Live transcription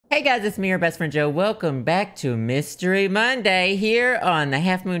Hey guys, it's me, your best friend Joe. Welcome back to Mystery Monday here on the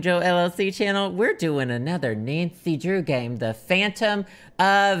Half Moon Joe LLC channel. We're doing another Nancy Drew game, the Phantom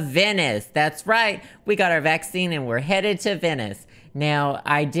of Venice. That's right, we got our vaccine and we're headed to Venice. Now,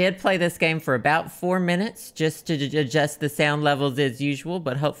 I did play this game for about 4 minutes just to adjust the sound levels as usual,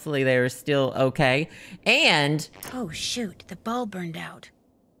 but hopefully they are still okay. And... oh shoot, the bulb burned out.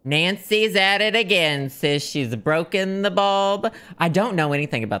 Nancy's at it again, says she's broken the bulb. I don't know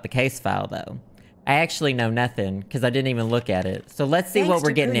anything about the case file, though. I actually know nothing, because I didn't even look at it. So let's see what we're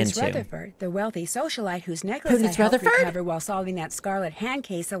getting into. Rutherford, the wealthy socialite whose necklace I helped recover while solving that scarlet hand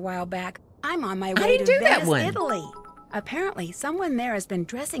case a while back, I'm on my way to Venice, Italy. Apparently, someone there has been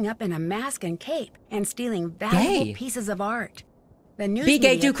dressing up in a mask and cape and stealing valuable pieces of art. The news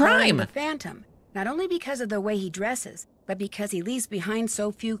media do crime. The Phantom, not only because of the way he dresses, but because he leaves behind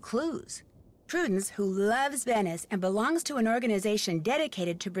so few clues. Prudence, who loves Venice and belongs to an organization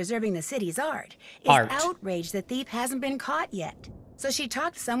dedicated to preserving the city's art, is outraged the thief hasn't been caught yet. So she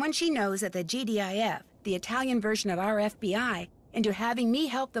talked someone she knows at the GDIF, the Italian version of our FBI, into having me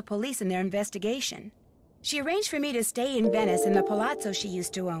help the police in their investigation. She arranged for me to stay in Venice in the palazzo she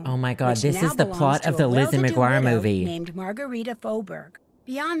used to own. Oh my god, this is the plot of the Lizzie McGuire movie. Named Margarita Faubourg.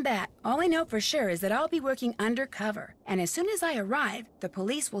 Beyond that, all I know for sure is that I'll be working undercover, and as soon as I arrive, the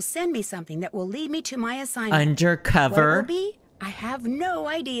police will send me something that will lead me to my assignment. Undercover? What it will be? I have no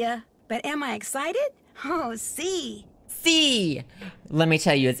idea. But am I excited? Oh, see. See! Let me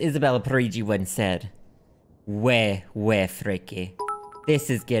tell you, as Isabella Parigi once said, way freaky. This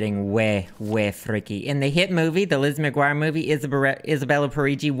is getting way freaky. In the hit movie, the Lizzie McGuire movie, Isabella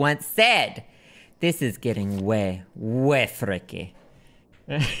Parigi once said, this is getting way freaky.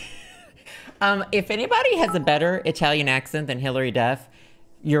 If anybody has a better Italian accent than Hilary Duff,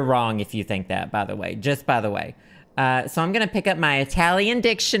 you're wrong if you think that, by the way. Just by the way. So I'm going to pick up my Italian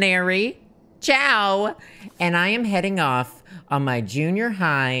dictionary. Ciao! And I am heading off on my junior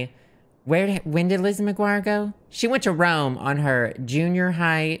high. When did Lizzie McGuire go? She went to Rome on her junior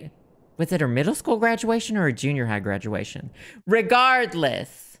high. Was it her middle school graduation or her junior high graduation?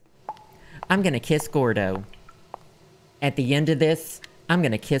 Regardless, I'm going to kiss Gordo. At the end of this, I'm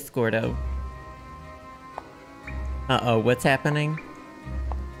gonna kiss Gordo. Uh-oh, what's happening?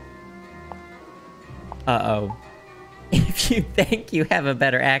 Uh-oh. If you think you have a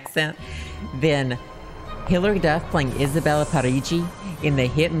better accent than Hilary Duff playing Isabella Parigi in the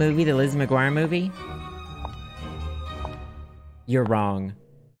hit movie, the Lizzie McGuire movie, you're wrong.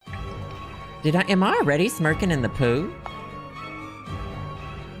 Am I already smirking in the poo?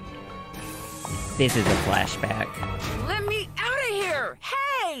 This is a flashback. Let me out of here!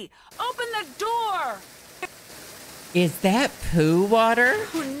 Hey! Open the door! Is that poo water?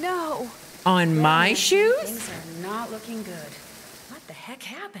 Oh no! On my shoes? Things are not looking good. What the heck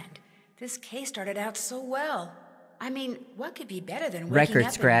happened? This case started out so well. I mean, what could be better than waking record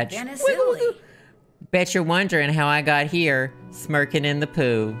up scratch. in Venice, Italy? Bet you're wondering how I got here, smirking in the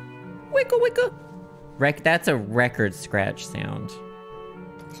poo. Wickle wickle. That's a record scratch sound.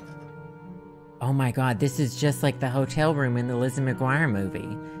 Oh my god, this is just like the hotel room in the Lizzie McGuire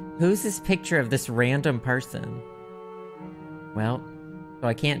movie. Who's this picture of this random person? Well, so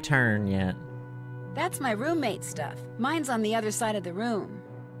I can't turn yet. That's my roommate's stuff. Mine's on the other side of the room.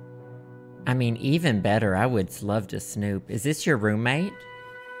 I mean, even better, I would love to snoop. Is this your roommate?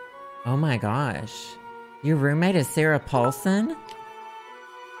 Oh my gosh. Your roommate is Sarah Paulson?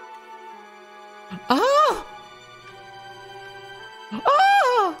 Oh!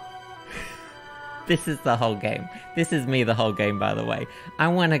 Oh! This is the whole game. This is me the whole game, by the way. I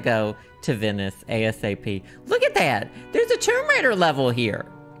want to go to Venice ASAP. Look at that. There's a Tomb Raider level here.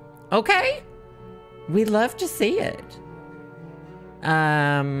 Okay? We love to see it.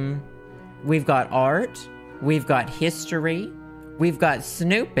 We've got art. We've got history. We've got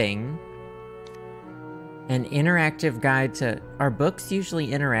snooping. An interactive guide to... Are books usually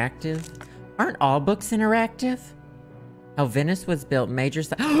interactive? Aren't all books interactive? How Venice was built, major...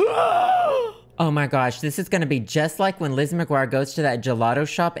 Oh my gosh, this is going to be just like when Lizzie McGuire goes to that gelato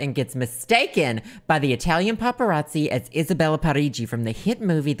shop and gets mistaken by the Italian paparazzi as Isabella Parigi from the hit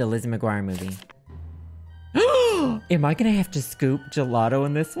movie, the Lizzie McGuire movie. Am I going to have to scoop gelato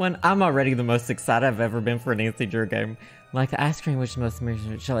in this one? I'm already the most excited I've ever been for a Nancy Drew game. Like the ice cream, which most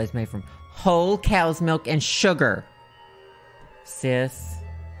gelato is made from whole cow's milk and sugar. Sis,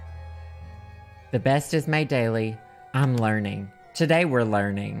 the best is made daily. I'm learning. Today we're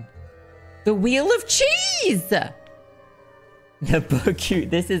learning. The Wheel of Cheese! The book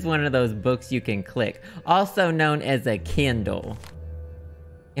this is one of those books you can click. Also known as a Kindle.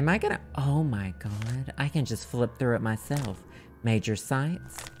 Am I gonna, oh my god. I can just flip through it myself. Major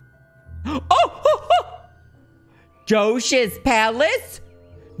sites, Oh! Doge's palace?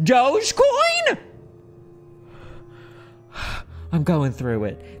 Dogecoin? I'm going through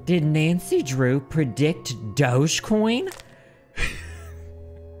it. Did Nancy Drew predict Dogecoin?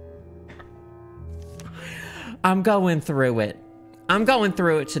 I'm going through it. I'm going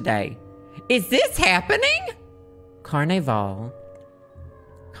through it today. Is this happening? Carnival.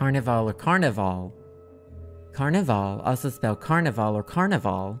 Carnival or carnival. Carnival, also spelled carnival or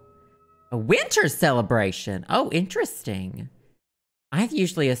carnival. A winter celebration. Oh, interesting. I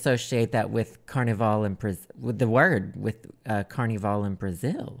usually associate that with carnival in Brazil, with the word, with carnival in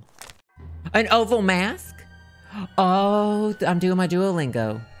Brazil. An oval mask? Oh, I'm doing my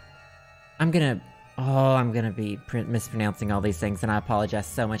Duolingo. I'm gonna be mispronouncing all these things, and I apologize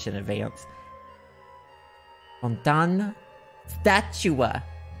so much in advance. Fontana, statua,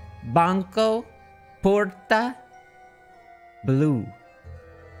 banco, porta, blue.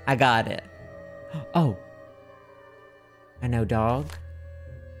 I got it. Oh. I know dog.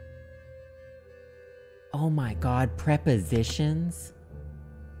 Oh my god, prepositions?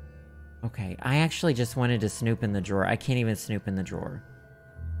 Okay, I actually just wanted to snoop in the drawer. I can't even snoop in the drawer.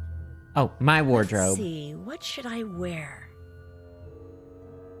 Oh, my wardrobe. Let's see, what should I wear?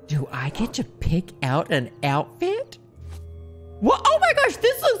 Do I get to pick out an outfit? What? Oh my gosh,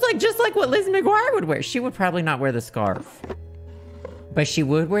 this looks like just like what Liz McGuire would wear. She would probably not wear the scarf. But she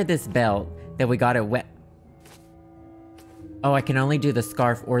would wear this belt that we got at Wet. Oh, I can only do the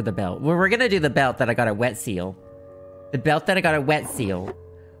scarf or the belt. Well, we're gonna do the belt that I got at Wet Seal. The belt that I got at Wet Seal.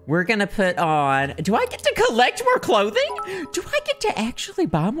 We're gonna put on... Do I get to collect more clothing? Do I get to actually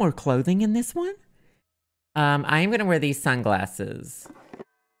buy more clothing in this one? I am gonna wear these sunglasses.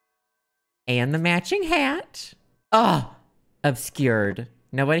 And the matching hat. Oh, obscured.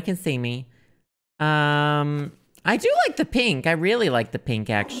 Nobody can see me. I do like the pink. I really like the pink,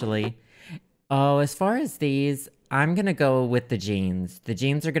 actually. Oh, as far as these, I'm gonna go with the jeans. The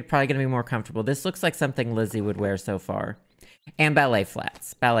jeans are probably gonna be more comfortable. This looks like something Lizzie would wear so far. And ballet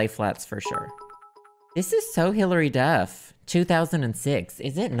flats. Ballet flats for sure. This is so Hillary Duff. 2006.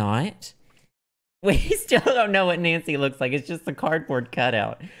 Is it not? We still don't know what Nancy looks like. It's just a cardboard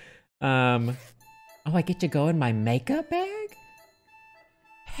cutout. Oh, I get to go in my makeup bag?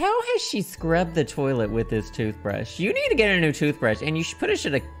 How has she scrubbed the toilet with this toothbrush? You need to get a new toothbrush, and you should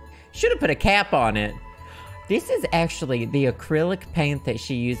have put a cap on it. This is actually the acrylic paint that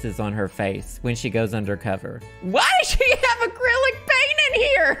she uses on her face when she goes undercover. Why does she have acrylic paint in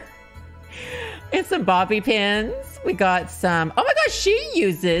here? And some bobby pins. We got some, oh my gosh, she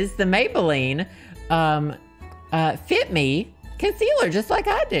uses the Maybelline Fit Me concealer just like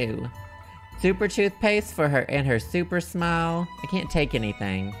I do. Super toothpaste for her and her super smile. I can't take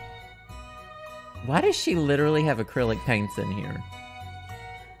anything. Why does she literally have acrylic paints in here?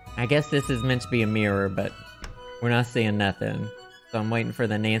 I guess this is meant to be a mirror, but we're not seeing nothing. So I'm waiting for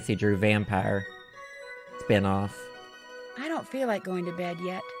the Nancy Drew vampire spinoff. I don't feel like going to bed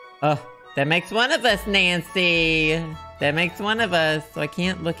yet. Oh, that makes one of us, Nancy. That makes one of us. So I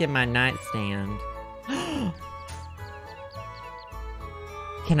can't look at my nightstand.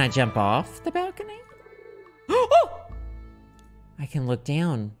 Can I jump off the balcony? Oh! I can look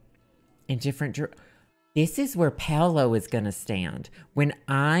down in different... This is where Paolo is going to stand. When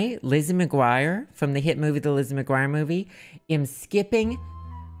I, Lizzie McGuire, from the hit movie, the Lizzie McGuire movie, am skipping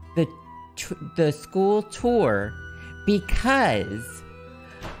the school tour because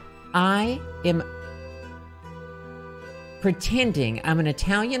I am pretending I'm an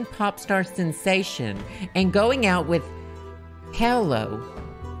Italian pop star sensation and going out with Paolo.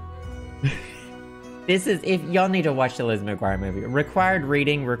 This is, if y'all need to watch the Liz McGuire movie. Required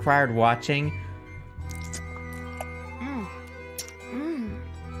reading, required watching.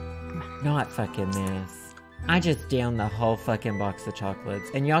 Not fucking this. I just downed the whole fucking box of chocolates.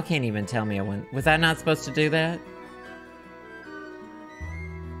 And y'all can't even tell me I went. Was I not supposed to do that?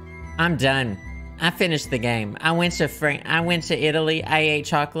 I'm done. I finished the game. I went to Italy. I ate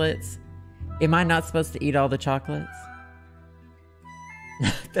chocolates. Am I not supposed to eat all the chocolates?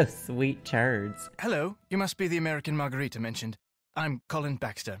 Those sweet turds. Hello, you must be the American Margarita mentioned. I'm Colin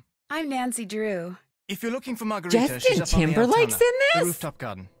Baxter. I'm Nancy Drew. If you're looking for Margarita, Justin she's up Timberlake's on the in this? the rooftop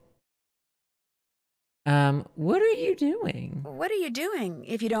garden. What are you doing? What are you doing,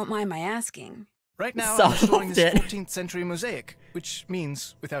 if you don't mind my asking? Right now, I'm Solved restoring this it. 14th century mosaic, which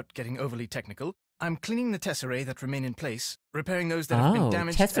means, without getting overly technical, I'm cleaning the tesserae that remain in place, repairing those that have been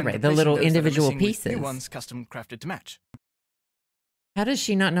damaged, tesserae, and the replacing little those that are individual missing with pieces. new ones custom crafted to match. How does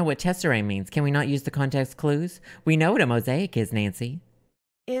she not know what tesserae means? Can we not use the context clues? We know what a mosaic is, Nancy.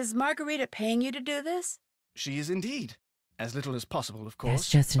 Is Margarita paying you to do this? She is indeed. As little as possible, of course. That's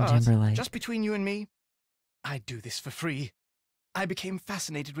Justin but Timberlake. just between you and me, I do this for free. I became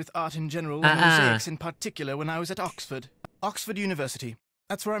fascinated with art in general and mosaics in particular when I was at Oxford. Oxford University.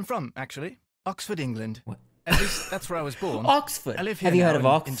 That's where I'm from, actually. Oxford, England. What? At least that's where I was born. Oxford. I live here Have you now heard of and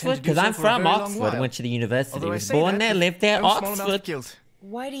Oxford? intend to do Because so I'm for a from very long Oxford. while. Went to the university. Although I Was say born that there, with lived there. no small amount of Oxford. guilt.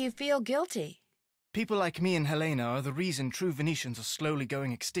 Why do you feel guilty? People like me and Helena are the reason true Venetians are slowly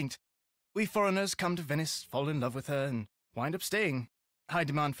going extinct. We foreigners come to Venice, fall in love with her, and wind up staying. High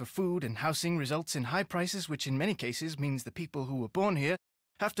demand for food and housing results in high prices, which in many cases means the people who were born here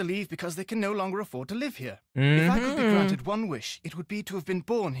have to leave because they can no longer afford to live here. If I could be granted one wish, it would be to have been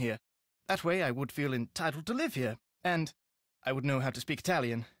born here. That way I would feel entitled to live here, and I would know how to speak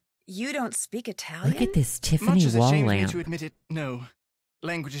Italian. You don't speak Italian? Look at this Much Tiffany as it wall shames me lamp. to admit it, no.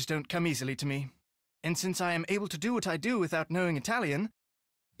 Languages don't come easily to me. And since I am able to do what I do without knowing Italian,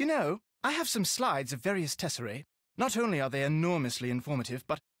 you know, I have some slides of various tesserae. Not only are they enormously informative,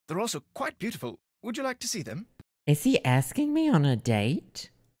 but they're also quite beautiful. Would you like to see them? Is he asking me on a date?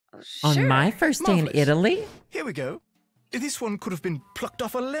 Sure. On my first day in Marvelous. Italy? Here we go. This one could have been plucked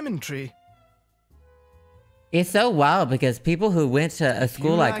off a lemon tree. It's so wild because people who went to a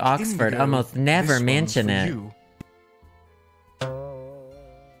school You like Oxford indigo, almost never this one's mention for it. you.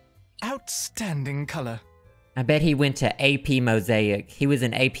 Outstanding color. I bet he went to AP Mosaic. He was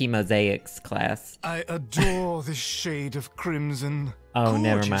in AP Mosaics class. I adore this shade of crimson. Oh,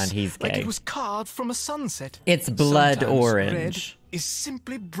 never Gorgeous, mind, he's like gay. it was carved from a sunset. It's blood Sometimes orange. Red is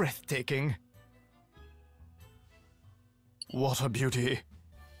simply breathtaking. What a beauty.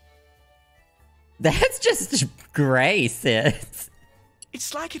 That's just gray, sis.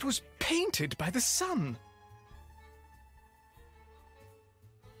 It's like it was painted by the sun.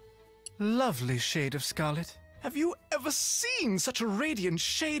 Lovely shade of scarlet. Have you ever seen such a radiant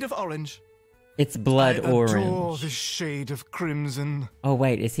shade of orange? It's blood I adore orange. this shade of crimson. Oh,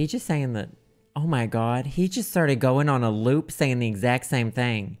 wait, is he just saying that? Oh my god, he just started going on a loop saying the exact same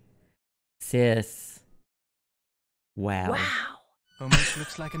thing. Sis. Wow. Wow. Almost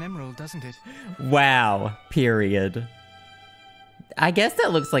looks like an emerald, doesn't it? Wow. Period. I guess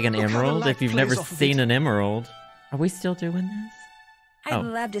that looks like an Look how the emerald light if you've plays never off of seen it. an emerald. Are we still doing this? I'd Oh.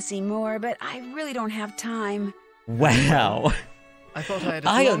 love to see more, but I really don't have time. Wow. I thought I had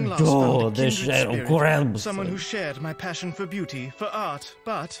I at long last adore found a this kindred shade of spirit, crimson. someone who shared my passion for beauty, for art,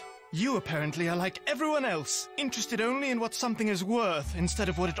 but you apparently are like everyone else, interested only in what something is worth instead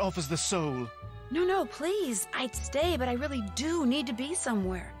of what it offers the soul. No, please. I'd stay, but I really do need to be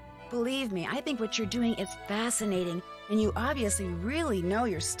somewhere. Believe me, I think what you're doing is fascinating, and you obviously really know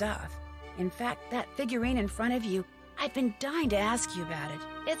your stuff. In fact, that figurine in front of you, I've been dying to ask you about it.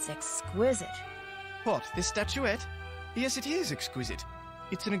 It's exquisite. What, this statuette? Yes, it is exquisite.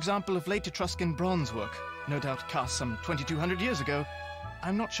 It's an example of late Etruscan bronze work, no doubt cast some 2,200 years ago.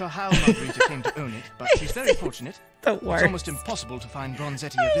 I'm not sure how Margherita came to own it, but she's very fortunate. The It's worst. almost impossible to find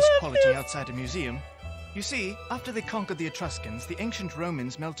bronzetti of this quality outside a museum. You see, after they conquered the Etruscans, the ancient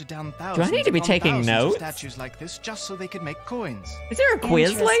Romans melted down thousands need to be upon taking thousands notes? of statues like this just so they could make coins. Is there a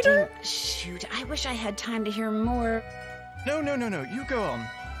quiz Interesting. later? Shoot, I wish I had time to hear more. No, you go on.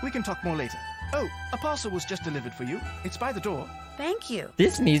 We can talk more later. Oh, a parcel was just delivered for you. It's by the door. Thank you.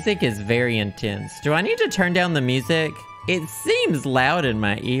 This music is very intense. Do I need to turn down the music? It seems loud in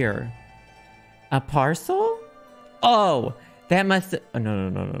my ear. A parcel? Oh, that must... Oh,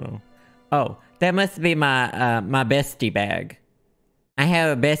 no. Oh, that must be my my bestie bag. I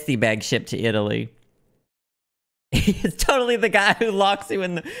have a bestie bag shipped to Italy. It's totally the guy who locks you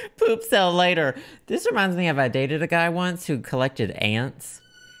in the poop cell later. This reminds me of I dated a guy once who collected ants.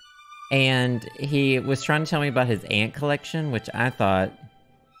 And he was trying to tell me about his ant collection, which I thought,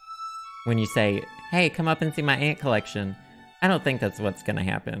 when you say, hey, come up and see my ant collection, I don't think that's what's gonna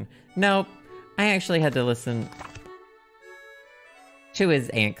happen. Nope, I actually had to listen to his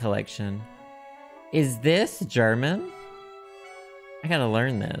ant collection. Is this German? I gotta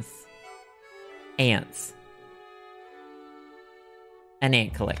learn this. Ants. An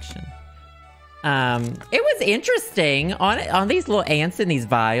ant collection. It was interesting on these little ants in these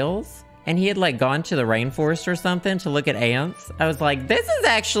vials, and he had like gone to the rainforest or something to look at ants. I was like, this is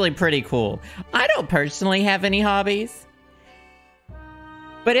actually pretty cool. I don't personally have any hobbies,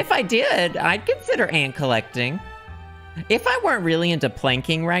 but if I did, I'd consider ant collecting. If I weren't really into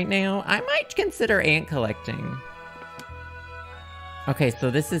planking right now, I might consider ant collecting. Okay, so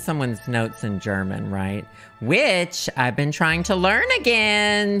this is someone's notes in German, right? Which I've been trying to learn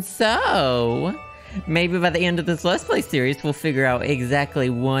again. So maybe by the end of this Let's Play series, we'll figure out exactly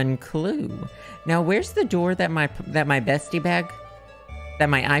one clue. Now, where's the door that my bestie bag, that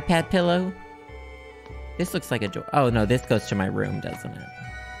my iPad pillow This looks like a door. Oh, no, this goes to my room, doesn't it?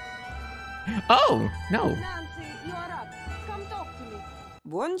 Oh, no. Nancy, you are up. Come talk to me.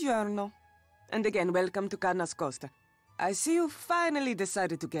 Buongiorno. And again, welcome to Carnas Costa. I see you finally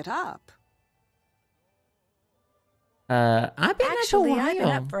decided to get up. I've been Actually, up a while. I've been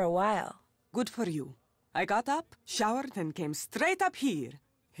up for a while. Good for you. I got up, showered, and came straight up here.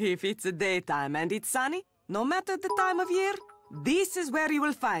 If it's a daytime and it's sunny, no matter the time of year, this is where you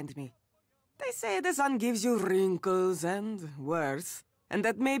will find me. They say the sun gives you wrinkles and worse, and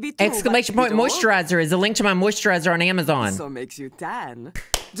that may be true. Exclamation point moisturizer is a link to my moisturizer on Amazon. So makes you tan.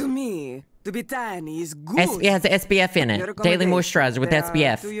 To me, to be tan is good. It has SPF in it. Daily moisturizer with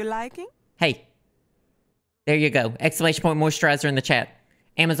SPF. To your liking? Hey, there you go. Exclamation point moisturizer in the chat.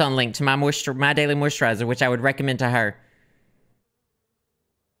 Amazon link to my daily moisturizer, which I would recommend to her.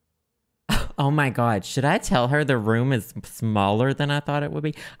 Oh my God, should I tell her the room is smaller than I thought it would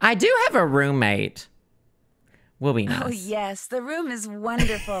be? I do have a roommate. Will be nice. Oh, yes, the room is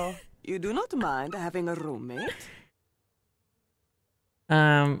wonderful. You do not mind having a roommate?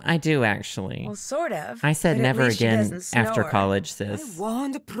 I do actually. Well, sort of. I said but at never least she again doesn't after snore. college, I sis.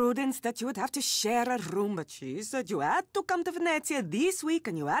 warned Prudence that you would have to share a room, but she said you had to come to Venezia this week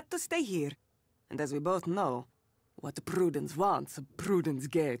and you had to stay here. And as we both know, what Prudence wants, Prudence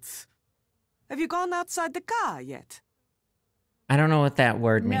gets. Have you gone outside the car yet? I don't know what that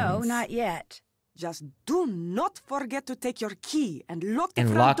word means. No, not yet. Just do not forget to take your key and lock the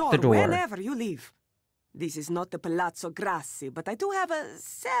And front lock the door door. whenever you leave. This is not the Palazzo Grassi, but I do have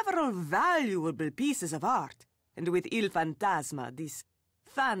several valuable pieces of art. And with Il Fantasma, this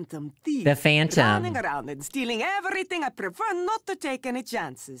phantom thief, The Phantom. running around and stealing everything, I prefer not to take any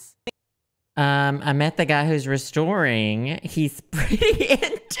chances. I met the guy who's restoring. He's pretty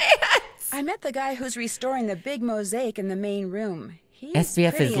intense. I met the guy who's restoring the big mosaic in the main room. He's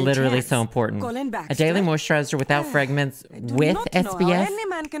SPF is pretty literally intense. so important. Colin A Baxter? daily moisturizer without fragments I do with not know how SPF. any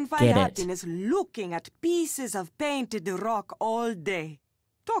man can find Get it. happiness looking at pieces of painted rock all day.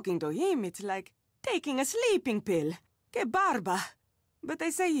 Talking to him, it's like taking a sleeping pill. Que barba. But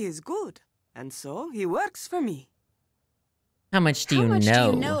they say he is good, and so he works for me. How much do How you much do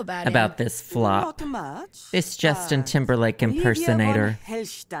know you know about him? this flop? Not much. This Justin Timberlake Olivia impersonator. von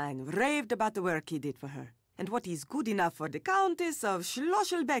Hellstein raved about the work he did for her. And what is good enough for the Countess of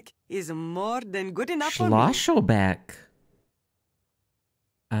Schlosselbeck is more than good enough for me. Schlosselbeck.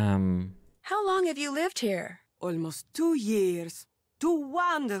 How long have you lived here? Almost 2 years. 2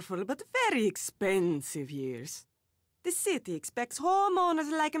 wonderful but very expensive years. The city expects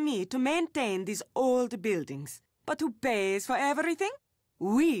homeowners like me to maintain these old buildings. But who pays for everything?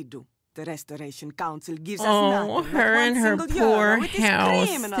 We do. The Restoration Council gives us nothing. Oh, not her one and her single poor euro. It is house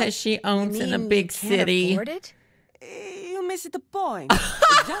criminal. that she owns You in a mean big you can't city. afford it? You miss the point.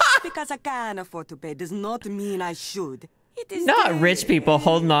 Just because I can afford to pay does not mean I should. It is Not the- rich people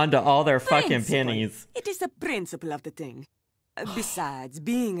holding on to all their fucking principle. pennies. It is the principle of the thing. Besides,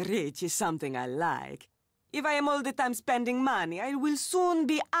 being rich is something I like. If I am all the time spending money, I will soon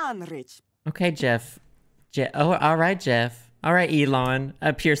be unrich. Okay, Jeff. Oh, all right, Jeff. All right, Elon.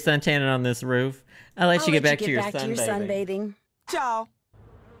 Up here suntanning on this roof. I'll let you get back to your sunbathing. sunbathing. Ciao.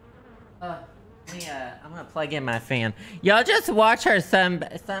 I'm gonna plug in my fan. Y'all just watch her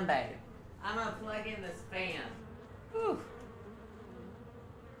sunbathe. I'm gonna plug in this fan. Whew.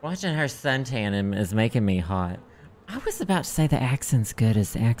 Watching her suntan is making me hot. I was about to say the accent's good.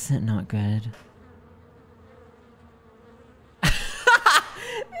 Is the accent not good?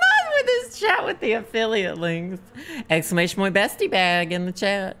 Not with this chat with the affiliate links. Exclamation point bestie bag in the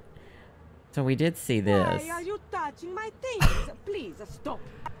chat. So we did see this. Why are you touching my things? Please stop.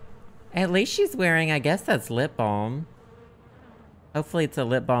 At least she's wearing, I guess that's lip balm. Hopefully it's a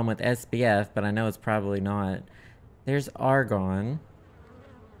lip balm with SPF, but I know it's probably not. There's argon.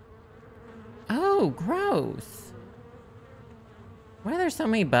 Oh, gross. Why are there so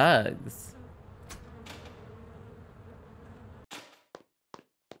many bugs?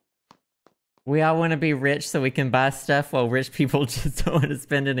 We all want to be rich so we can buy stuff while rich people just don't want to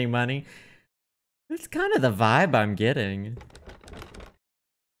spend any money. That's kind of the vibe I'm getting.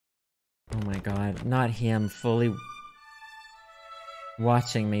 Oh my god, not him fully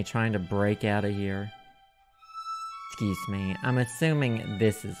watching me trying to break out of here. Excuse me, I'm assuming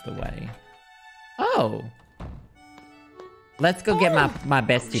this is the way. Oh! Let's go get my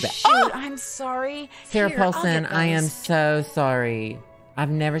bestie back. Shoot, I'm sorry. Sarah Here, I'll Paulson, get I am those. so sorry. I've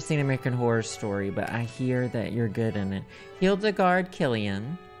never seen American Horror Story, but I hear that you're good in it. Hildegard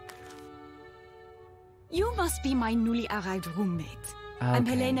Killian. You must be my newly arrived roommate. I'm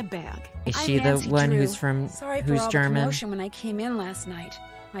Okay. Helene Berg. Is I'm she the Nancy one Drew. who's from Sorry for who's all the German? commotion when I came in last night.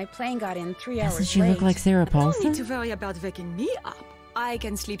 My plane got in 3 hours Doesn't she late. look like Sarah Don't need Paulson? to worry about waking me up. I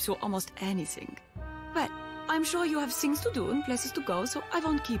can sleep through almost anything. Well, I'm sure you have things to do and places to go, so I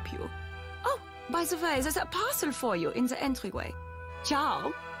won't keep you. Oh, by the way, there's a parcel for you in the entryway.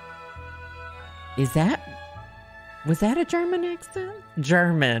 Ciao. Was that a German accent?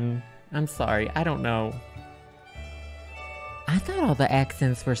 German. I'm sorry, I don't know. I thought all the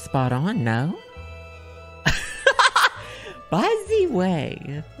accents were spot on, no? By the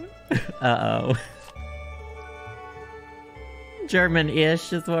way. Uh-oh.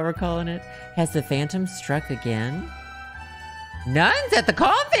 German-ish is what we're calling it. Has the Phantom struck again? Nuns at the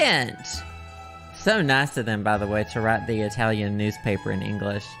convent! So nice of them, by the way, to write the Italian newspaper in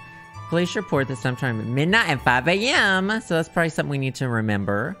English. Police report that sometime at midnight and 5 a.m. So that's probably something we need to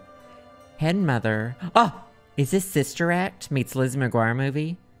remember. Head mother. Oh! Is this Sister Act meets Lizzie McGuire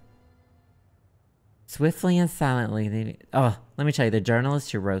movie? Swiftly and silently. Oh, let me tell you, the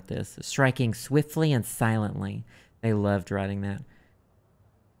journalist who wrote this, striking swiftly and silently. They loved writing that.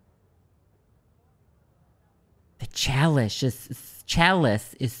 The chalice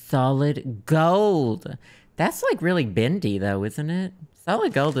is solid gold. That's like really bendy though, isn't it?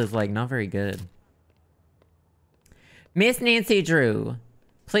 Solid gold is like not very good. Miss Nancy Drew,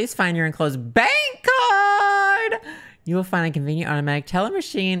 please find your enclosed bank card. You will find a convenient automatic teller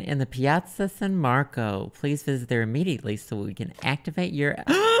machine in the Piazza San Marco. Please visit there immediately so we can activate your...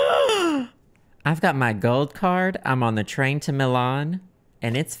 I've got my gold card. I'm on the train to Milan,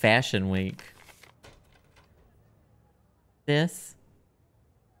 and it's Fashion Week.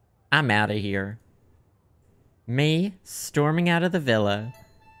 I'm out of here. Me storming out of the villa.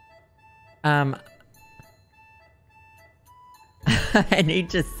 I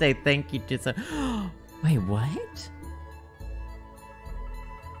need to say thank you to some... Wait, what?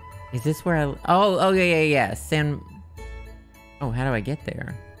 Is this where I... Oh, yeah. Oh, how do I get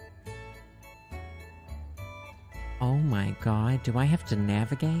there? Oh my god, do I have to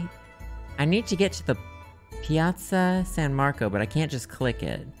navigate? I need to get to the Piazza San Marco, but I can't just click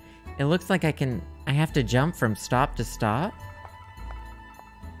it. It looks like I have to jump from stop to stop.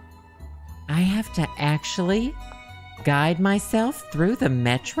 I have to actually guide myself through the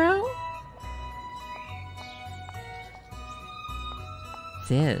metro?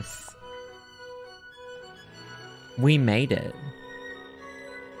 Sis. We made it.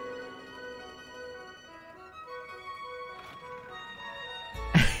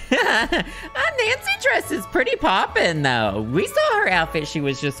 Nancy dress is pretty poppin' though. We saw her outfit she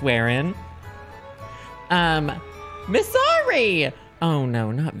was just wearing. Miss Ari! Oh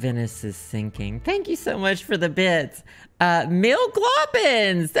no, not Venice is sinking. Thank you so much for the bits. Mill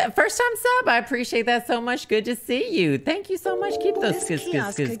Globbins, that first time sub, I appreciate that so much. Good to see you. Thank you so much. Keep those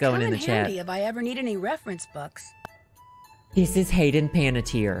skis going in the chat. Handy if I ever need any reference books. This is Hayden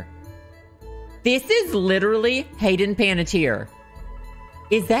Panettiere. This is literally Hayden Panettiere.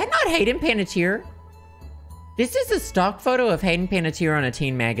 Is that not Hayden Panettiere? This is a stock photo of Hayden Panettiere on a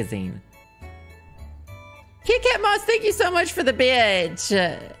teen magazine. Kit Kat Moss, thank you so much for the bitch.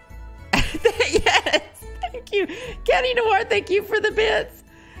 Yes, thank you. County Noir, thank you for the bits.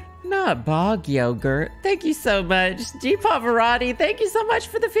 Not bog yogurt. Thank you so much. G Pavarotti, thank you so much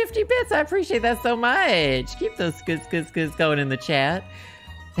for the 50 bits. I appreciate that so much. Keep those skis going in the chat.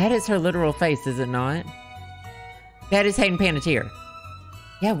 That is her literal face, is it not? That is Hayden Panettiere.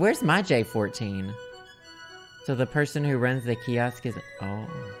 Yeah, where's my J14? So the person who runs the kiosk is... Oh.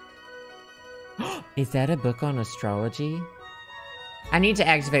 Is that a book on astrology? I need to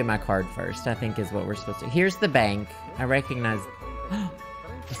activate my card first, I think is what we're supposed to... Here's the bank. I recognize...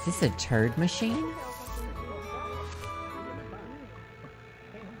 Is this a turd machine?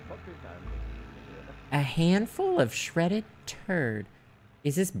 A handful of shredded turd.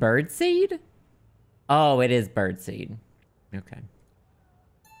 Is this birdseed? Oh, it is birdseed. Okay.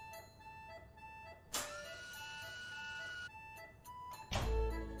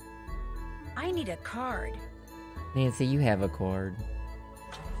 I need a card. Nancy, you have a card.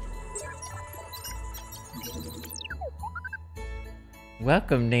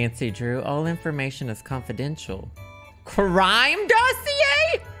 Welcome, Nancy Drew. All information is confidential. Crime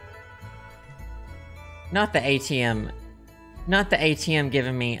dossier? Not the ATM. Not the ATM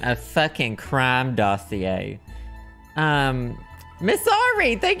giving me a fucking crime dossier. Miss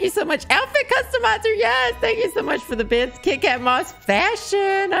Ari, thank you so much. Outfit customizer, yes. Thank you so much for the bits. Kit Kat Moss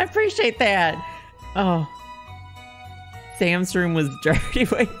fashion. I appreciate that. Oh. Sam's room was dirty.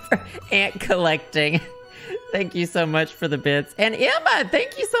 Wait for ant collecting. Thank you so much for the bits. And Emma,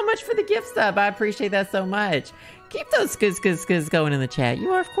 thank you so much for the gift sub. I appreciate that so much. Keep those skis going in the chat.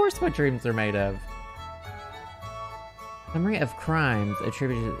 You are, of course, what dreams are made of. Summary of crimes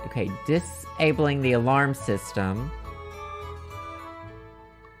attributed to... Okay, disabling the alarm system.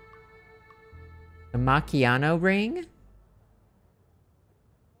 The Macchiano ring.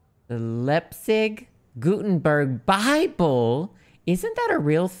 The Leipzig Gutenberg Bible. Isn't that a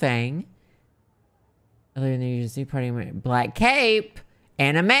real thing? Earlier in the New Jersey party, black cape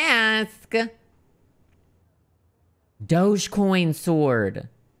and a mask. Dogecoin sword.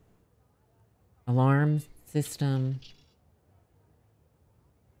 Alarm system.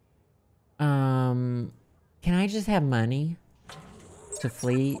 Can I just have money to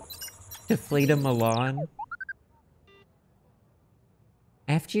flee to Milan?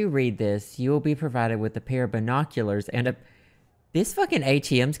 After you read this, you will be provided with a pair of binoculars and a... This fucking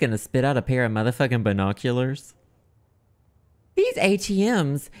ATM's gonna spit out a pair of motherfucking binoculars? These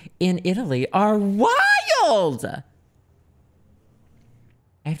ATMs in Italy are wild!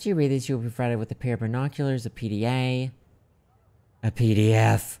 After you read this, you will be provided with a pair of binoculars, a PDA, a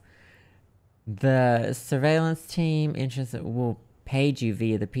PDF. The surveillance team interested will page you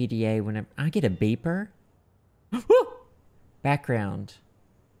via the PDA whenever... I get a beeper? Background.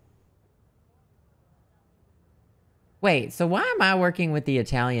 Wait, so why am I working with the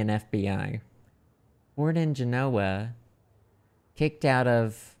Italian FBI? Ford in Genoa, kicked out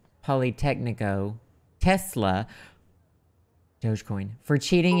of Politecnico, Tesla, Dogecoin, for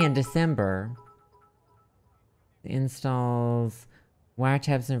cheating in December. Installs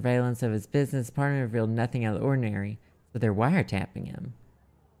wiretap surveillance of his business partner revealed nothing out of the ordinary, so they're wiretapping him.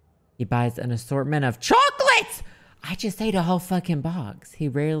 He buys an assortment of chocolates! I just ate a whole fucking box. He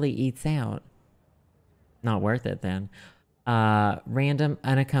rarely eats out. Not worth it then. Random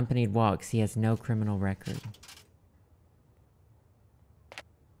unaccompanied walks. He has no criminal record.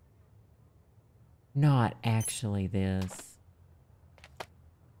 Not actually this.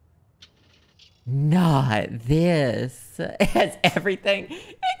 Not this. It has everything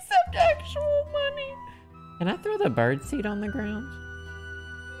except actual money. Can I throw the bird seed on the ground?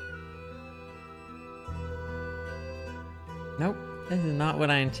 Nope. This is not what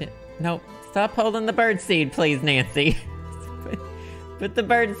I intend. Nope. Stop holding the bird seed, please, Nancy. Put the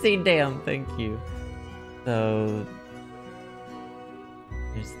bird seed down. Thank you. So...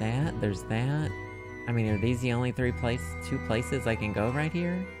 There's that. There's that. I mean, are these the only two places I can go right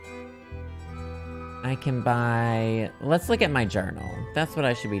here? I can buy... Let's look at my journal. That's what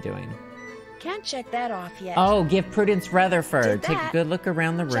I should be doing. Can't check that off yet. Oh, give Prudence Rutherford. Take a good look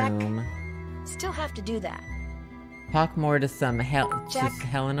around the room. Still have to do that. Talk more to some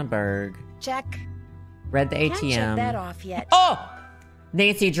Helena Berg. Check. Read the ATM. Can't check that off yet. Oh!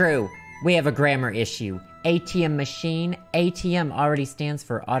 Nancy Drew, we have a grammar issue. ATM machine. ATM already stands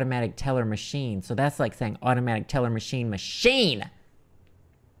for automatic teller machine. So that's like saying automatic teller machine machine.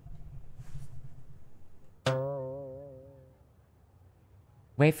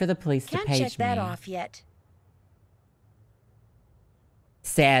 Wait for the police to page me. Can't check that off yet.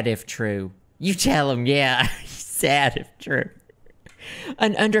 Sad if true. You tell him, yeah. Sad if true.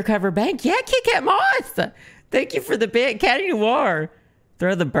 An undercover bank? Yeah, Kit Kat Moss! Thank you for the bit, Catty Noir.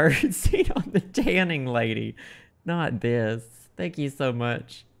 Throw the bird seed on the tanning lady. Not this. Thank you so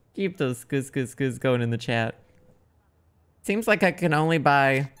much. Keep those scooz going in the chat. Seems like I can only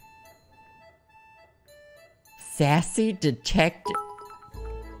buy... Sassy Detective.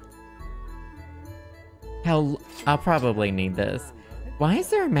 I'll probably need this. Why is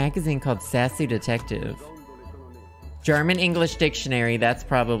there a magazine called Sassy Detective? German English Dictionary, that's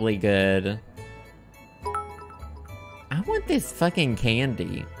probably good. I want this fucking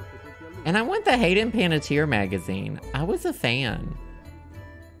candy. And I want the Hayden Panettiere magazine. I was a fan.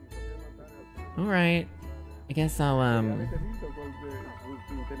 Alright. I guess I'll,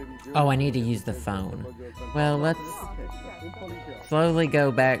 Oh, I need to use the phone. Well, let's slowly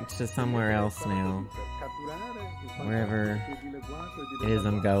go back to somewhere else now. Wherever it is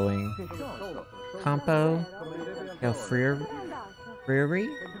I'm going. Campo del Friuli?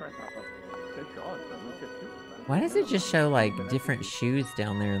 Why does it just show, like, different shoes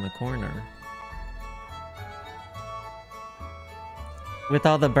down there in the corner? With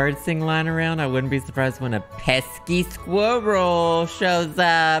all the birds singing lying around, I wouldn't be surprised when a pesky squirrel shows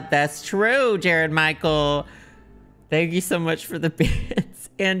up. That's true, Jared Michael. Thank you so much for the bits.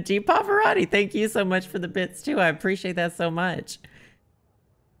 And G Pavarotti, thank you so much for the bits, too. I appreciate that so much.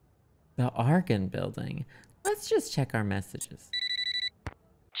 The Argon Building. Let's just check our messages.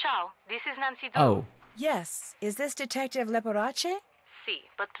 Ciao, this is Nancy Drew. Oh. Yes. Is this Detective Leporace? Si,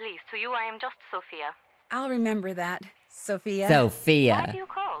 but please, to you I am just Sophia. I'll remember that. Sophia. Sophia. Why do you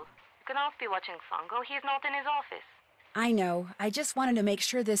call? You can also be watching Fongo. He's not in his office. I know. I just wanted to make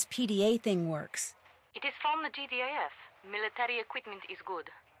sure this PDA thing works. It is from the GDAF. Military equipment is good,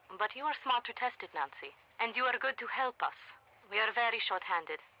 but you are smart to test it, Nancy. And you are good to help us. We are very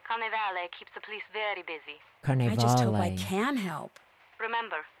short-handed. Carnevale keeps the police very busy. Carnevale. I just hope I can help.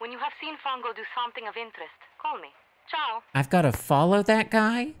 Remember, when you have seen Fongo do something of interest, call me. Ciao. I've got to follow that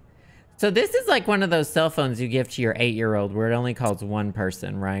guy? So this is like one of those cell phones you give to your 8-year-old where it only calls one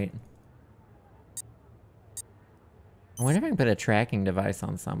person, right? I wonder if I can put a tracking device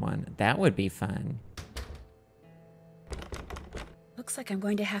on someone. That would be fun. Looks like I'm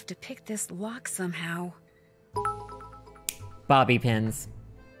going to have to pick this lock somehow. Bobby pins.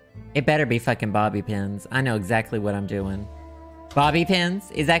 It better be fucking bobby pins. I know exactly what I'm doing. Bobby pins?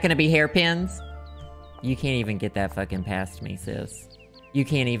 Is that gonna be hairpins? You can't even get that fucking past me, sis. You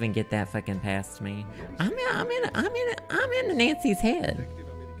can't even get that fucking past me. I'm in Nancy's head.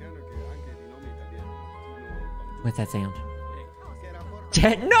 What's that sound?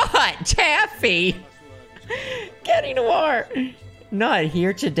 Not Taffy! Getting Noir! Not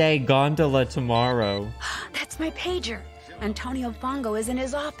here today, gondola tomorrow. That's my pager. Antonio Fongo is in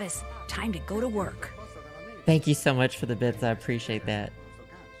his office. Time to go to work. Thank you so much for the bits. I appreciate that.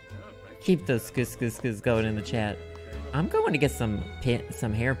 Keep those skis going in the chat. I'm going to get some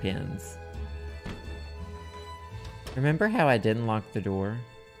hairpins. Remember how I didn't lock the door?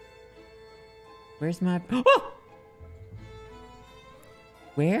 Where's my... Oh!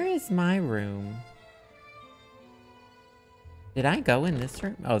 Where is my room? Did I go in this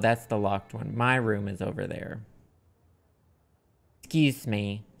room? Oh, that's the locked one. My room is over there. Excuse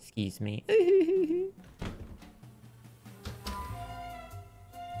me. Excuse me.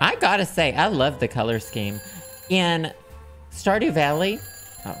 I gotta say, I love the color scheme. In Stardew Valley...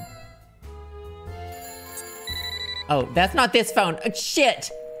 Oh. Oh, that's not this phone. Oh, shit!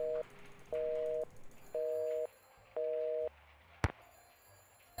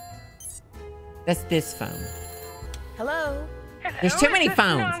 That's this phone. Hello? There's too many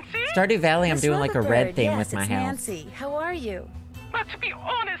phones. Stardew Valley, I'm Miss doing like a red Rutherford. thing Yes, with my it's house. Nancy. How are you? But to be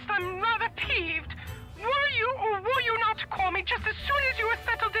honest, I'm rather peeved. Were you or were you not to call me just as soon as you were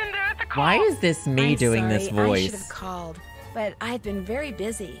settled in there at the car? Why is this me I'm doing sorry, this I voice? should have called, but I've been very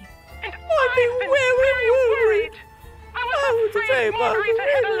busy. And I've been very worried. I was afraid Margarita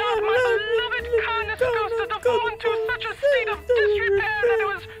had allowed my beloved kindness ghost to default into such a state of disrepair that it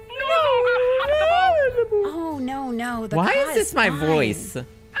was no longer habitable. Oh, no. The Why car is this my fine. voice?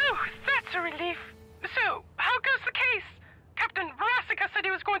 Oh, that's a relief. So, how goes the case? Captain Brassica said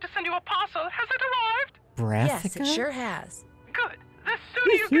he was going to send you a parcel. Has it arrived? Brassica? Yes, it sure has. Good. The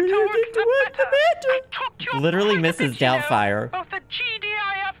sooner you get to work, the better. I talked to your Literally private Mrs. bitch, you know. Doubtfire. Both the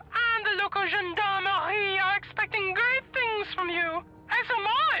GDIF and the local gendarmerie are expecting great things from you. As am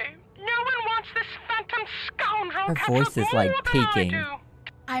I. No one wants this phantom scoundrel Her captured voice is, more like, than I peaking. do.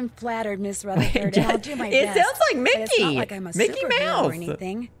 I'm flattered, Miss Rutherford, and I'll do my It best. sounds like But it's not Mickey. like I'm a Mickey superhero Mouse. or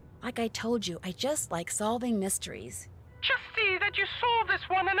anything. Like I told you, I just like solving mysteries. Just see that you solve this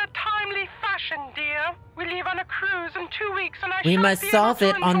one in a timely fashion, dear. We leave on a cruise in 2 weeks, and I We shan't must be solve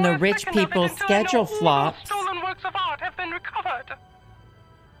able to it on enjoy the a rich second of it people's until I know schedule all those flops. stolen works of art have been recovered.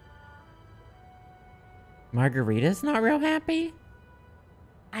 Margarita's not real happy?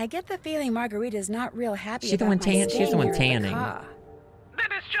 I get the feeling Margarita's not real happy She's the about one my tan- she's the staying one here in the tanning. car.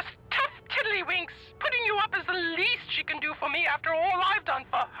 That is just tough tiddlywinks. Putting you up is the least she can do for me after all I've done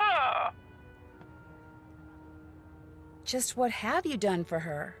for her. Just what have you done for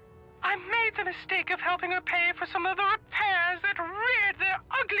her? I made the mistake of helping her pay for some of the repairs that reared their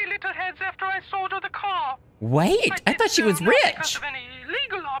ugly little heads after I sold her the car. Wait, I did thought she so was not because rich. of any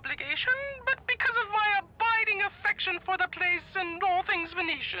legal obligation, but because of my abiding affection for the place and all things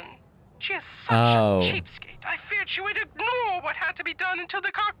Venetian. She is such Oh. a cheapskate. I feared she would ignore what had to be done until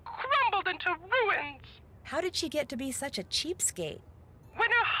the car crumbled into ruins. How did she get to be such a cheapskate?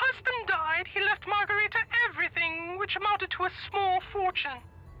 When her husband died, he left Margarita everything, which amounted to a small fortune.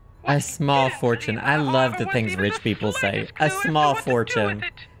 A small Didn't fortune. leave I her, love however, the was things even rich the people say. slightest A clue as to small what to do fortune. with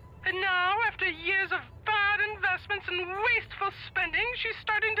it. And now, after years of bad investments and wasteful spending, she's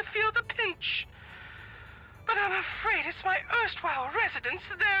starting to feel the pinch. But I'm afraid it's my erstwhile residence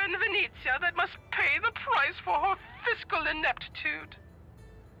there in Venezia that must pay the price for her fiscal ineptitude.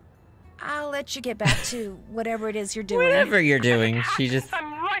 I'll let you get back to whatever it is you're doing. Whatever you're doing, she Since just...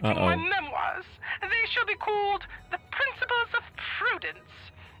 I'm writing Uh-oh. my memoirs. They shall be called The Principles of Prudence.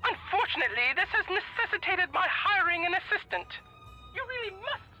 Unfortunately, this has necessitated my hiring an assistant. You really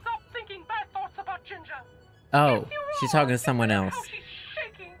must stop thinking bad thoughts about Ginger. Oh, If you she's are, talking to someone how else. she's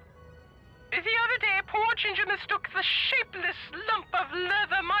shaking. The other day, poor Ginger mistook the shapeless lump of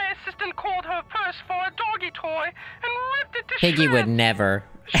leather my assistant called her purse for a doggy toy and ripped it to Piggy would shreds. never.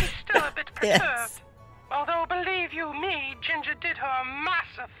 She's still a bit perturbed. Yes. Although, believe you me,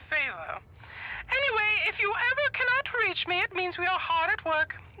 means we are hard at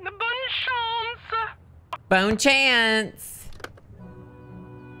work. Bonne chance! Bone chance!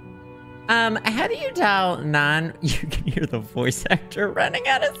 How do you dial 9? You can hear the voice actor running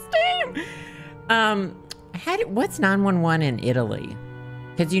out of steam! What's 911 in Italy?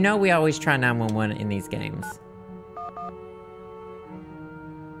 Because you know we always try 911 in these games.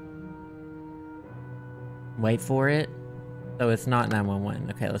 Wait for it. So it's not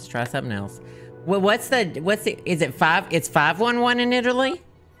 911. Okay, let's try something else. Well, is it 5? It's 511 in Italy?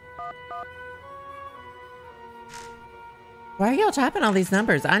 Why are y'all typing all these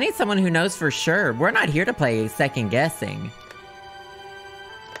numbers? I need someone who knows for sure. We're not here to play second guessing.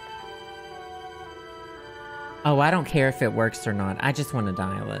 Oh, I don't care if it works or not. I just want to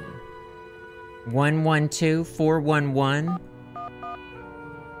dial it. 112 411.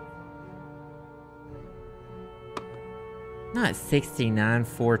 Not 69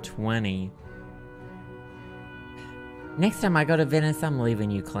 420. Next time I go to Venice, I'm leaving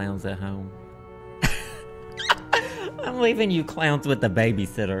you clowns at home. I'm leaving you clowns with the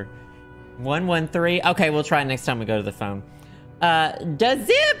babysitter. 113. Okay, we'll try it next time we go to the phone.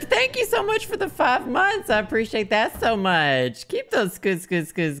 Dazip, thank you so much for the 5 months. I appreciate that so much. Keep those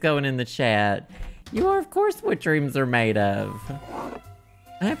scoos going in the chat. You are, of course, what dreams are made of.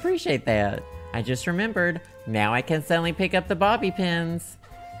 I appreciate that. I just remembered. Now I can suddenly pick up the bobby pins.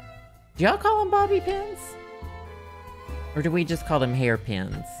 Do y'all call them bobby pins? Or do we just call them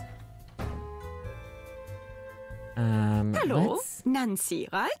hairpins? Hello, Nancy,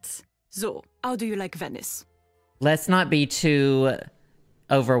 right? So, how do you like Venice? Let's not be too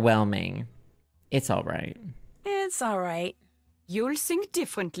overwhelming. It's all right. It's all right. You'll think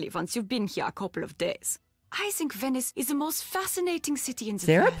differently once you've been here a couple of days. I think Venice is the most fascinating city in the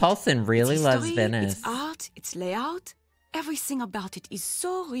Sarah world. Paulson really Its loves history, Venice. Its art, its layout, everything about it is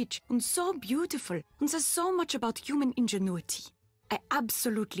so rich and so beautiful, and there's so much about human ingenuity. I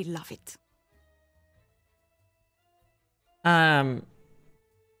absolutely love it.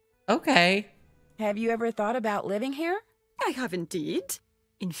 Okay. Have you ever thought about living here? I have indeed.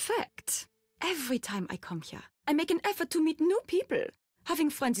 In fact, every time I come here, I make an effort to meet new people. Having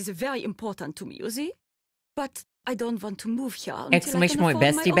friends is very important to me, you see? But I don't want to move here until Exclamation I can point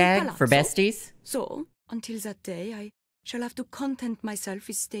afford my bestie own bag for palazzo. besties. So, until that day, I shall have to content myself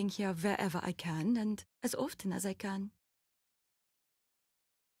with staying here wherever I can and as often as I can.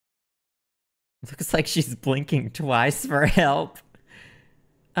 Looks like she's blinking twice for help.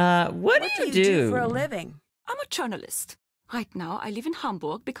 What do you do for a living? I'm a journalist. Right now, I live in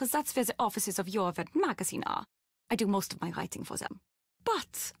Hamburg because that's where the offices of Your Event magazine are. I do most of my writing for them.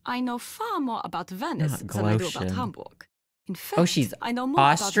 But I know far more about Venice than I do about Glotion. Hamburg. In fact, she's I know more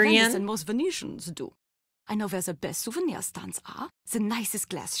Austrian? about Venice than most Venetians do. I know where the best souvenir stands are, the nicest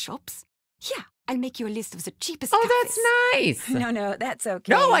glass shops. Here, I'll make you a list of the cheapest cafes. Oh, that's nice. No, that's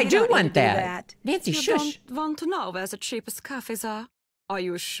okay. No, I You do don't need want to do that. Nancy, You shush. don't want to know where the cheapest cafes are? Are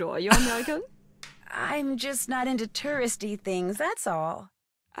you sure you're American? I'm just not into touristy things, that's all.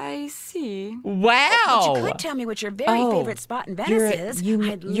 I see. Wow. But you could tell me what your very favorite spot in Venice is. I'd You're an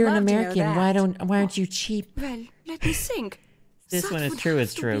love to know American. that. Why aren't you cheap? Well, let me think. This That one is would true, have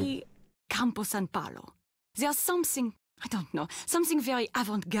it's to true. be Campo San Paolo. There's something, I don't know, something very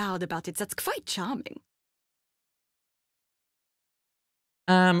avant-garde about it that's quite charming.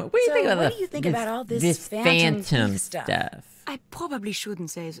 What do you So think about what do you think about all this Phantom thief stuff? I probably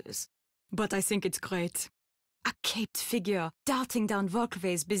shouldn't say this, but I think it's great. A caped figure darting down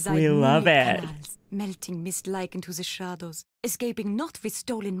walkways beside We love moonlit it. canals, melting mist-like into the shadows, escaping not with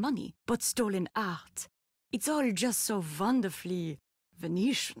stolen money, but stolen art. It's all just so wonderfully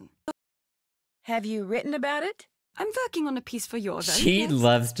Venetian. Have you written about it? I'm working on a piece for your event. She yes.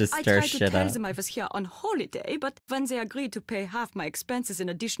 loves to I stir tried to shit tell up. them I was here on holiday, but when they agreed to pay half my expenses in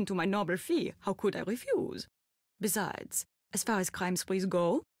addition to my normal fee, how could I refuse? Besides, as far as crime sprees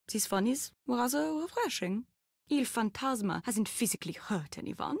go, this one is rather refreshing. Il Fantasma hasn't physically hurt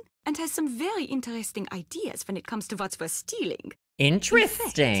anyone, and has some very interesting ideas when it comes to what's worth stealing.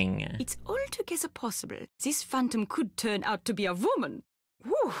 Interesting. In fact, it's altogether possible this phantom could turn out to be a woman.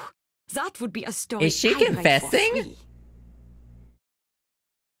 Whew, that would be a story. Is she I'd write for confessing? free.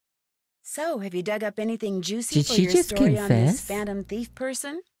 So, have you dug up anything juicy Did for she your just story on confess? this phantom thief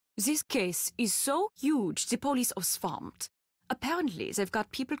person? This case is so huge, the police are swamped. Apparently, they've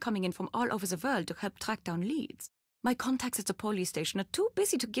got people coming in from all over the world to help track down leads. My contacts at the police station are too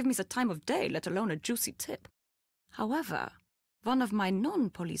busy to give me the time of day, let alone a juicy tip. However, one of my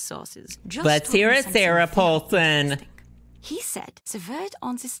non-police sources just Let's told me hear it, something Sarah very Paulson. interesting. He said the word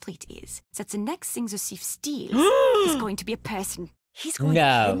on the street is that the next thing the thief steals is going to be a person. He's going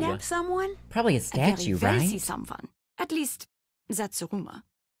No. to kidnap someone? Probably a A very statue, wealthy right? someone. At least, That's a rumor.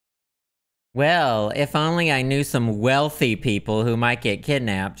 Well, if only I knew some wealthy people who might get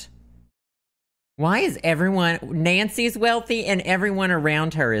kidnapped. Why is everyone... Nancy's wealthy and everyone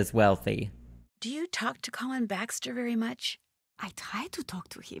around her is wealthy. Do you talk to Colin Baxter very much? I try to talk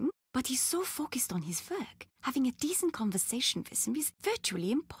to him, but he's so focused on his work. Having a decent conversation with him is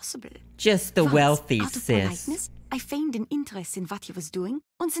virtually impossible. Just the Once, wealthy, out of sis. politeness, I feigned an interest in what he was doing,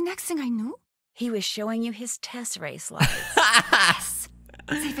 and the next thing I knew... He was showing you his test slides. Yes!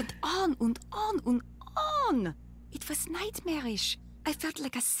 They went on and on and on. It was nightmarish. I felt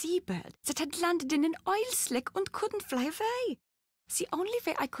like a seabird that had landed in an oil slick and couldn't fly away. The only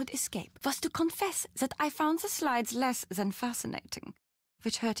way I could escape was to confess that I found the slides less than fascinating,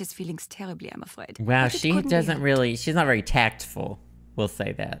 which hurt his feelings terribly, I'm afraid. Wow, But it she couldn't be doesn't helped. really... She's not very tactful. We'll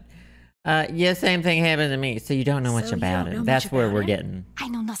say that. Yeah, same thing happened to me, so you don't know much So you about don't it. know That's much where about we're him? getting. I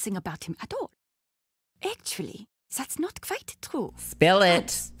know nothing about him at all. Actually, that's not quite true. Spill it.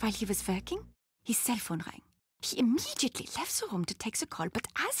 Once, while he was working, his cell phone rang. He immediately left the room to take the call, but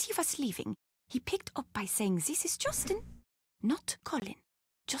as he was leaving, he picked up by saying, "This is Justin, not Colin.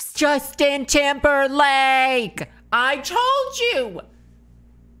 Justin Timberlake! I told you!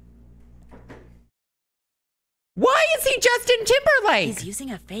 Why is he Justin Timberlake? He's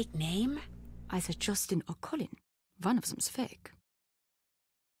using a fake name? Either Justin or Colin. One of them's fake.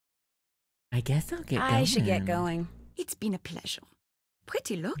 I guess I'll get going. I should get going. It's been a pleasure.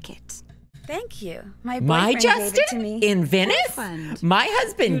 Pretty locket. Thank you. My My boyfriend gave it to Justin? me. In Venice? Boyfriend. My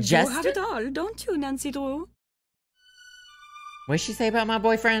husband You Justin? do have it all, don't you, Nancy Drew? What'd she say about my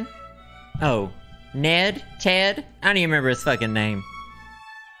boyfriend? Oh, Ned? Ted? I don't even remember his fucking name.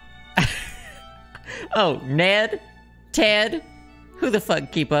 Oh, Ned? Ted? Who the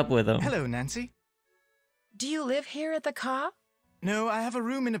fuck keep up with him? Hello, Nancy. Do you live here at the Ca? No, I have a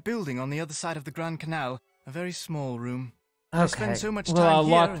room in a building on the other side of the Grand Canal. A very small room. I spend so much time well, I'll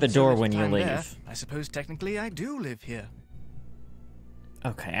here lock the and so door little when you time leave. there. I suppose technically I do live here.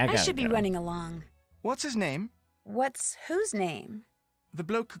 Okay, I I gotta should be go. running along. What's his name? What's whose name? The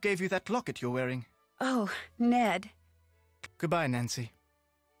bloke who gave you that locket you're wearing. Oh, Ned. Goodbye, Nancy.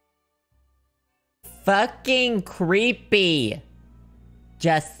 Fucking creepy.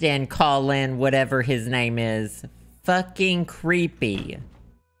 Justin, Colin, whatever his name is. Fucking creepy.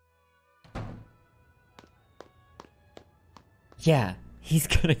 Yeah, he's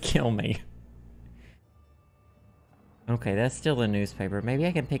gonna kill me. Okay, that's still a newspaper. Maybe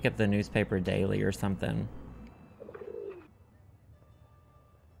I can pick up the newspaper daily or something.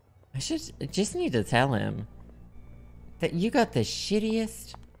 I just need to tell him that you got the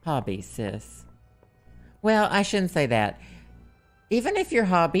shittiest hobby, sis. Well, I shouldn't say that. Even if your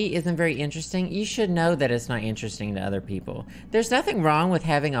hobby isn't very interesting, you should know that it's not interesting to other people. There's nothing wrong with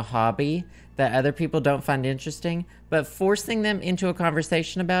having a hobby that other people don't find interesting, but forcing them into a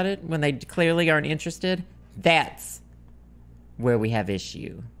conversation about it when they clearly aren't interested, that's where we have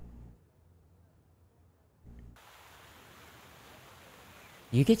issue.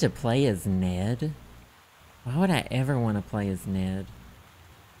 You get to play as Ned? Why would I ever want to play as Ned?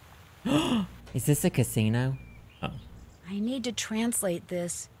 Is this a casino? Oh. I need to translate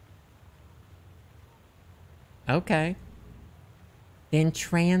this. Okay. Then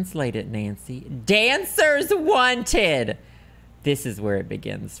translate it, Nancy. Dancers wanted! This is where it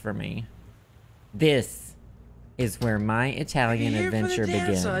begins for me. This is where my Italian adventure for the dance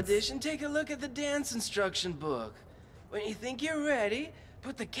begins. audition, take a look at the dance instruction book. When you think you're ready,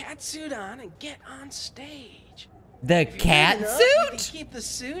 put the catsuit on and get on stage. The If you're good cat enough, you can suit? keep the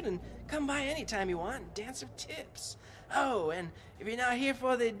suit and come by anytime you want and dance with tips. Oh, and if you're not here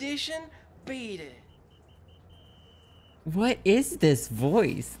for the audition, beat it. What is this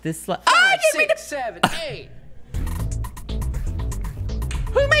voice? This like Five, I didn't mean to- 6, 7, 8.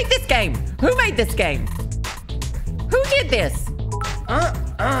 Who made this game? Who made this game? Who did this?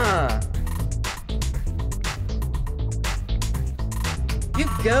 You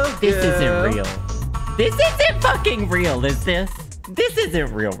go, This girl. isn't real. This isn't fucking real, is this? This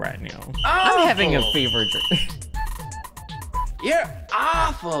isn't real right now. I'm having a Awful. fever dream. You're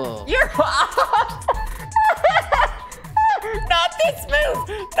awful. You're Not this move!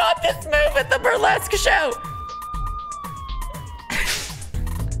 Not this move at the burlesque show!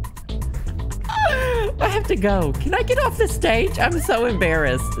 I have to go. Can I get off the stage? I'm so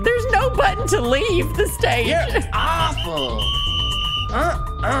embarrassed. There's no button to leave the stage. You're awful.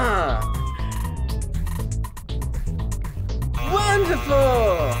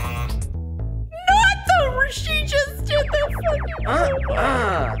 Wonderful. Not the she just did the fucking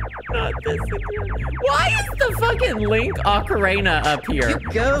Not this again. Why is the fucking Link Ocarina up here? You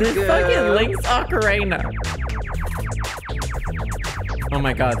go, this girl. fucking Link's Ocarina. Oh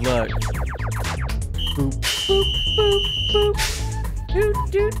my god, look. Boop, boop, boop, boop. Doot,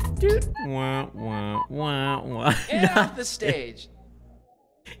 doot, doot. Wah, wah, wah, wah. Get off the stage.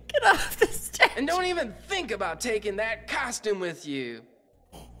 Get off the stage. And don't even think about taking that costume with you.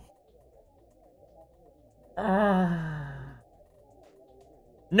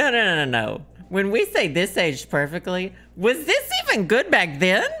 No. When we say this aged perfectly, was this even good back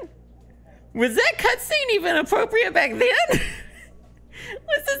then? Was that cutscene even appropriate back then?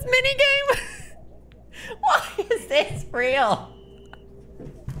 Was this minigame? Why is this real?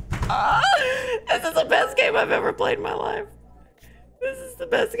 This is the best game I've ever played in my life. This is the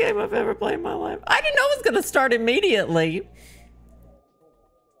best game I've ever played in my life. I didn't know it was gonna start immediately.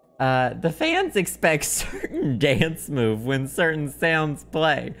 The fans expect certain dance move when certain sounds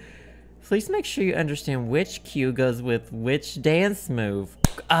play. Please make sure you understand which cue goes with which dance move.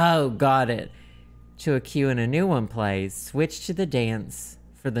 Oh, got it. To a cue and a new one plays, switch to the dance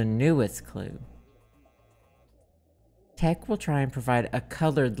for the newest clue. Tech will try and provide a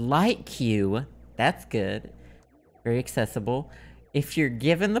colored light cue. That's good. Very accessible. If you're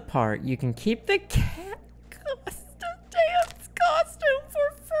given the part, you can keep the cat dance costume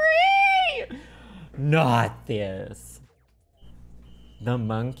for free! Not this. The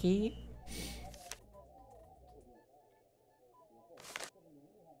monkey?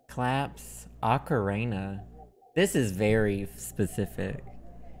 Claps. Ocarina. This is very specific.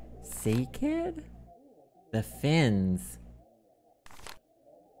 Sea Kid? The fins.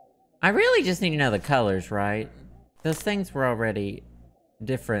 I really just need to know the colors, right? Those things were already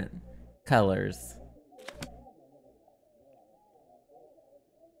different colors.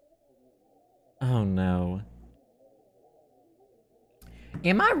 Oh no.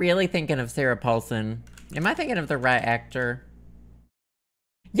 Am I really thinking of Sarah Paulson? Am I thinking of the right actor?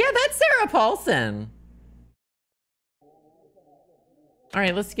 Yeah, that's Sarah Paulson!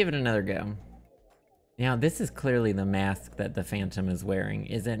 Alright, let's give it another go. Now, this is clearly the mask that the Phantom is wearing,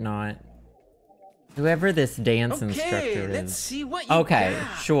 is it not? Whoever this dance instructor is. Let's see what you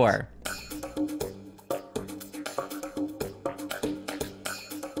got. Sure.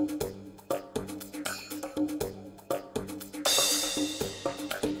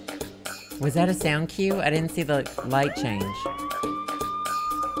 Was that a sound cue? I didn't see the light change.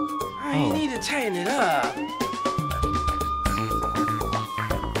 You need to tighten it up.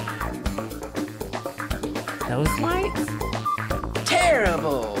 Those lights?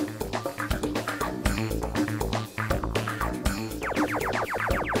 Terrible.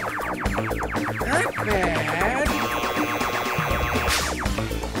 Not bad.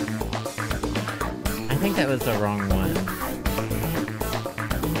 I think that was the wrong one.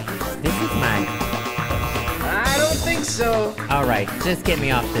 This is mine. I don't think so. All right, just get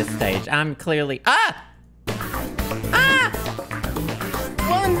me off this stage. I'm clearly... Ah!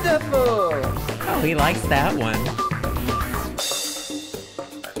 Wonderful. Oh, he likes that one.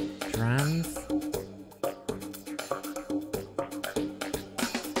 Drums.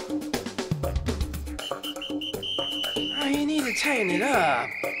 You need to tighten it up.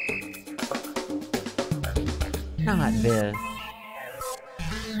 Not this.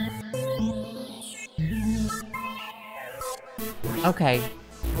 Okay.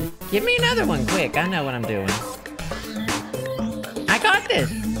 Give me another one, quick. I know what I'm doing. I got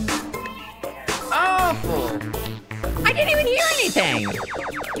this. Awful. I didn't even hear anything.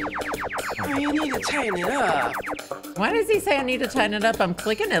 You need to tighten it up. Why does he say I need to tighten it up? I'm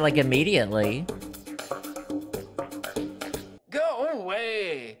clicking it like immediately. Go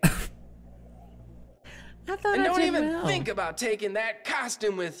away. I thought And I don't did even well. think about taking that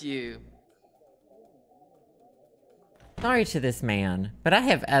costume with you. Sorry to this man, but I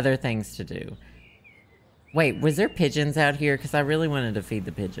have other things to do. Wait, was there pigeons out here? Because I really wanted to feed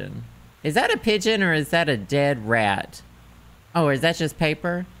the pigeon. Is that a pigeon or is that a dead rat? Oh, or is that just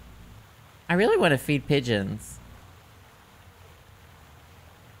paper? I really want to feed pigeons.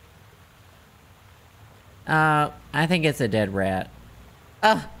 I think it's a dead rat.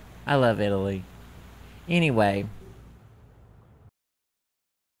 Oh, I love Italy. Anyway.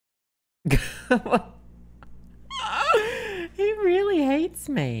 He really hates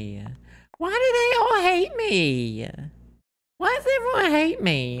me. Why do they all hate me? Why does everyone hate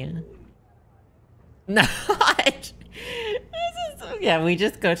me? Not. Yeah, we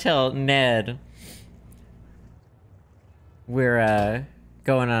just go tell Ned we're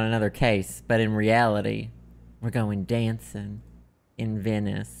going on another case, but in reality, we're going dancing in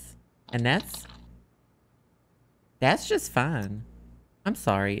Venice. And that's just fine. I'm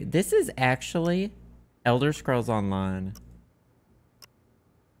sorry. This is actually Elder Scrolls Online.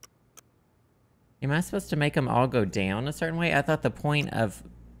 Am I supposed to make them all go down a certain way? I thought the point of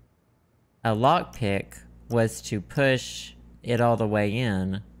a lockpick was to push it all the way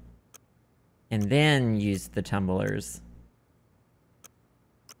in and then use the tumblers.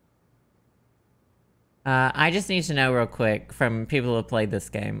 I just need to know real quick from people who have played this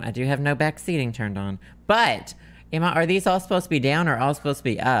game. I do have no back seating turned on, but are these all supposed to be down or all supposed to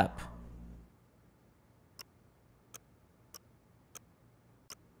be up?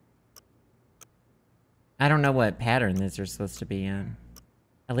 I don't know what pattern these are supposed to be in.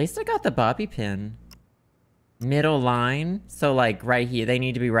 At least I got the bobby pin. Middle line, so like right here, they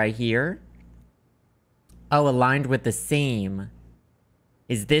need to be right here. Oh, aligned with the seam.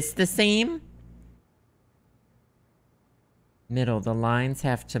 Is this the seam? Middle, the lines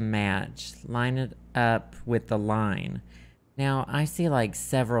have to match. Line it up with the line. Now, I see like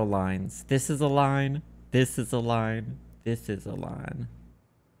several lines. This is a line, this is a line, this is a line.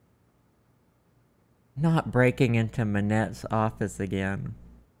 Not breaking into Manette's office again.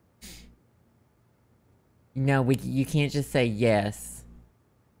 No, you can't just say yes.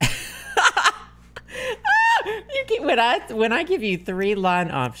 When I give you 3 line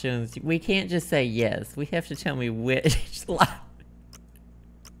options, we can't just say yes. We have to tell me which line.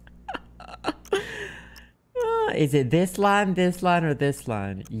 Is it this line, or this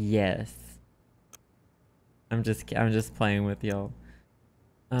line? Yes. I'm just playing with y'all.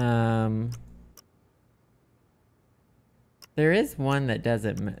 There is one that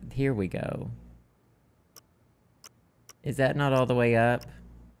doesn't. Here we go. Is that not all the way up?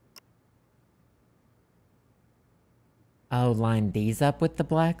 Oh, line these up with the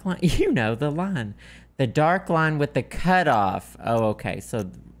black line? You know, the line. The dark line with the cutoff. Oh, okay.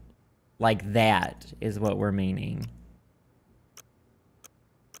 So, like that is what we're meaning.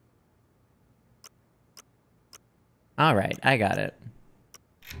 All right, I got it.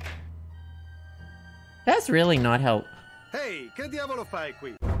 That's really not help. Hey, che diavolo fai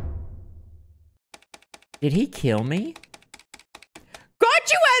qui? Did he kill me?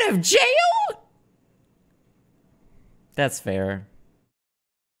 Got you out of jail? That's fair.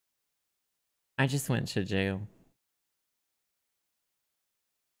 I just went to jail.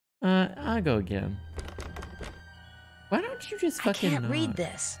 I'll go again. Why don't you just fucking I can't read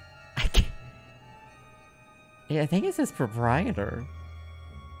this. I can't. Yeah, I think it says proprietor.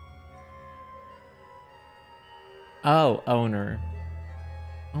 Oh, owner.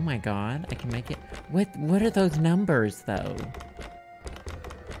 Oh my god, I can make it. What are those numbers though?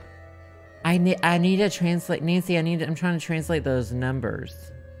 I need to translate, Nancy. I'm trying to translate those numbers.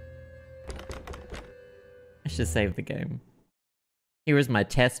 I should save the game. Here's my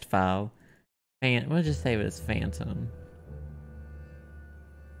test file. We'll just save it as Phantom.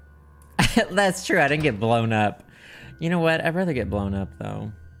 That's true. I didn't get blown up. You know what? I'd rather get blown up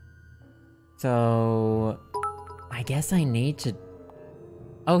though. So I guess I need to.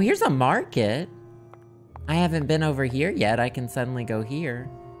 Oh, here's a market. I haven't been over here yet. I can suddenly go here.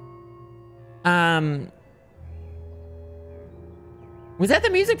 Was that the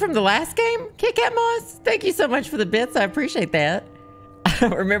music from the last game? Kit Kat Moss? Thank you so much for the bits. I appreciate that. I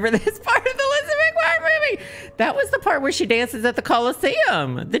don't remember this part of the Lizzie McGuire movie. That was the part where she dances at the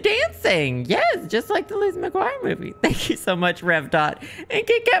Coliseum. The dancing. Yes, just like the Lizzie McGuire movie. Thank you so much, Rev Dot. And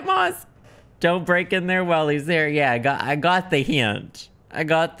Kit Kat Moss. Don't break in there while he's there. Yeah, I got the hint. I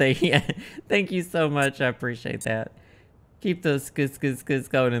got the hint. Thank you so much. I appreciate that. Keep those skis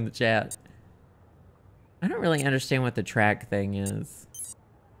going in the chat. I don't really understand what the track thing is.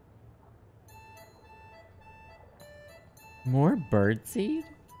 More birdseed?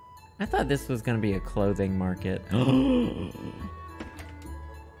 I thought this was going to be a clothing market. Oh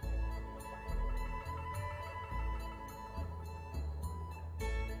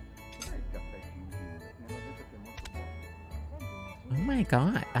my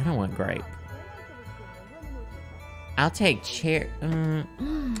god, I don't want grape. I'll take cherry.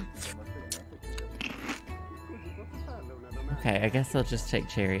 Okay, I guess I'll just take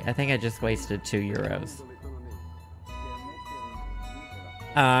cherry. I think I just wasted €2.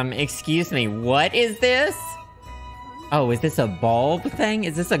 Excuse me, what is this? Oh, is this a bulb thing?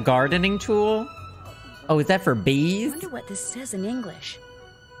 Is this a gardening tool? Oh, is that for bees? I wonder what this says in English.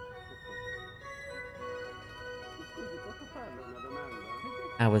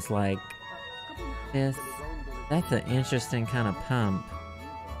 I was like, that's an interesting kind of pump.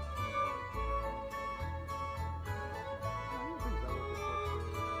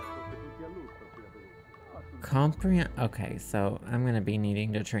 Okay, so I'm gonna be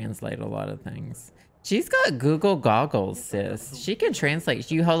needing to translate a lot of things. She's got Google Goggles, sis. She can translate.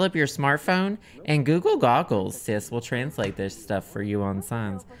 You hold up your smartphone and Google Goggles, sis, will translate this stuff for you on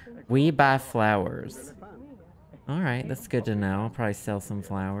signs. We buy flowers. Alright, that's good to know. I'll probably sell some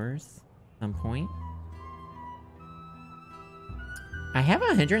flowers at some point. I have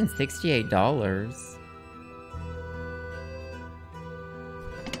 $168.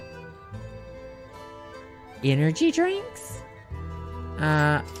 Energy drinks?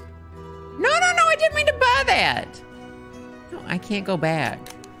 No, I didn't mean to buy that. No, I can't go back.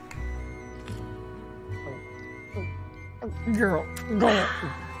 Girl.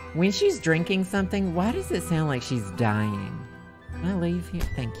 When she's drinking something, why does it sound like she's dying? Can I leave here?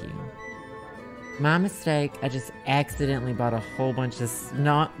 Thank you. My mistake. I just accidentally bought a whole bunch of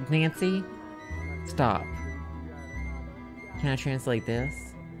snot. Nancy, stop. Can I translate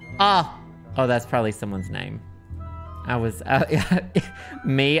this? Oh, that's probably someone's name. I was about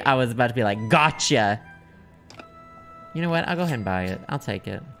to be like, gotcha. You know what? I'll go ahead and buy it. I'll take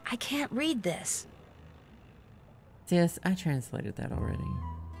it. I can't read this. Sis, I translated that already.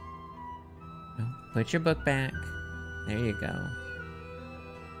 Oh, put your book back. There you go.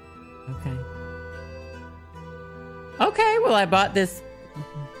 Okay. Okay, well, I bought this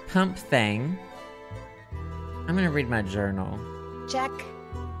pump thing. I'm gonna read my journal. Check.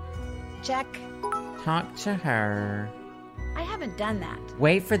 Check. Talk to her. I haven't done that.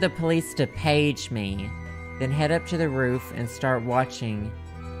 Wait for the police to page me. Then head up to the roof and start watching.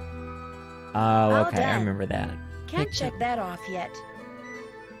 Oh, All okay, done. I remember that. Can't check that off yet.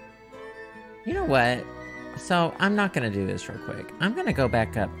 You know what? So, I'm not gonna do this real quick. I'm gonna go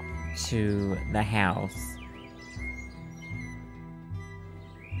back up to the house.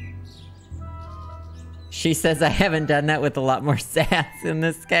 She says I haven't done that with a lot more sass in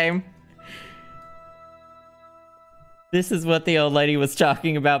this game. This is what the old lady was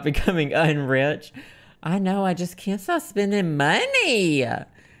talking about, becoming unrich. I know, I just can't stop spending money.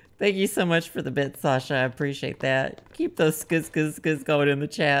 Thank you so much for the bit, Sasha. I appreciate that. Keep those skis going in the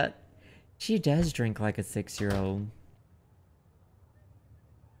chat. She does drink like a 6-year-old.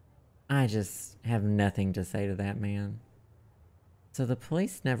 I just have nothing to say to that man. So the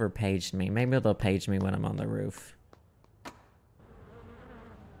police never paged me. Maybe they'll page me when I'm on the roof.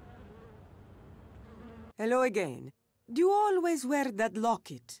 Hello again. Do you always wear that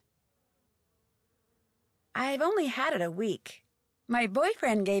locket? I've only had it a week. My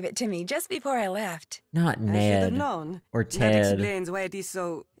boyfriend gave it to me just before I left. Not I should have Ned known. or That Ted. explains why it is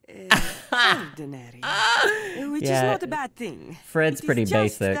so ordinary. Which is Yeah, not a bad thing. Fred's It is pretty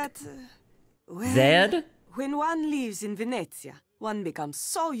just basic. That, well, Zed? When one lives in Venezia, one becomes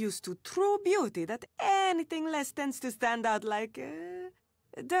so used to true beauty that anything less tends to stand out like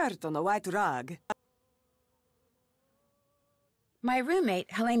dirt on a white rug. My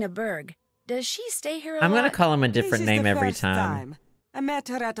roommate, Helena Berg. Does she stay here a I'm lot? gonna call him a different This is name the every first time. I met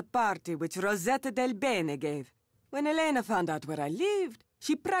her at a party which Rosetta Del Bene gave. When Elena found out where I lived,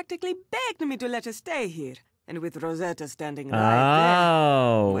 she practically begged me to let her stay here. And with Rosetta standing right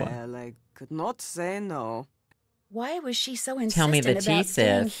Oh. there, well, I could not say no. Why was she so Tell me insistent the tea, about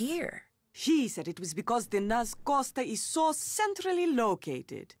staying sis. here? She said it was because the Nascosta is so centrally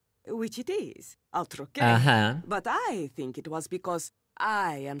located, which it is, Altroche. Uh-huh. But I think it was because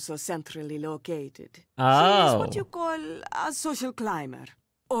I am so centrally located. She Oh. is what you call a social climber.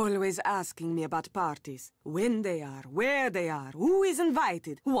 Always asking me about parties, when they are, where they are, who is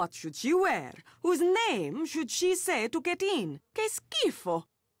invited, what should she wear, whose name should she say to get in. Che schifo!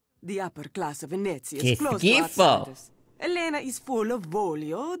 The upper class of Venezia Che is close to schifo. outsiders. Elena is full of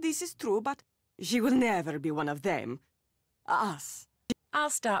voglio, this is true, but she will never be one of them. Us. I'll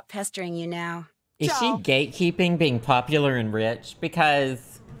stop pestering you now. Is she Ciao. gatekeeping being popular and rich?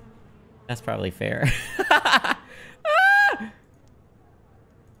 Because that's probably fair.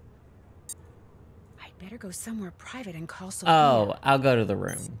 I'd better go somewhere private and call Sophia. Oh, I'll go to the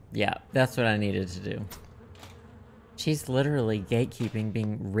room. Yeah, that's what I needed to do. She's literally gatekeeping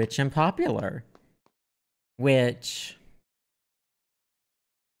being rich and popular. Which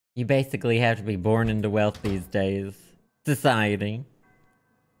you basically have to be born into wealth these days. Society.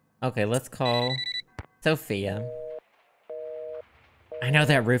 Okay, let's call Sophia. I know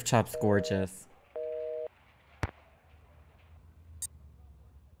that rooftop's gorgeous.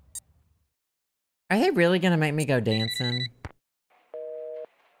 Are they really gonna make me go dancing?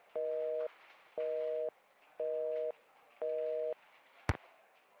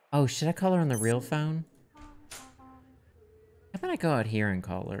 Oh, should I call her on the real phone? How about I go out here and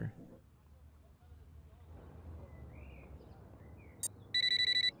call her?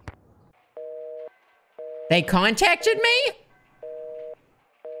 They contacted me?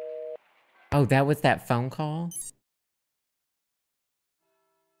 Oh, that was that phone call?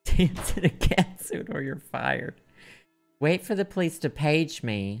 Dance in a catsuit or you're fired. Wait for the police to page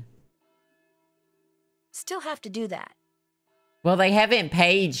me, Still have to do that. Well, they haven't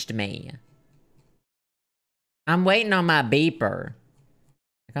paged me. I'm waiting on my beeper.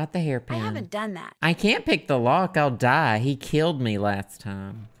 I got the hairpin. I haven't done that. I can't pick the lock. I'll die. He killed me last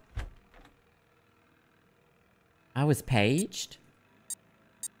time. I was paged?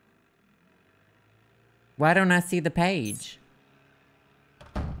 Why don't I see the page?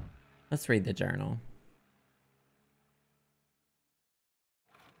 Let's read the journal.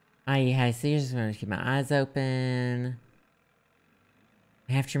 I see. Just want to keep my eyes open.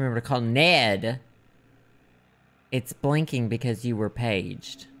 I have to remember to call Ned. It's blinking because you were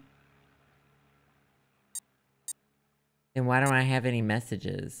paged. Then why don't I have any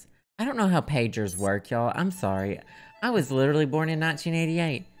messages? I don't know how pagers work, y'all. I'm sorry. I was literally born in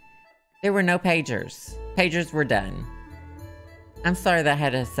 1988. There were no pagers. Pagers were done. I'm sorry that I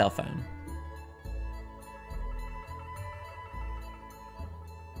had a cell phone.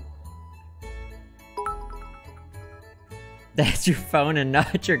 That's your phone and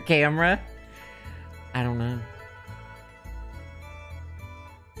not your camera? I don't know.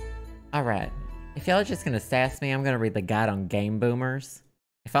 Alright. If y'all are just gonna sass me, I'm gonna read the guide on Game Boomers.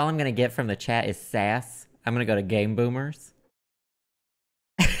 If all I'm gonna get from the chat is sass, I'm gonna go to Game Boomers.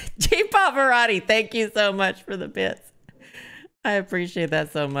 G Pavarotti, thank you so much for the bits. I appreciate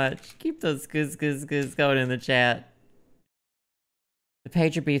that so much. Keep those goose going in the chat. The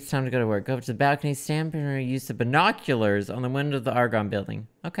pager beeps, time to go to work. Go up to the balcony, stand and use the binoculars on the window of the Argonne building.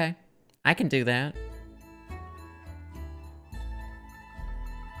 Okay, I can do that.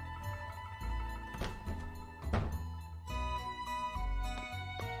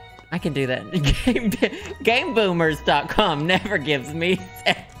 I can do that. GameBoomers.com never gives me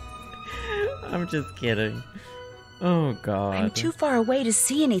sex. I'm just kidding. Oh, God. I'm too far away to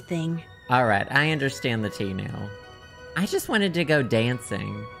see anything. All right, I understand the tea now. I just wanted to go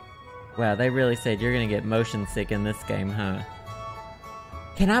dancing. Wow, they really said you're gonna get motion sick in this game, huh?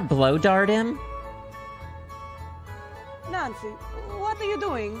 Can I blow dart him? Nancy, what are you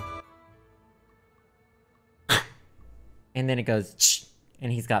doing? And then it goes, shh,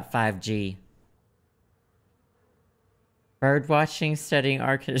 and he's got 5G. Bird watching, studying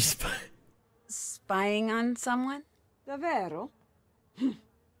architecture. Spying on someone? Davvero? Mind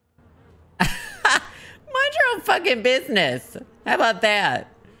your own fucking business. How about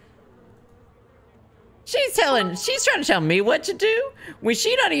that? She's trying to tell me what to do when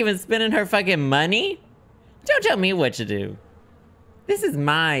she not even spending her fucking money. Don't tell me what to do. This is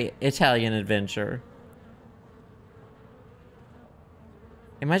my Italian adventure.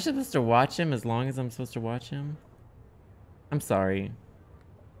 Am I supposed to watch him as long as I'm supposed to watch him? I'm sorry.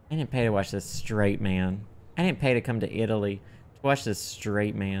 I didn't pay to watch this straight man. I didn't pay to come to Italy to watch this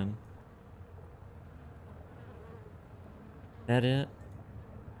straight man. That it?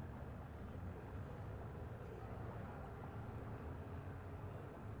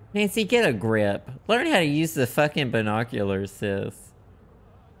 Nancy, get a grip. Learn how to use the fucking binoculars, sis.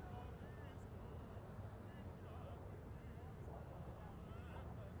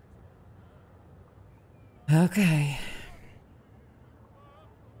 Okay.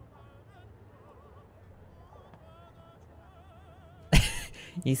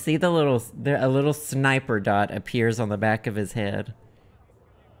 You see a little sniper dot appears on the back of his head.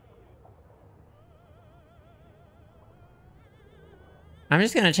 I'm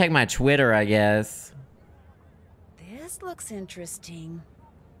just gonna check my Twitter, I guess. This looks interesting.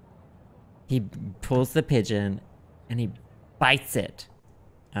 He pulls the pigeon and he bites it.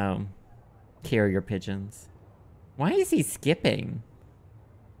 Oh. Carrier pigeons. Why is he skipping?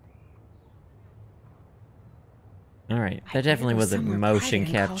 Alright, that definitely wasn't motion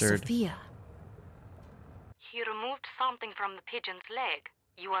captured. He removed something from the pigeon's leg.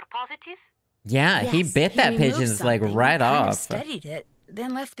 You are positive? Yeah, Yes, he bit that pigeon's leg right kind of off. Studied it,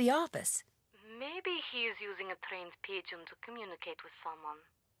 then left the office. Maybe he is using a trained pigeon to communicate with someone.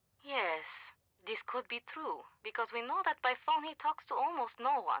 Yes, this could be true, because we know that by phone he talks to almost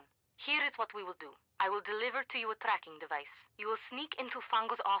no one. Here is what we will do. I will deliver to you a tracking device. You will sneak into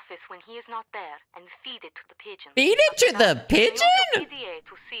Fango's office when he is not there and feed it to the pigeon. Feed it to the pigeon? Use the PDA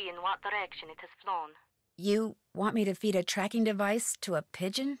to see in what direction it has flown. You want me to feed a tracking device to a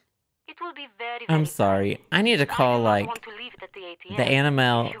pigeon? It will be very, I'm very sorry. I need to I call, do not like, want to leave it at the ATM.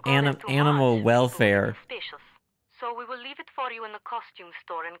 the animal welfare. Suspicious. So we will leave it for you in the costume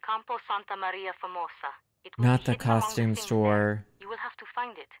store in Campo Santa Maria Famosa. It will Not be the hidden among costume things store. there. You will have to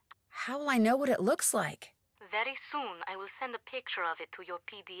find it. How will I know what it looks like? Very soon, I will send a picture of it to your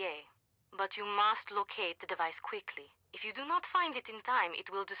PDA. But you must locate the device quickly. If you do not find it in time, it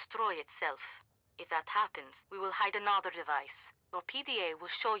will destroy itself. If that happens, we will hide another device. Your PDA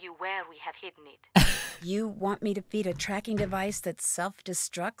will show you where we have hidden it. You want me to feed a tracking device that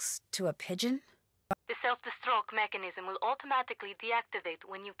self-destructs to a pigeon? The self-destruct mechanism will automatically deactivate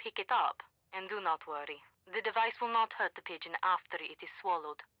when you pick it up. And do not worry, the device will not hurt the pigeon after it is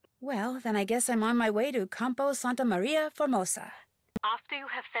swallowed. Well, then I guess I'm on my way to Campo Santa Maria Formosa. After you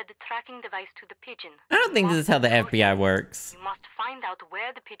have fed the tracking device to the pigeon... I don't think this is how the FBI works. You must find out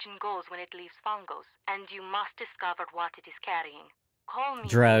where the pigeon goes when it leaves Fungos, and you must discover what it is carrying. Call me when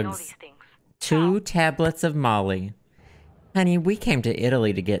you know these Drugs. things. 2 tablets of Molly. Honey, we came to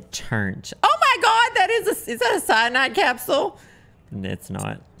Italy to get turned. Oh my god, that is that a cyanide capsule? It's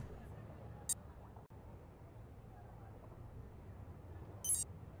not.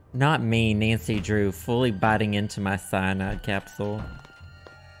 Not me, Nancy Drew, fully biting into my cyanide capsule.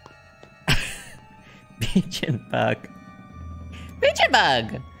 Pigeon bug. Pigeon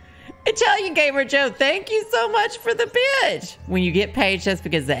bug! Italian Gamer Joe, thank you so much for the pitch! When you get paged, that's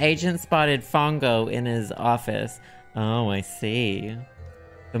because the agent spotted Fongo in his office. Oh, I see.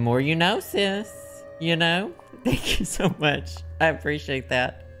 The more you know, sis. You know? Thank you so much. I appreciate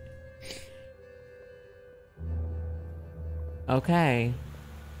that. Okay.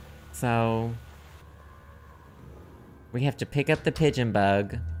 So... we have to pick up the pigeon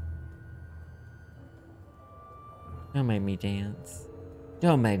bug. Don't make me dance.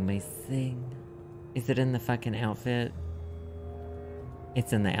 Don't make me sing. Is it in the fucking outfit?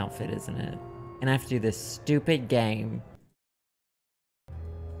 It's in the outfit, isn't it? And I have to do this stupid game.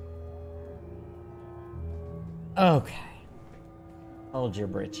 Okay. Hold your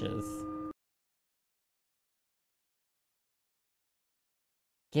britches.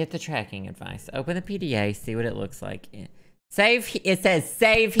 Get the tracking advice. Open the PDA, see what it looks like. Save. It says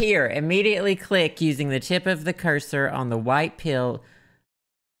save here. Immediately click using the tip of the cursor on the white pill.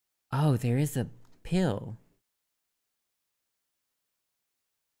 Oh, there is a pill.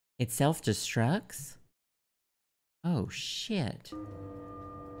 It self-destructs? Oh, shit.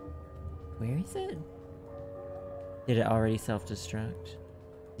 Where is it? Did it already self-destruct?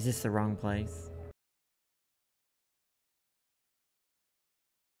 Is this the wrong place?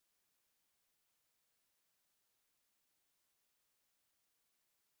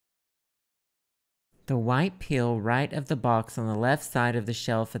 The white pill right of the box on the left side of the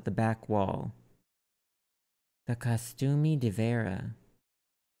shelf at the back wall. The Costumi di Vera.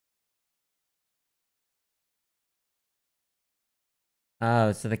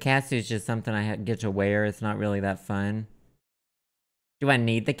 Oh, so the catsuit is just something I get to wear. It's not really that fun. Do I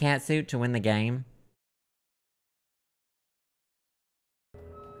need the catsuit to win the game?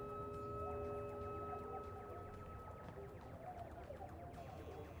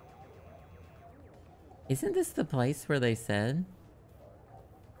 Isn't this the place where they said?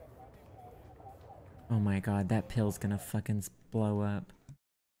 Oh my god, that pill's gonna fucking blow up.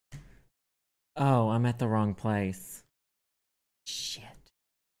 Oh, I'm at the wrong place. Shit.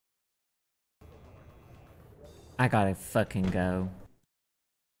 I gotta fucking go.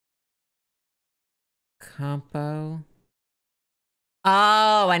 Campo.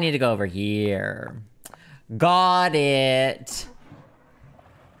 Oh, I need to go over here. Got it.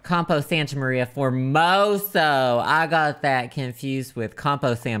 Campo Santa Maria Formoso. I got that confused with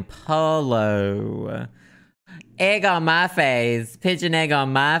Campo San Polo. Egg on my face. Pigeon egg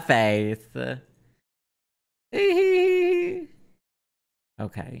on my face.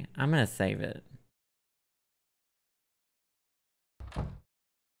 Okay, I'm gonna save it.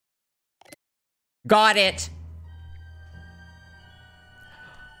 Got it!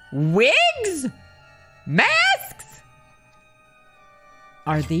 Wigs? Masks?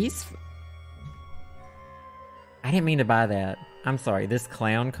 Are these... I didn't mean to buy that. I'm sorry. This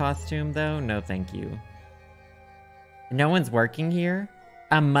clown costume, though? No, thank you. No one's working here?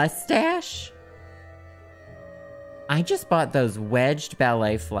 A mustache? I just bought those wedged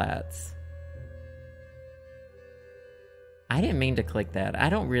ballet flats. I didn't mean to click that. I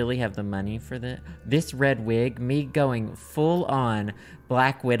don't really have the money for this red wig. Me going full on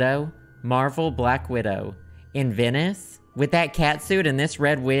Black Widow. Marvel Black Widow. In Venice. With that catsuit and this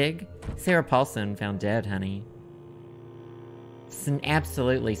red wig. Sarah Paulson found dead, honey.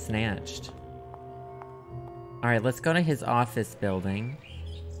 Absolutely snatched. Alright, let's go to his office building.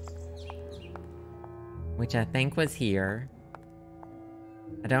 Which I think was here.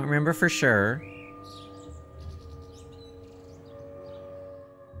 I don't remember for sure.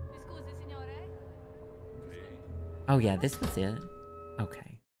 Oh yeah, this was it.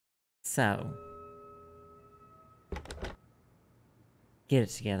 Okay. So. Get it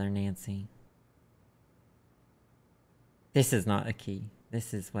together, Nancy. This is not a key.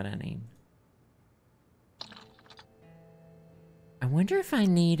 This is what I need. I wonder if I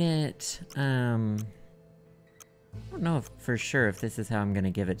need it, I don't know if, for sure if this is how I'm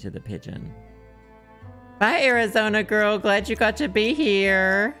gonna give it to the pigeon. Bye, Arizona girl. Glad you got to be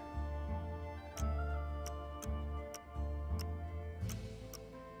here.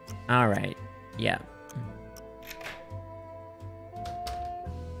 All right. Yeah.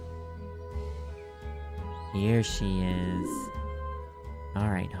 Here she is. All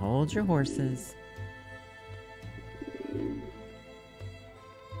right, hold your horses.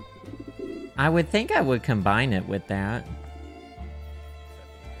 I would think I would combine it with that.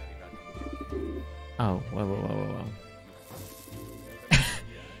 Oh, whoa.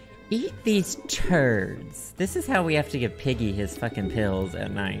 Eat these turds. This is how we have to give Piggy his fucking pills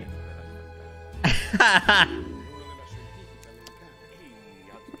at night.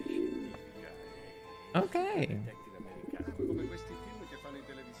 Okay.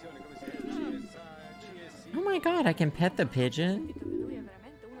 Oh my god, I can pet the pigeon?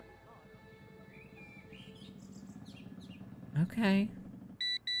 Okay.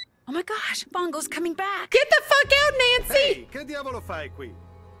 Oh my gosh, Bongo's coming back. Get the fuck out, Nancy! Ehi, che diavolo fai qui?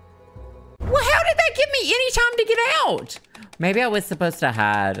 Well, how did that give me any time to get out? Maybe I was supposed to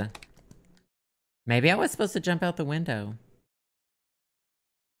hide. Maybe I was supposed to jump out the window.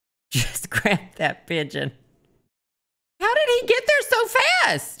 Just grab that pigeon. How did he get there so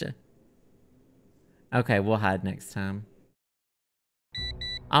fast? Okay, we'll hide next time.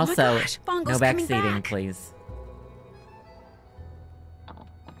 Also, oh my gosh, Bongo's no coming backseating, back. please.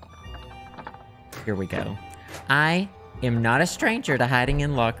 Here we go. I am not a stranger to hiding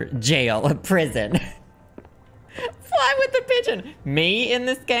in jail, a prison. Fly with the pigeon. Me in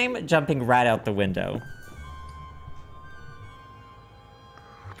this game, jumping right out the window.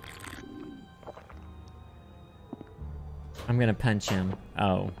 I'm gonna punch him.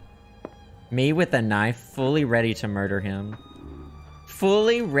 Oh. Me with a knife, fully ready to murder him.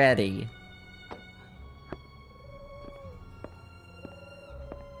 Fully ready.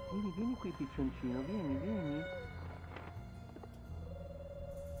 Vieni qui, piccioncino, vieni.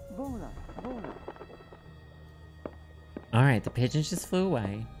 Vola. Alright, the pigeons just flew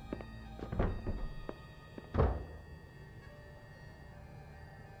away.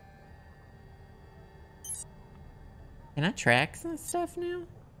 Can I track some stuff now?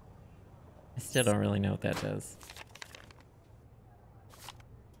 I still don't really know what that does.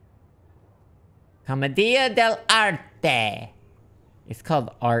 Commedia dell'arte. It's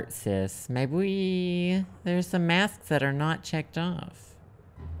called art, sis. Maybe there's some masks that are not checked off.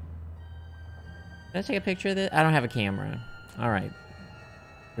 Did I take a picture of this? I don't have a camera. All right.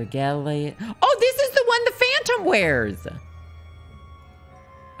 Regalia. Oh, this is the one the Phantom wears.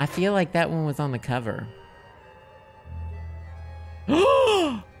 I feel like that one was on the cover.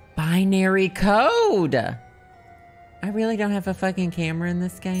 Binary code. I really don't have a fucking camera in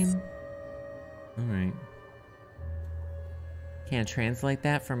this game. All right. Can't translate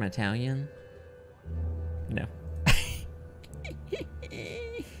that from Italian? No.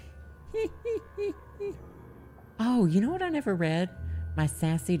 Oh, you know what I never read? My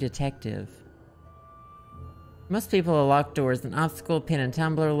Sassy Detective. Most people are locked doors, an obstacle, pin and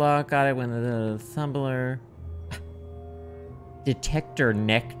tumbler lock. Got it when the tumbler. Detector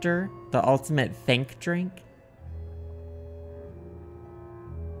Nectar, the ultimate think drink.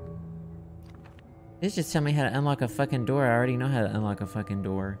 This just tell me how to unlock a fucking door. I already know how to unlock a fucking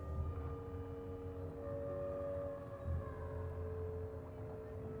door.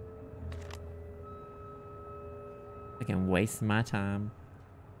 I can waste my time.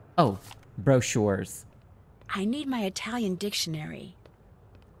 Oh, brochures. I need my Italian dictionary.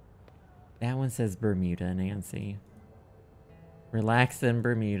 That one says Bermuda, Nancy. Relax in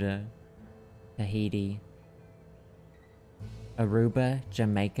Bermuda. Tahiti. Aruba,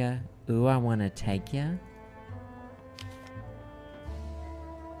 Jamaica. Ooh, I want to take ya.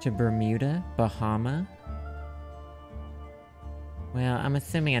 To Bermuda, Bahama. Well, I'm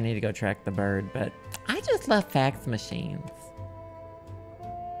assuming I need to go track the bird, but I just love fax machines.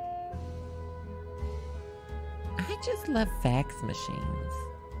 I just love fax machines.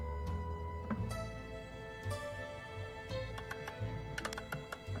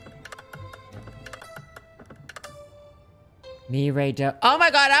 Mi, re, do. Oh my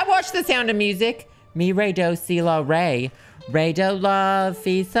god, I watched The Sound of Music. Mi, re, do, si, la, re. Re, do, la,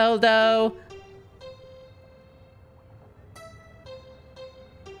 fi, sol, do.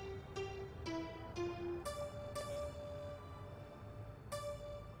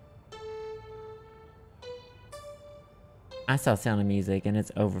 I saw Sound of Music and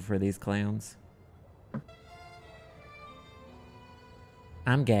it's over for these clowns.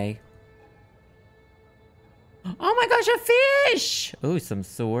 I'm gay. Oh my gosh, a fish! Ooh, some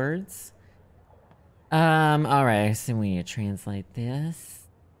swords. Alright, so we need to translate this.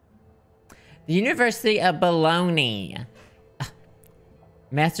 The University of Bologna.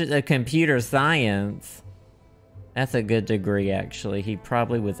 Masters of Computer Science. That's a good degree, actually. He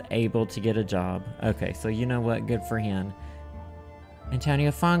probably was able to get a job. Okay, so you know what? Good for him.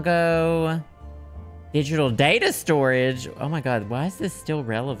 Antonio Fongo. Digital data storage. Oh my god, why is this still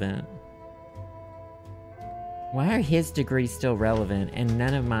relevant? Why are his degrees still relevant and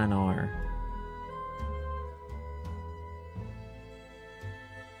none of mine are?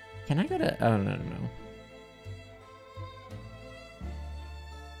 Can I go to... Oh, no.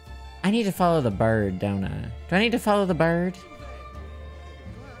 I need to follow the bird, don't I? Do I need to follow the bird?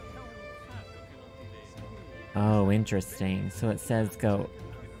 Oh, interesting. So it says go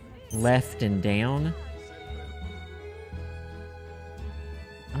left and down?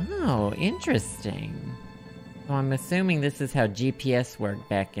 Oh, interesting. So I'm assuming this is how GPS worked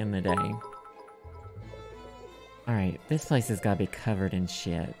back in the day. Alright, this place has got to be covered in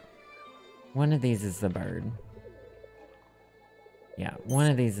shit. One of these is the bird. Yeah, one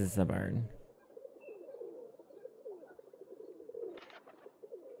of these is the bird.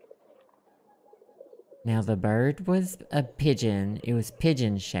 Now the bird was a pigeon. It was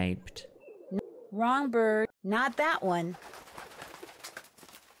pigeon-shaped. Wrong bird. Not that one.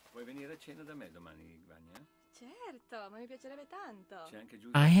 Certo, ma mi piacerebbe tanto.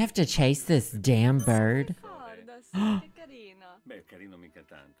 I have to chase this damn bird? Che carino. Beh, carino mica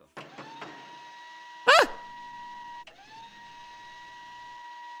tanto. I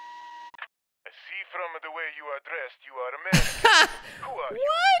see from the way you are dressed, you are American. Who are you?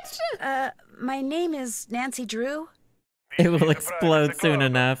 What? My name is Nancy Drew. It will explode soon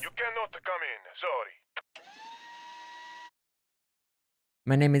enough. You cannot come in, sorry.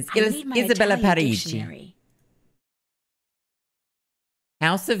 My name is I need my Isabella Italian Parigi. dictionary.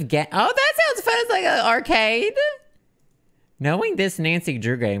 House of Oh, that sounds fun. It's like an arcade. Knowing this Nancy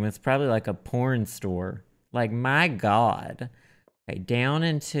Drew game, it's probably like a porn store. Like, my god. Okay, down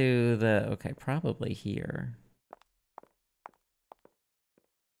into the... Okay, probably here.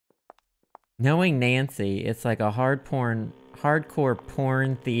 Knowing Nancy, it's like a hardcore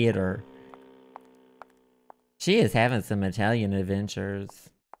porn theater. She is having some Italian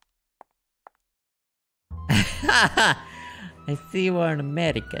adventures. I see you are an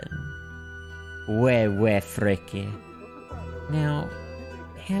American. Way freaky. Now,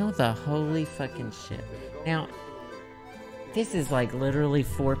 how the holy fucking shit. Now, this is like literally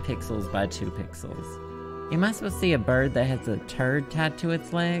 4 pixels by 2 pixels. Am I supposed to see a bird that has a turd tied to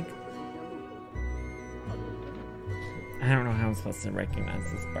its leg? I don't know how I'm supposed to recognize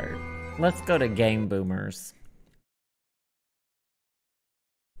this bird. Let's go to Game Boomers.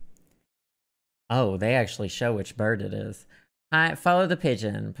 Oh, they actually show which bird it is. Alright, follow the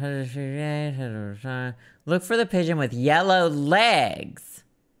pigeon. Look for the pigeon with yellow legs.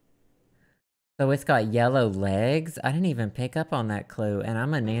 So it's got yellow legs? I didn't even pick up on that clue, and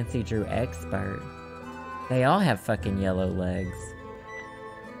I'm a Nancy Drew expert. They all have fucking yellow legs.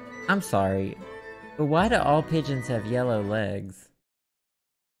 I'm sorry, but why do all pigeons have yellow legs?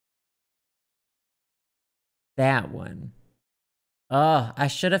 That one. Oh, I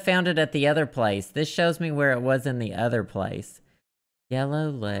should have found it at the other place. This shows me where it was in the other place. Yellow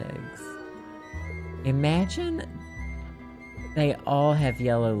legs. Imagine they all have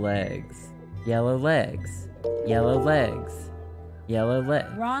yellow legs. Yellow legs. Yellow legs. Yellow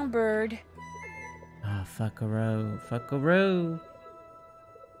legs. Wrong bird. Oh, fuckaroo. Fuckaroo.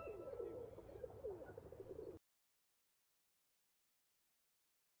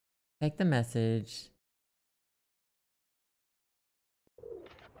 Take the message.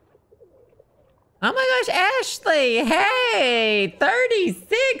 Oh my gosh, Ashley! Hey!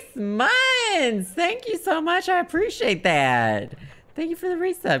 36 months! Thank you so much. I appreciate that. Thank you for the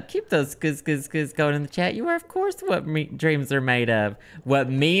resub. Keep those skis going in the chat. You are, of course, what dreams are made of. What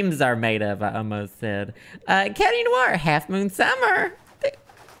memes are made of, I almost said. Caddy Noir, Half Moon Summer. I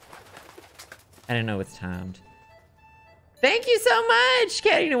didn't know it's timed. Thank you so much,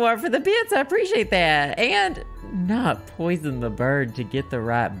 Caddy Noir, for the bits. I appreciate that. And not poison the bird to get the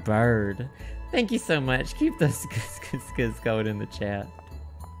right bird. Thank you so much. Keep those skis going in the chat.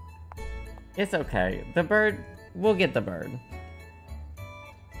 It's okay. The bird, we'll get the bird.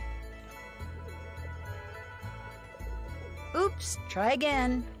 Oops, try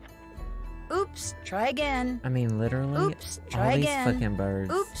again. Oops, try again. I mean, literally, Oops, try all again. these fucking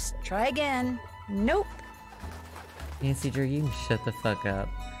birds. Oops, try again. Nope. Nancy Drew, you can shut the fuck up.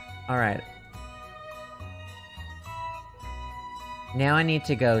 Alright. Now I need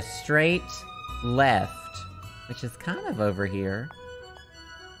to go straight left, which is kind of over here.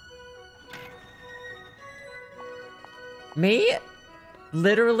 Me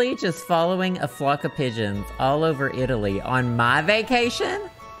literally just following a flock of pigeons all over Italy on my vacation?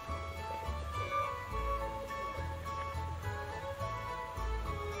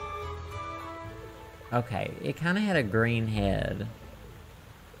 Okay, it kind of had a green head.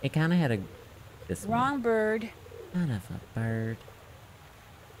 It kind of had a... This Wrong one. bird. Son of a bird.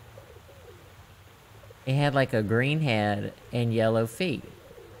 It had like a green head and yellow feet.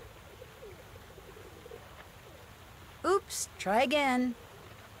 Oops, try again.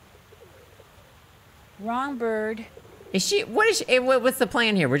 Wrong bird. Is she... What's the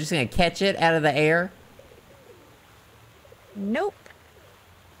plan here? We're just gonna catch it out of the air? Nope.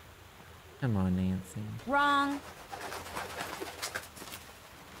 Come on, Nancy. Wrong.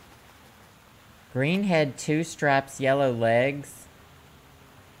 Green head, 2 straps, yellow legs.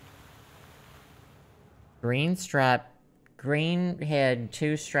 Green head,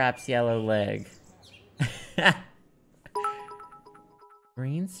 2 straps, yellow leg.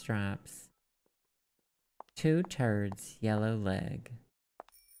 Green straps, 2 turds, yellow leg.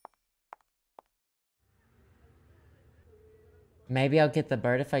 Maybe I'll get the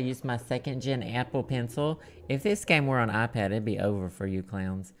bird if I use my 2nd gen Apple Pencil. If this game were on iPad, it'd be over for you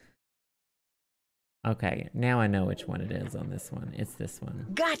clowns. Okay, now I know which one it is on this one. It's this one.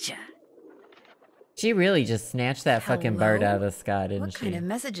 Gotcha. She really just snatched that fucking bird out of the sky, didn't What she? kind of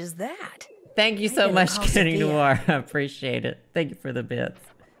message is that? Thank you so much, Kenny Noir. I appreciate it. Thank you for the bits.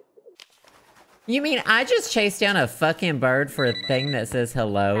 You mean I just chased down a fucking bird for a thing that says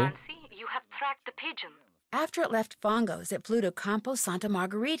hello? Nancy, you have tracked the pigeon. After it left Fongos, it flew to Campo Santa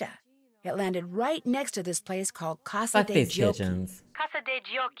Margarita. It landed right next to this place called Casa Fuck de these Giochi. pigeons. Casa de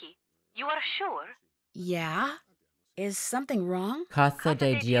Giochi. You are sure? Yeah? Is something wrong? Casa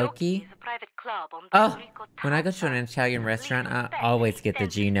de Giochi? Is a private club on Oh, Rico when I go to an Italian restaurant, I always get the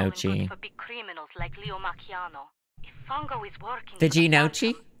Ginocchi. For big criminals like Leo Macchiano. If Fongo is working The for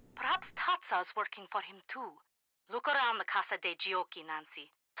Ginocchi? Phantom, perhaps Tazza is working for him too. Look around the Casa de Giochi,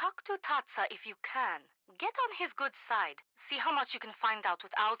 Nancy. Talk to Tazza if you can. Get on his good side. See how much you can find out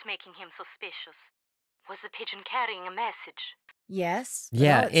without making him suspicious. Was the pigeon carrying a message? Yes. but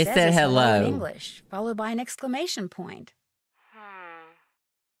Yeah, all it says said is hello. in English, followed by an exclamation point.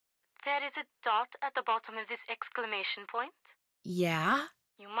 There is a dot at the bottom of this exclamation point. Yeah?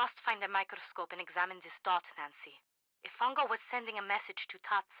 You must find a microscope and examine this dot, Nancy. If Fongo was sending a message to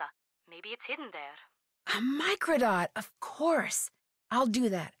Tazza, maybe it's hidden there. A microdot, of course. I'll do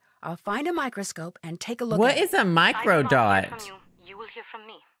that. I'll find a microscope and take a look What at is a I will not hear microdot? from you. You will hear from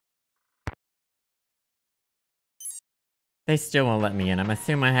me. They still won't let me in. I'm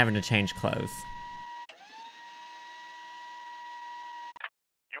assuming I'm having to change clothes.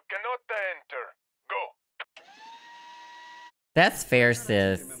 You cannot enter. Go. That's fair,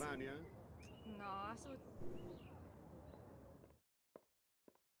 sis.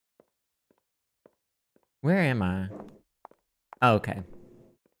 Where am I? Oh, okay.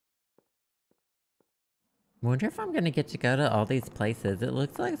 Wonder if I'm gonna get to go to all these places. It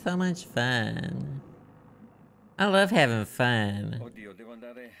looks like so much fun. I love having fun.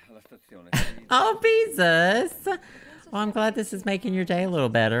 Oh, Jesus! Well, I'm glad this is making your day a little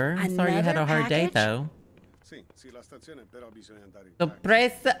better. I'm sorry you had a hard day, though. The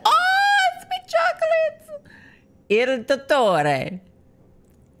press. Oh, sweet chocolates! Il dottore.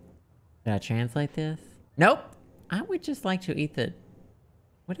 Did I translate this? Nope. I would just like to eat the...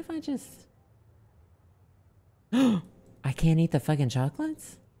 What if I just... I can't eat the fucking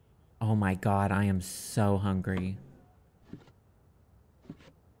chocolates? Oh my god, I am so hungry.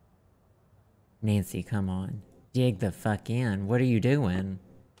 Nancy, come on. Dig the fuck in. What are you doing?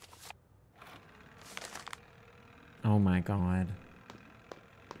 Oh my god.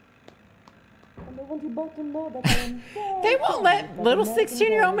 They won't let little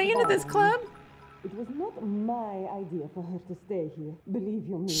 16-year-old me into this club? It was not my idea for her to stay here, believe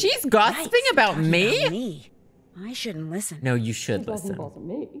you me. She's gossiping about me? About me? I shouldn't listen. No, you should It doesn't listen. bother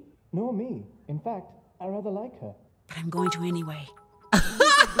me. Nor me. In fact, I rather like her. But I'm going to anyway.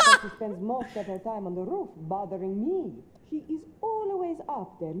 Because she spends most of her time on the roof bothering me. She is always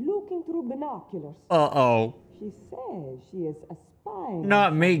up there looking through binoculars. Uh-oh. She says she is a spy.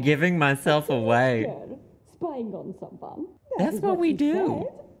 Not me giving myself away. Here, spying on someone. That's is what we she do.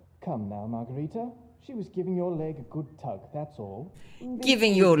 said. Come now, Margarita. She was giving your leg a good tug, that's all.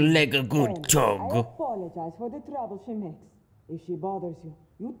 Giving your leg a good And I tug. apologize for the trouble she makes. If she bothers you,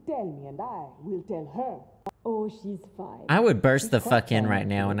 you tell me and I will tell her. Oh, she's fine. I would burst the fuck in right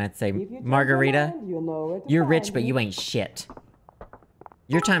now and I'd say, If you change your Margarita, mind, you know where to you're rich, find but me. you ain't shit.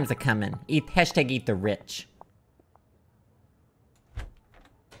 Your time's a-coming. Hashtag eat the rich.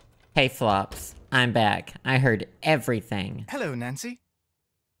 Hey, flops. I'm back. I heard everything. Hello, Nancy.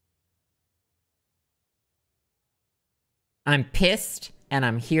 I'm pissed, and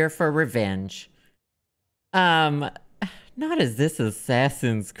I'm here for revenge. Not as this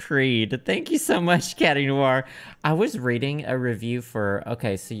Assassin's Creed. Thank you so much, Catty Noir. I was reading a review for...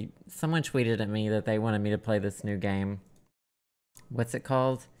 Okay, so someone tweeted at me that they wanted me to play this new game. What's it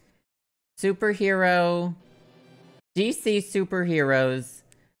called? DC Superheroes.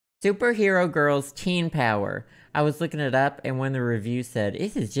 Superhero Girls Teen Power. I was looking it up, and when the review said,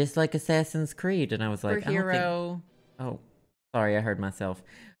 this is just like Assassin's Creed, and I was like, Oh, sorry, I heard myself.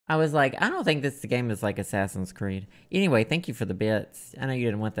 I was like, I don't think this game is like Assassin's Creed. Anyway, thank you for the bits. I know you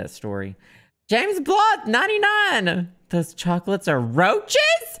didn't want that story. James Blood, 99! Those chocolates are roaches?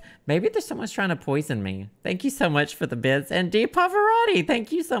 Maybe there's someone's trying to poison me. Thank you so much for the bits. And D. Pavarotti,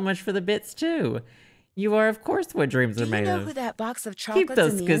 thank you so much for the bits, too. You are, of course, what dreams are made of. Do you know who that box of chocolates Keep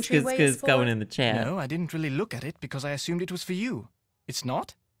those in the entryway is for? going in the chat. No, I didn't really look at it because I assumed it was for you. It's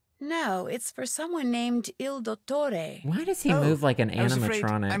not? No, it's for someone named Il Dottore. Why does he move like an I was afraid,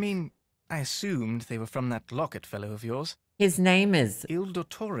 animatronic? I assumed they were from that Locket fellow of yours. His name is... Il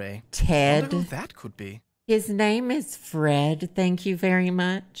Dottore. Ted. I wonder who that could be. His name is Fred. Thank you very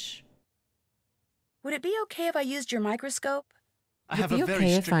much. Would it be okay if I used your microscope? I have a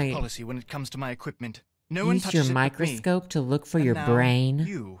very strict policy when it comes to my equipment. No one touches your it microscope but to look for and your now, brain.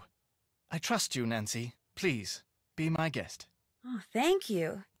 You. I trust you, Nancy. Please, be my guest. Oh, thank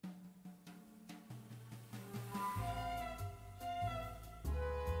you.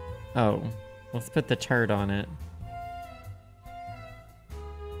 Oh, let's put the turd on it.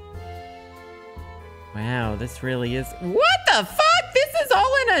 Wow, this really is... What the fuck? This is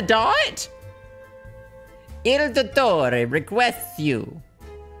all in a dot? Il Dottore requests you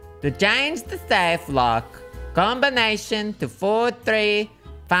to change the safe lock combination to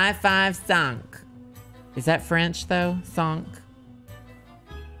 4355 sunk. Is that French, though? Sunk?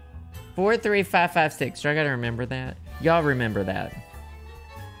 43556. Do I gotta remember that? Y'all remember that.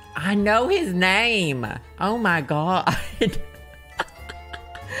 I know his name. Oh my god.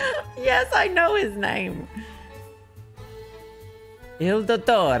 Yes, I know his name. Il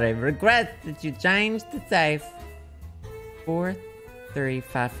Dottore regrets that you changed the safe.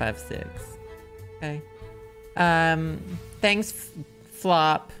 43556. Okay. Thanks,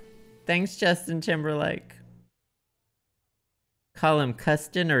 Flop. Thanks, Justin Timberlake. Call him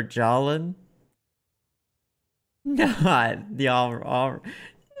Custon or Jolin. Not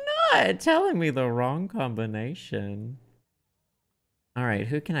telling me the wrong combination. All right,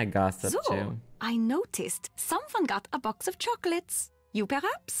 who can I gossip to? I noticed someone got a box of chocolates. You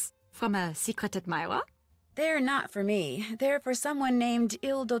perhaps? From a secret admirer? They're not for me. They're for someone named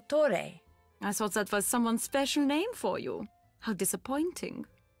Il Dottore. I thought that was someone's special name for you. How disappointing.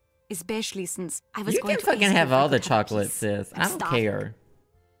 Especially since I was going to... You can fucking have all the chocolates, sis. I don't care.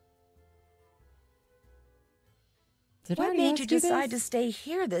 What made you decide to stay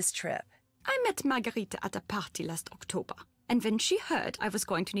here this trip? I met Margarita at a party last October. And when she heard I was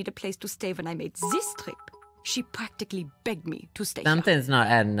going to need a place to stay when I made this trip, she practically begged me to stay Something's not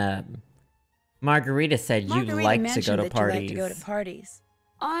adding up. Margarita said you like to go to parties.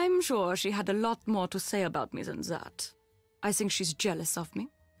 I'm sure she had a lot more to say about me than that. I think she's jealous of me.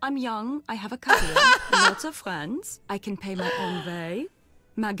 I'm young, I have a career, lots of friends, I can pay my own way.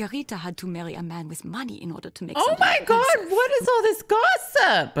 Margarita had to marry a man with money in order to make Oh my god, what is all this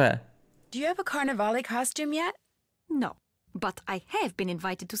gossip? Do you have a Carnivale costume yet? No, but I have been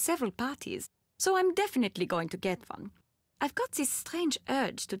invited to several parties, so I'm definitely going to get one. I've got this strange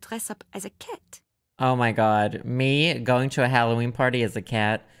urge to dress up as a cat. Oh my god, me going to a Halloween party as a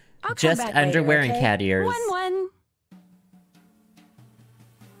cat? Just underwear and cat ears. One.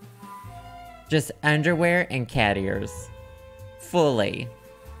 Just underwear and cat ears. Fully.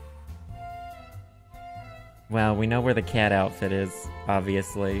 Well, we know where the cat outfit is,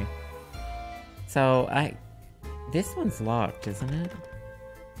 obviously. So, this one's locked, isn't it?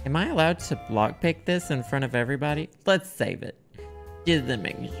 Am I allowed to lockpick this in front of everybody? Let's save it. Just to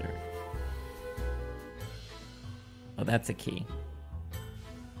make sure. Oh, that's a key.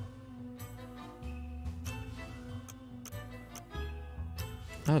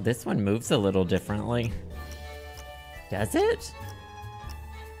 Oh, this one moves a little differently. Does it?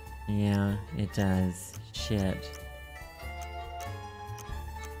 Yeah, it does. Shit.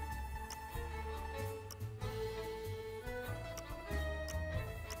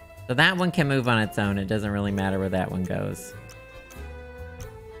 So that one can move on its own. It doesn't really matter where that one goes.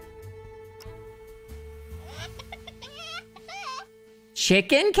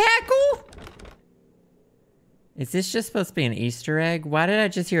 Chicken cackle? Is this just supposed to be an Easter egg? Why did I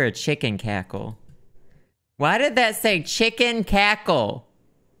just hear a chicken cackle? Why did that say chicken cackle?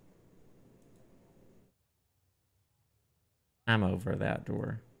 I'm over that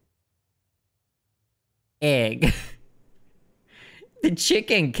door. Egg. The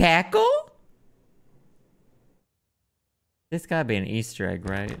chicken cackle? This gotta be an Easter egg,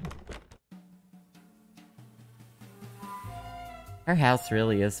 right? Her house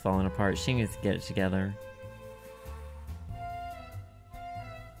really is falling apart. She needs to get it together.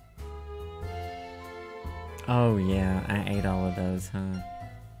 Oh yeah, I ate all of those, huh?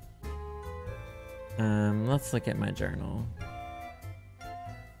 Let's look at my journal.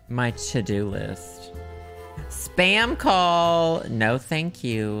 My to-do list. Spam call! No thank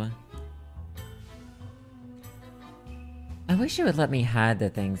you. I wish it would let me hide the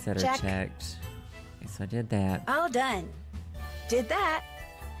things that are checked. Okay, so I did that. All done. Did that.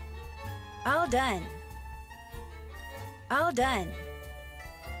 All done. All done.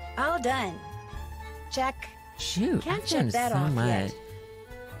 All done. Check. Shoot, Can't I've check done that so off much. yet.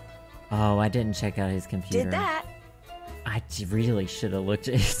 Oh, I didn't check out his computer. Did that. I really should have looked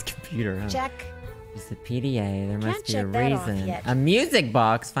at his computer, huh? Check. It's a PDA. There must be a check that off reason. yet. A music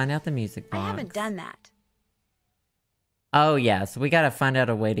box. Find out the music box. I haven't done that. Oh, yeah. So we got to find out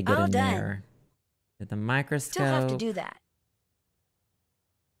a way to get All in done. there. With the microscope. Still have to do that.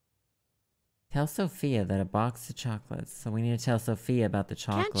 Tell Sophia that a box of chocolates. So we need to tell Sophia about the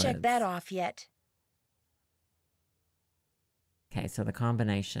chocolates. Can't check that off yet. Okay, so the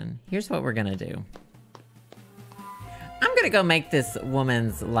combination. Here's what we're going to do. I'm going to go make this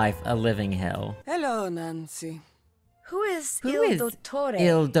woman's life a living hell. Hello, Nancy. Who is Who Il is Dottore?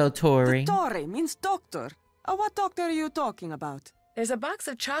 Il Dottore. Dottore means doctor. What doctor are you talking about? There's a box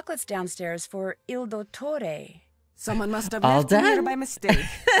of chocolates downstairs for Il Dottore. Someone must have All left them here done? by mistake.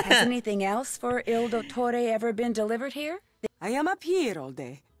 Has anything else for Il Dottore ever been delivered here? I am up here all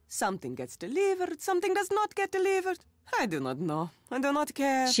day. Something gets delivered, something does not get delivered. I do not know. I do not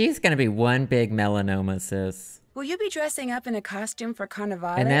care. She's going to be one big melanoma, sis. Will you be dressing up in a costume for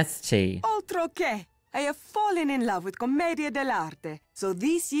Carnivale? And that's tea. Altro che. I have fallen in love with Commedia dell'arte. So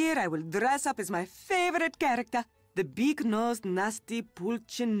this year I will dress up as my favorite character, the big-nosed nasty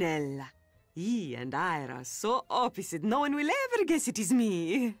Pulcinella. He and I are so opposite, no one will ever guess it is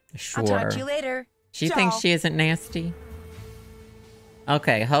me. Sure. I'll talk to you later. She Ciao. thinks she isn't nasty?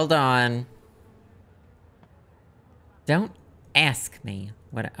 Okay, hold on. Don't ask me.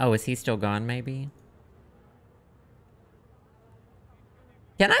 What? Oh, is he still gone, maybe?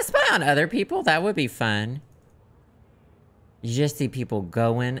 Can I spy on other people? That would be fun. You just see people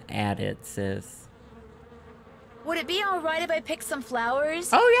going at it, sis. Would it be all right if I picked some flowers?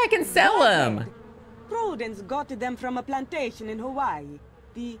 Oh, yeah, I can sell them. Prudence got them from a plantation in Hawaii.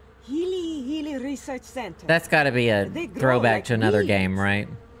 The Healy Research Center. That's got to be a They grow throwback like to another weeds. game, right?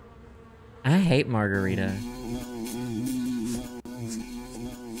 I hate Margarita.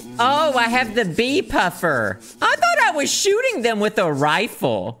 Oh, I have the bee puffer. I thought I was shooting them with a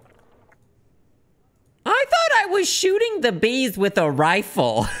rifle. I thought I was shooting the bees with a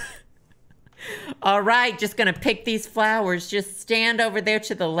rifle. All right, just gonna pick these flowers. Just stand over there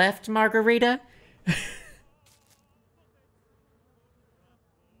to the left, Margarita.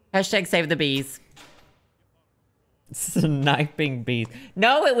 Hashtag save the bees. Sniping bees.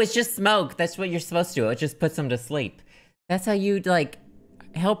 No, it was just smoke. That's what you're supposed to do. It just puts them to sleep. That's how you, like,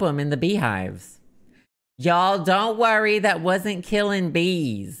 help them in the beehives. Y'all, don't worry. That wasn't killing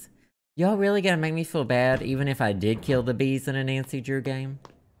bees. Y'all really gonna make me feel bad even if I did kill the bees in a Nancy Drew game?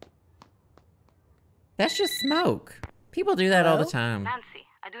 That's just smoke. People do that all the time. Nancy,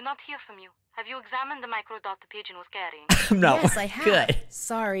 I do not hear from you. Have you examined the microdot the pigeon was carrying? No. Yes, I have. Good.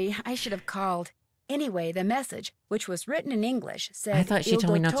 Sorry, I should have called. Anyway, the message, which was written in English, said I thought she Il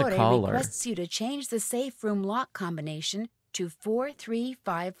told me not to Dottore call her. requests you to change the safe room lock combination to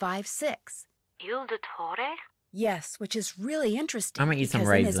 43556. Il Dottore? Yes, which is really interesting. I'm gonna eat some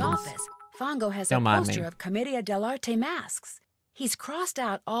because in his raisins. office, Fongo has Don't a mind poster me. of Commedia dell'arte masks. He's crossed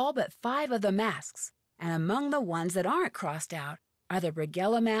out all but 5 of the masks, and among the ones that aren't crossed out are the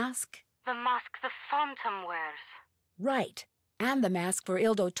Brigella mask, The mask the Phantom wears. right, and the mask for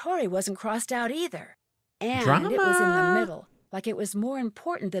Il Dottore wasn't crossed out either. And Drama. it was in the middle, like it was more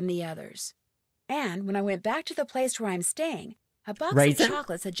important than the others. And when I went back to the place where I'm staying, a box Raisin? of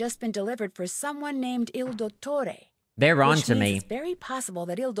chocolates had just been delivered for someone named Il Dottore. They're on Which to means me. It's very possible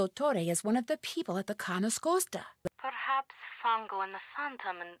that Il Dottore is one of the people at the Ca Nascosta. Perhaps Fango and the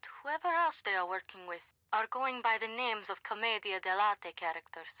Phantom and whoever else they are working with are going by the names of Commedia dell'arte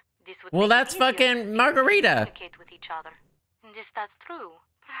characters. This would Well, make it that's easier fucking for people to Margarita. communicate with each other. And if that's true,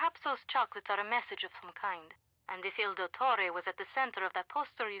 perhaps those chocolates are a message of some kind. And if Il Dottore was at the center of that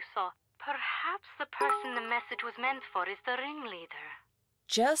poster you saw, Perhaps the person the message was meant for is the ringleader.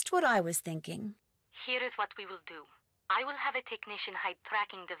 Just what I was thinking. Here is what we will do. I will have a technician hide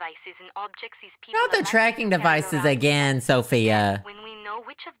tracking devices in objects these people... Not the tracking devices again, Sophia. When we know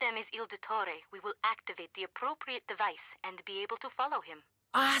which of them is Il Dottore, we will activate the appropriate device and be able to follow him.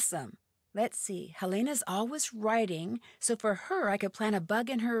 Awesome. Let's see. Helena's always writing, so for her I could plant a bug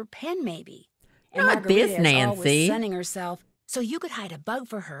in her pen maybe. And Not this, Margarita is Nancy. always sunning herself, so you could hide a bug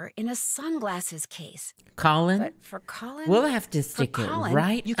for her in a sunglasses case. Colin? But for Colin... We'll have to for stick it Colin,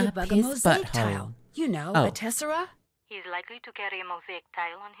 right you could up bug his a mosaic butthole. tile. You know, Oh. a tessera. He's likely to carry a mosaic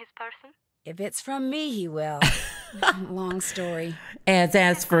tile on his person. If it's from me, he will. Long story.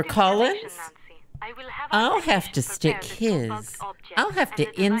 As for Colin's, I will have I'll have to stick his. I'll have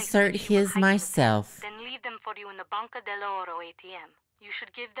to insert his myself. Then leave them for you in the Banca dell'Oro ATM. You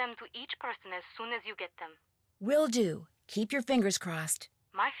should give them to each person as soon as you get them. Will do. Keep your fingers crossed.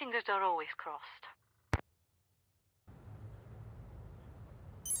 My fingers are always crossed.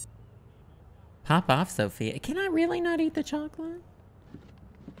 Pop off, Sophia. Can I really not eat the chocolate?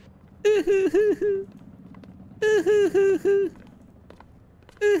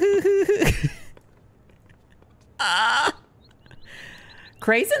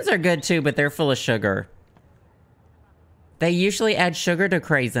 Craisins are good too, but they're full of sugar. They usually add sugar to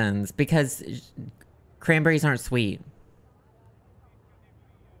craisins because cranberries aren't sweet.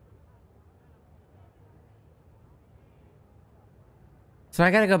 So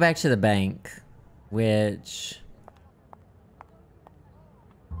I gotta go back to the bank, which...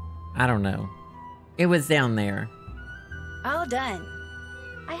 I don't know. It was down there. All done.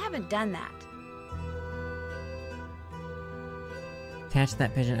 I haven't done that. Attach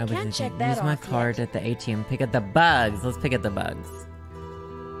that pigeon over Can't to check the that use my off card yet. at the ATM. Pick up the bugs. Let's pick up the bugs.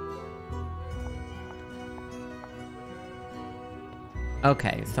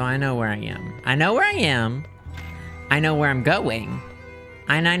 Okay, so I know where I am. I know where I am. I know where I'm going.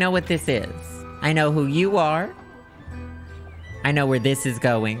 And I know what this is. I know who you are. I know where this is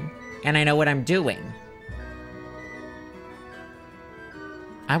going. And I know what I'm doing.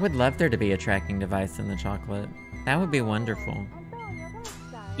 I would love there to be a tracking device in the chocolate. That would be wonderful.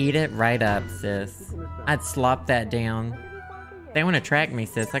 Eat it right up, sis. I'd slop that down. They want to track me,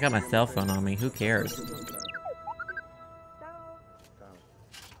 sis. I got my cell phone on me. Who cares?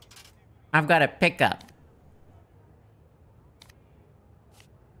 I've got a pickup.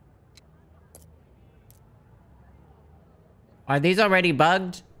 Are these already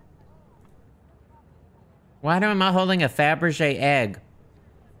bugged? Why am I holding a Fabergé egg?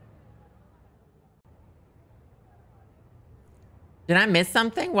 Did I miss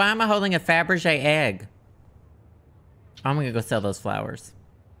something? Why am I holding a Fabergé egg? I'm gonna go sell those flowers.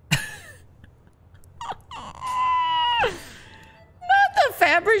 Not the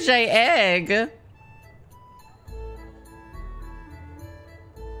Fabergé egg.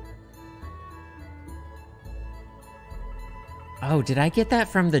 Oh, did I get that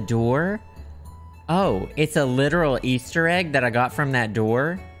from the door? Oh, it's a literal Easter egg that I got from that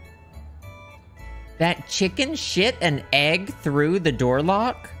door? That chicken shit an egg through the door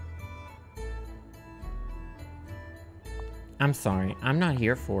lock? I'm sorry. I'm not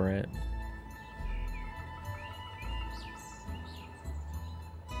here for it.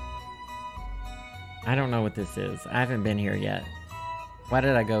 I don't know what this is. I haven't been here yet. Why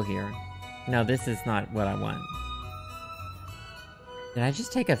did I go here? No, this is not what I want. Did I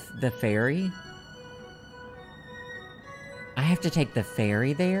just take the ferry? I have to take the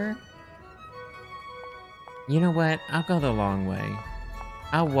ferry there? You know what? I'll go the long way.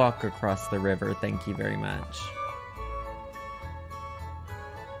 I'll walk across the river, thank you very much.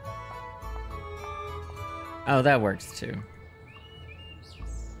 Oh, that works too.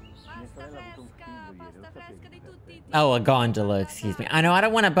 Oh, a gondola, excuse me. I know I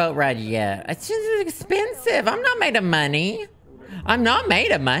don't want a boat ride yet. It's just expensive. I'm not made of money. I'm not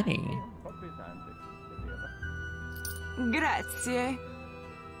made of money. Grazie.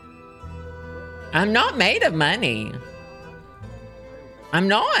 I'm not made of money. I'm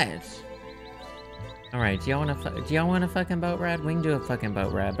not. All right, do y'all want a fucking boat ride? We can do a fucking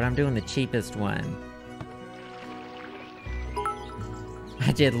boat ride, but I'm doing the cheapest one.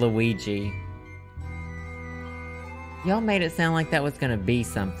 I did Luigi. Y'all made it sound like that was gonna be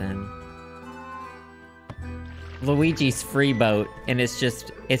something. Luigi's free boat, and it's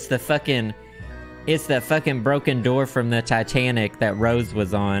the fucking broken door from the Titanic that Rose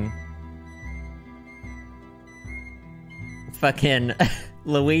was on. Fucking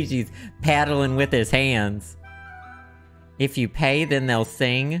Luigi's paddling with his hands. If you pay, then they'll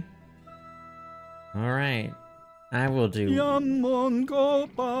sing. Alright. I will do $1.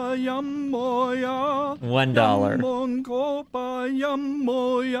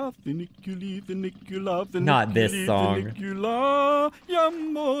 Not this song.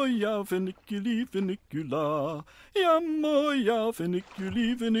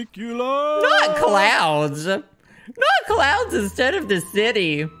 Not clouds. Not clouds instead of the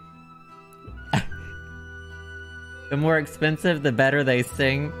city. The more expensive, the better they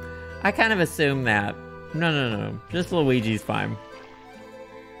sing. I kind of assume that. No. Just Luigi's fine.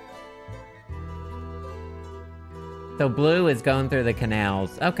 So blue is going through the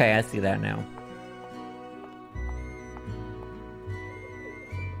canals. Okay, I see that now.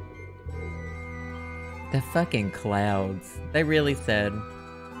 The fucking clouds. They really said.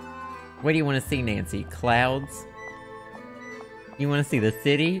 What do you want to see, Nancy? Clouds? You want to see the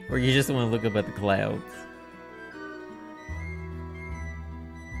city? Or you just want to look up at the clouds?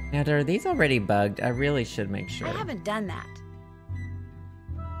 Now, are these already bugged? I really should make sure. I haven't done that.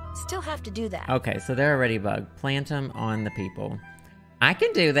 Still have to do that. Okay, so they're already bugged. Plant them on the people. I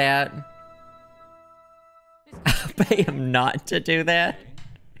can do that. I'll pay him not to do that.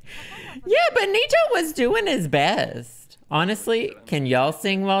 Yeah, but Nito was doing his best. Honestly, can y'all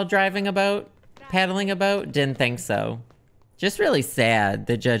sing while driving a boat? Paddling a boat? Didn't think so. Just really sad,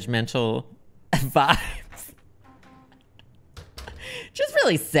 the judgmental vibes. Just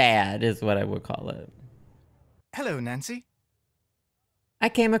really sad is what I would call it. Hello, Nancy. I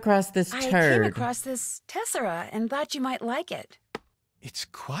came across this turd. I came across this tessera and thought you might like it. It's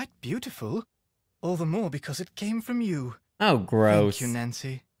quite beautiful. All the more because it came from you. Oh, gross. Thank you,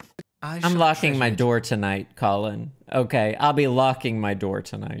 Nancy. I'm locking my door tonight, Colin. Okay, I'll be locking my door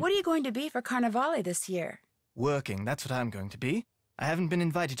tonight. What are you going to be for Carnivale this year? Working, that's what I'm going to be. I haven't been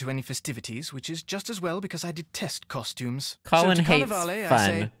invited to any festivities, which is just as well because I detest costumes. Colin so to hates Carnivale, fun. I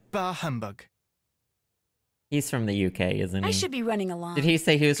say, bah humbug. He's from the UK, isn't he? I should be running along. Did he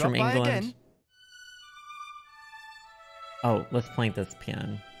say he was Drop from by England? again. Oh, let's plant this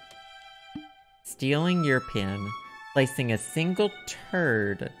pin. Stealing your pin, placing a single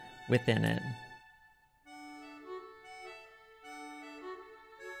turd within it.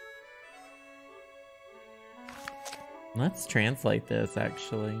 Let's translate this,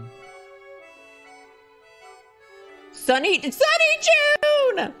 actually. Sunny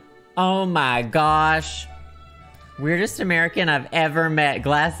June! Oh my gosh. Weirdest American I've ever met.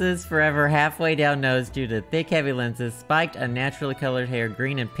 Glasses forever halfway down nose due to thick, heavy lenses. Spiked, unnaturally colored hair,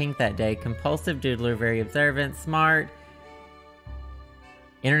 green and pink that day. Compulsive doodler, very observant, smart.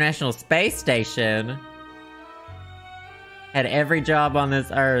 International Space Station. Had every job on this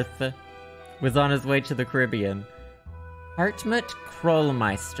earth. Was on his way to the Caribbean. Hartmut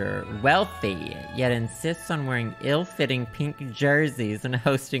Krollmeister, wealthy, yet insists on wearing ill-fitting pink jerseys and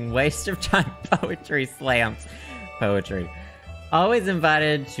hosting waste-of-time poetry slams. Poetry. Always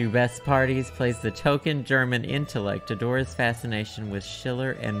invited to best parties, plays the token German intellect, adores fascination with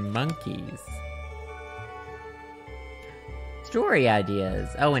Schiller and monkeys. Story ideas.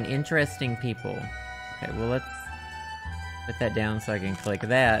 Oh, and interesting people. Okay, well, let's put that down so I can click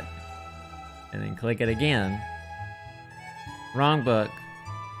that. And then click it again. Wrong book.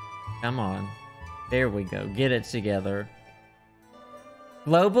 Come on. There we go. Get it together.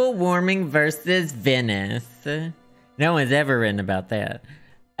 Global warming versus Venice. No one's ever written about that.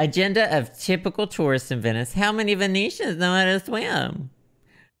 Agenda of typical tourists in Venice. How many Venetians know how to swim?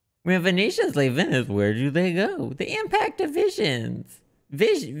 When Venetians leave Venice, where do they go? The impact of visions.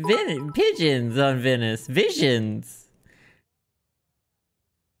 Pigeons on Venice. Visions.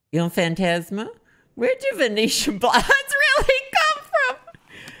 Il Fantasma? Where do Venetian blinds really come from?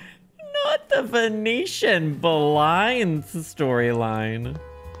 Not the Venetian blinds storyline.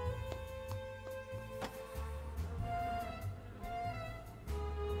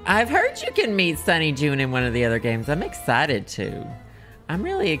 I've heard you can meet Sunny June in one of the other games. I'm excited to. I'm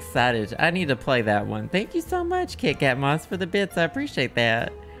really excited. I need to play that one. Thank you so much, Kit Kat Moss, for the bits. I appreciate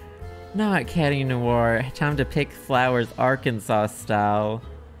that. Not Caddy Noir. Time to pick flowers Arkansas style.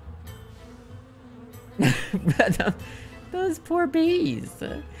 Those poor bees.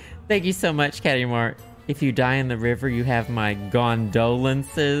 Thank you so much, Caddy Noir. If you die in the river, you have my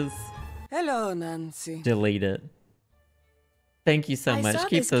gondolances. Hello, Nancy. Delete it. Thank you so much.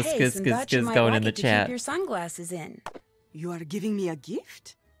 Keep those skis going in the chat. Keep your sunglasses in. You are giving me a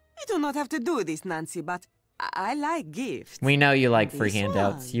gift? You do not have to do this, Nancy, but I like gifts. We know you like free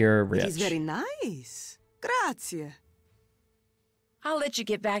handouts. You're rich. It is very nice. Grazie. I'll let you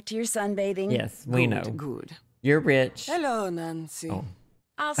get back to your sunbathing. Yes, we know. Good. You're rich. Hello, Nancy. Oh.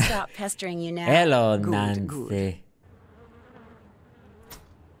 I'll stop pestering you now. Hello, Good, Nancy. good.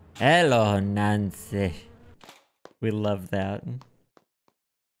 Hello, Nancy. We love that.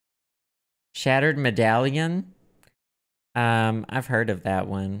 Shattered Medallion. I've heard of that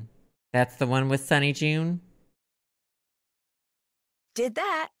one. That's the one with Sunny June? Did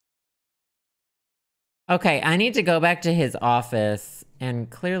that. Okay, I need to go back to his office and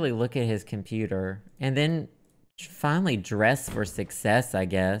clearly look at his computer. And then finally dress for success, I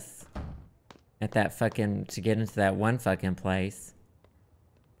guess. At that fucking... to get into that one fucking place.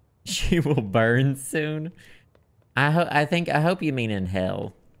 She will burn soon. I hope you mean in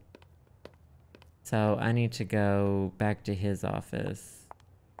hell. So I need to go back to his office.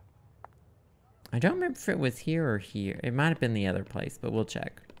 I don't remember if it was here or here. It might have been the other place, but we'll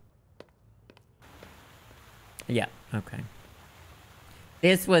check. Yeah, okay.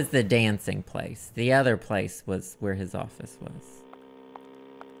 This was the dancing place. The other place was where his office was.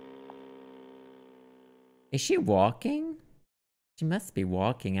 Is she walking? She must be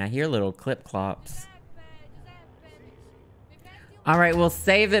walking. I hear little clip-clops. Alright, we'll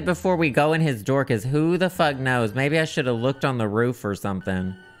save it before we go in his door, because who the fuck knows? Maybe I should have looked on the roof or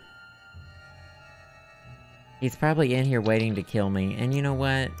something. He's probably in here waiting to kill me. And you know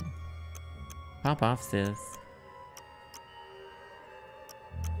what? Pop off, sis.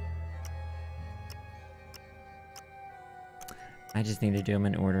 I just need to do them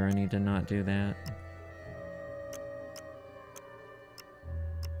in order. I need to not do that.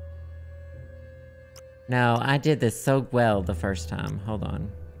 No, I did this so well the first time. Hold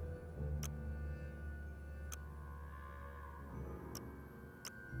on.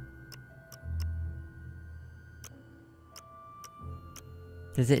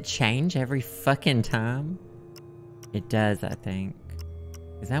 Does it change every fucking time? It does, I think.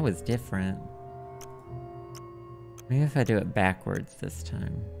 Because that was different. Maybe if I do it backwards this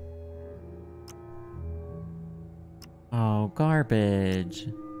time. Oh, garbage.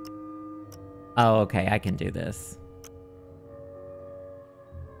 Oh, okay, I can do this.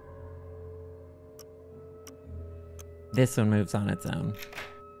 This one moves on its own.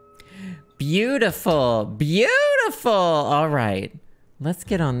 Beautiful! Beautiful! All right. Let's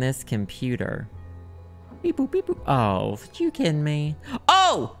get on this computer. Beep boop, beep boop. Oh, you kidding me?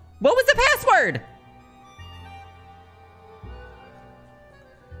 Oh! What was the password?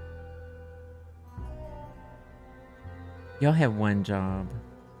 Y'all have one job.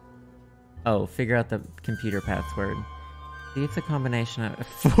 Oh, figure out the computer password. See if the combination of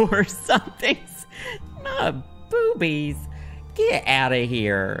 4 somethings. Not boobies. Get out of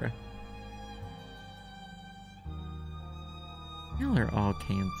here. Y'all are all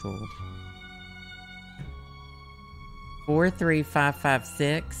canceled.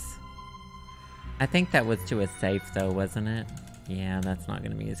 43556. I think that was to a safe though, wasn't it? Yeah, that's not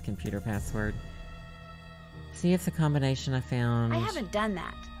gonna be his computer password. See if the combination I found... I haven't done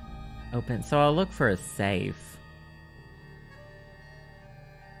that. Open. So I'll look for a safe.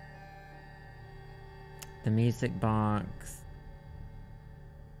 The music box.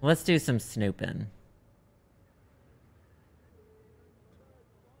 Let's do some snooping.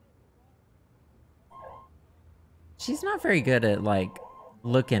 She's not very good at, like,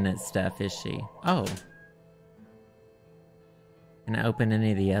 looking at stuff, is she? Oh. Can I open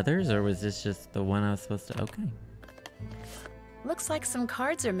any of the others, or was this just the one I was supposed to... Okay. Looks like some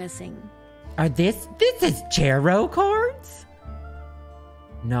cards are missing. Are this is tarot cards?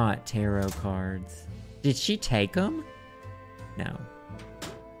 Not tarot cards. Did she take them? No.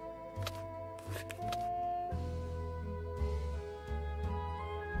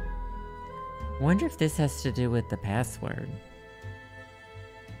 Wonder if this has to do with the password.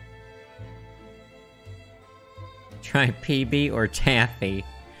 Try PB or Taffy.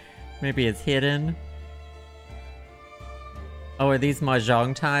 Maybe it's hidden. Oh, are these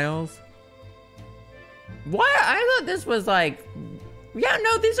mahjong tiles? What? I thought this was like... Yeah,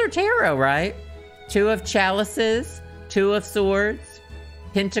 no, these are tarot, right? 2 of chalices, 2 of swords,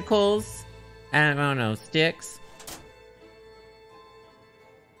 pentacles, I don't know, sticks.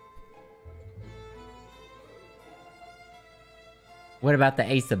 What about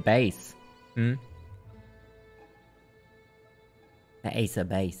the ace of base? Hmm? The ace of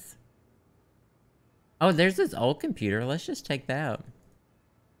base. Oh, there's this old computer. Let's just take that.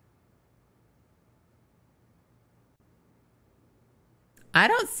 I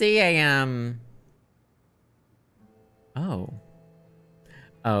don't see a, Oh.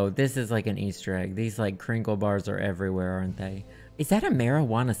 Oh, this is like an Easter egg. These, like, crinkle bars are everywhere, aren't they? Is that a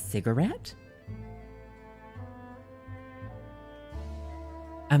marijuana cigarette?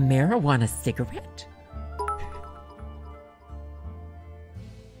 A marijuana cigarette?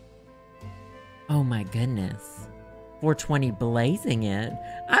 Oh my goodness. 420 blazing it.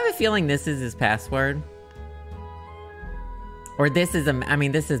 I have a feeling this is his password. Or this is I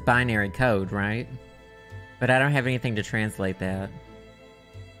mean, this is binary code, right? But I don't have anything to translate that.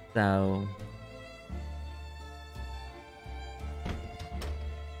 So...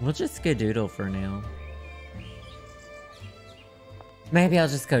 we'll just skedoodle for now. Maybe I'll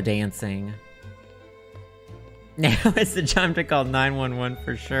just go dancing. Now is the time to call 911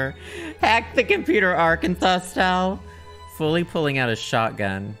 for sure. Hack the computer Arkansas style. Fully pulling out a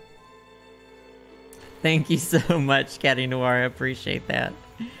shotgun. Thank you so much, Catty Noir. I appreciate that.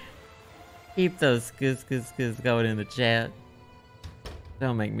 Keep those skis going in the chat.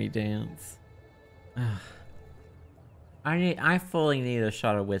 Don't make me dance. Ugh. I fully need a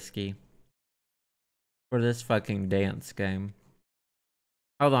shot of whiskey for this fucking dance game.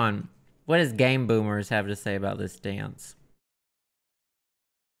 Hold on. What does Game Boomers have to say about this dance?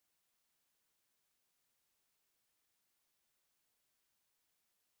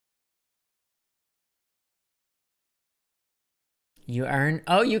 You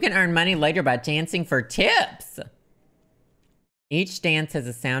can earn money later by dancing for tips. Each dance has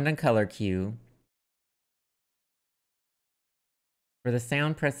a sound and color cue. For the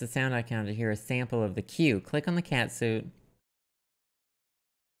sound, press the sound icon to hear a sample of the cue. Click on the catsuit.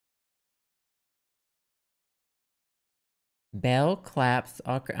 Bell, claps,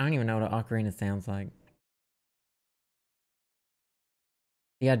 I don't even know what an ocarina sounds like.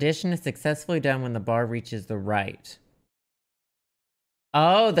 The audition is successfully done when the bar reaches the right.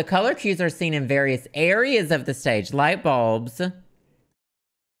 Oh, the color cues are seen in various areas of the stage. Light bulbs.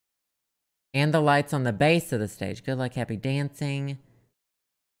 And the lights on the base of the stage. Good luck, happy dancing.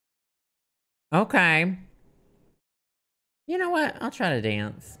 Okay. You know what? I'll try to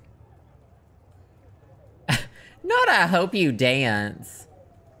dance. Not I hope you dance.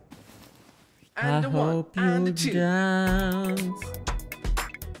 And I a one, hope and a you two. dance.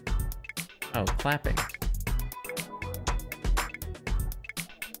 Oh, clapping.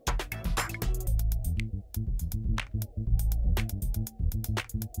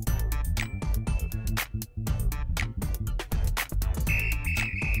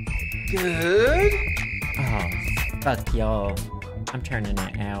 Good. Oh, fuck y'all. I'm turning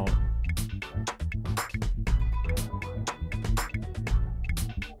it out.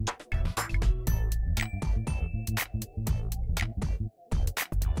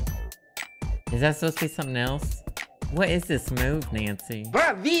 Is that supposed to be something else? What is this move, Nancy?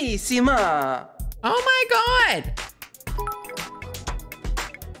 Bravissima. Oh my god!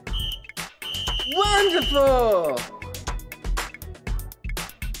 Wonderful.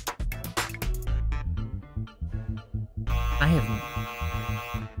 I have...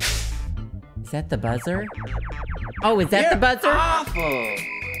 Is that the buzzer? Oh, is that You're the buzzer? Awful.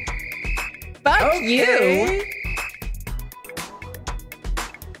 Fuck you!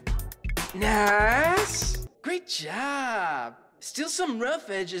 Nice. Great job. Still some rough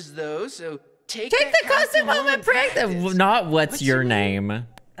edges though, so take Take the costume home and practice! Not what's your name?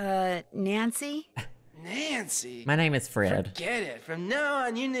 Nancy? Nancy. My name is Fred. Forget it. From now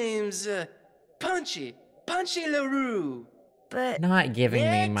on, your name's Punchy LaRue. But Not giving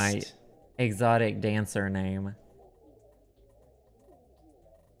me my Next. exotic dancer name.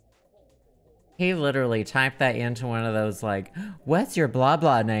 He literally typed that into one of those, like, what's your blah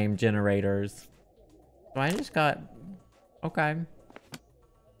blah name generators? So I just got... Okay.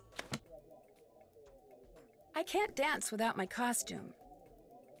 I can't dance without my costume.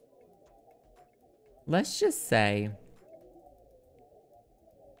 Let's just say...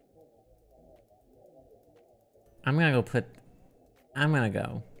 I'm gonna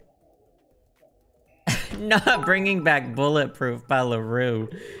go. Not bringing back Bulletproof by LaRue.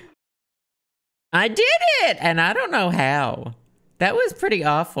 I did it! And I don't know how. That was pretty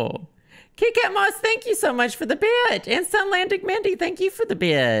awful. Kit Kat Moss, thank you so much for the bit. And Sunlandic Mindy, thank you for the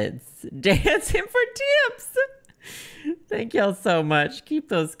bits. Dancing for tips. Thank y'all so much. Keep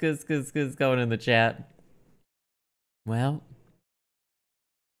those goos going in the chat. Well.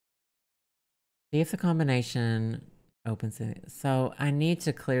 See if the combination opens it. So I need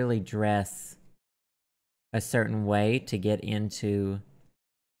to clearly dress a certain way to get into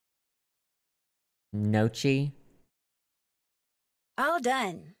Nochi. All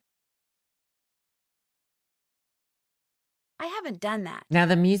done. I haven't done that. Now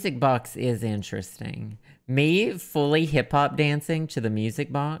the music box is interesting. Me fully hip-hop dancing to the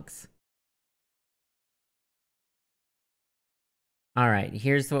music box. All right,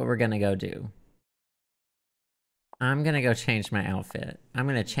 here's what we're gonna go do. I'm gonna go change my outfit. I'm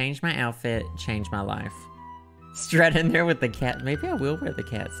gonna change my outfit, change my life. Strut in there with the cat. Maybe I will wear the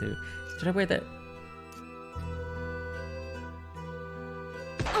cat suit. Should I wear the...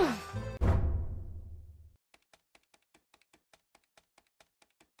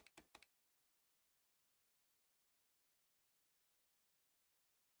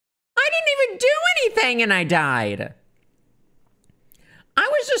 even do anything and I died. I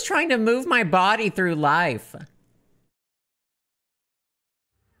was just trying to move my body through life.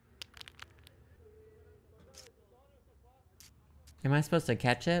 Am I supposed to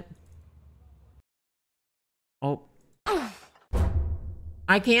catch it? Oh.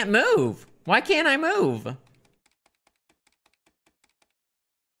 I can't move. Why can't I move?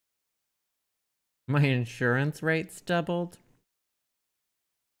 My insurance rate's doubled.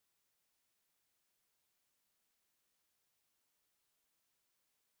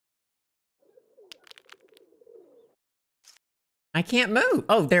 I can't move.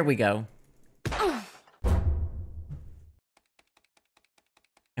 Oh, there we go.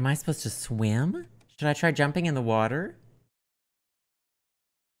 Am I supposed to swim? Should I try jumping in the water?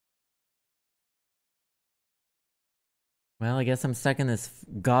 Well, I guess I'm stuck in this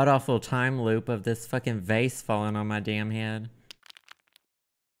god-awful time loop of this fucking vase falling on my damn head.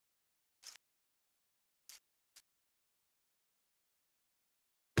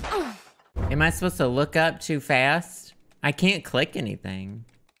 Am I supposed to look up too fast? I can't click anything.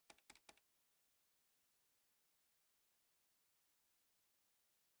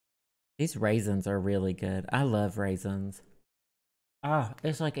 These raisins are really good. I love raisins. Ah,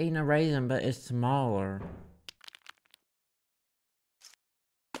 it's like eating a raisin, but it's smaller.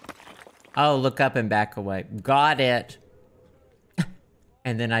 Oh, look up and back away. Got it.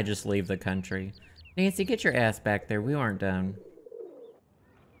 And then I just leave the country. Nancy, get your ass back there. We aren't done.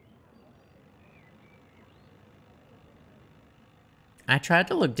 I tried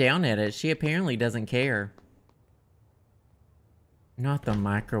to look down at it. She apparently doesn't care. Not the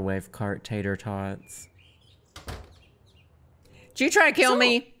microwave cart tater tots. Did you try to kill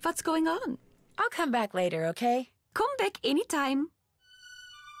me? What's going on? I'll come back later, okay? Come back anytime.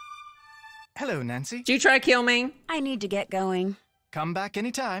 Hello, Nancy. Did you try to kill me? I need to get going. Come back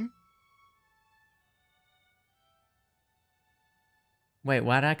anytime. Wait,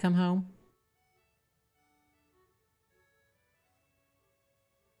 why'd I come home?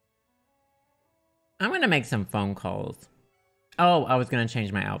 I'm gonna make some phone calls. Oh, I was gonna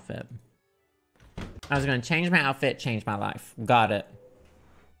change my outfit. I was gonna change my outfit, change my life. Got it.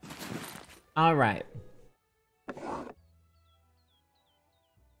 All right.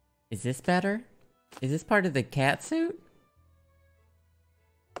 Is this better? Is this part of the cat suit?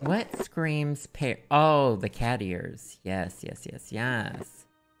 What screams pair? Oh, the cat ears. Yes, yes, yes, yes.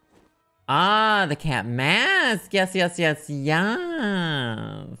 Ah, the cat mask. Yes, yes, yes,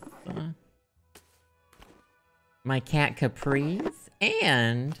 yes. My cat capris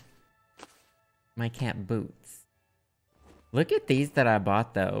and my cat boots. Look at these that I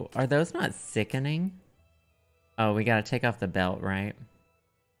bought though. Are those not sickening? Oh, we gotta take off the belt, right?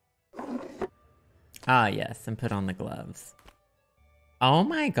 Ah, yes, and put on the gloves. Oh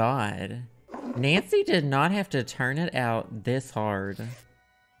my god. Nancy did not have to turn it out this hard.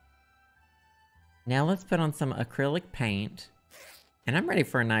 Now let's put on some acrylic paint. And I'm ready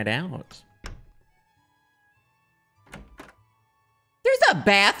for a night out. There's a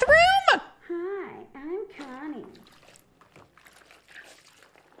bathroom? Hi, I'm Connie.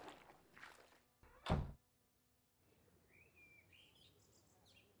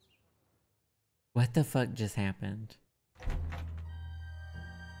 What the fuck just happened?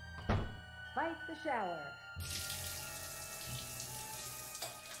 Fight the shower.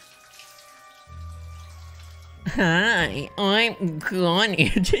 Hi, I'm Connie.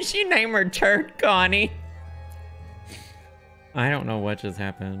 Did she name her turd Connie? I don't know what just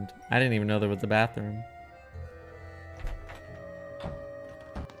happened. I didn't even know there was a bathroom.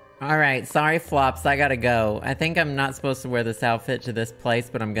 Alright, sorry flops, I gotta go. I think I'm not supposed to wear this outfit to this place,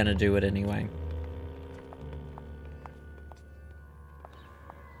 but I'm gonna do it anyway.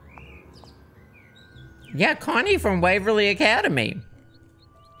 Yeah, Connie from Waverly Academy.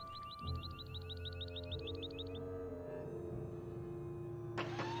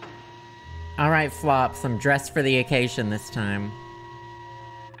 Alright, flops, I'm dressed for the occasion this time.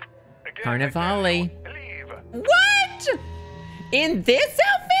 Carnivale. What? In this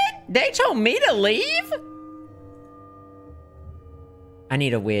outfit? They told me to leave? I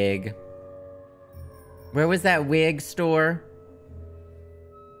need a wig. Where was that wig store?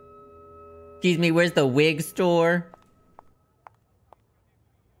 Excuse me, where's the wig store?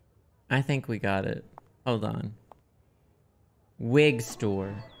 I think we got it. Hold on. Wig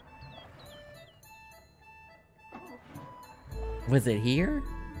store. Was it here?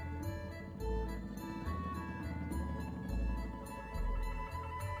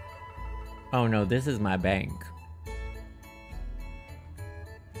 Oh no, this is my bank.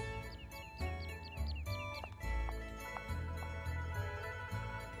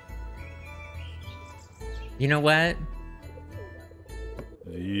 You know what?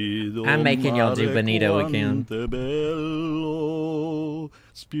 I'm making y'all do Benito again.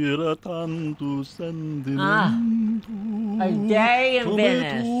 A day in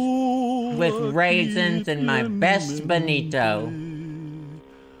Venice with raisins and my best Benito.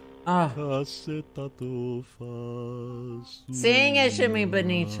 Oh. Sing it to me,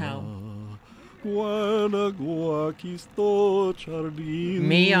 Benito. Me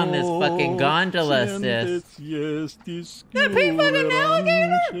on this fucking gondola, sis. That pink fucking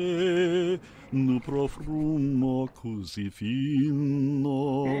alligator!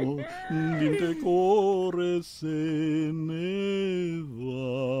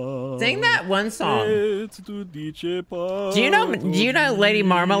 Sing that one song. Do you know Lady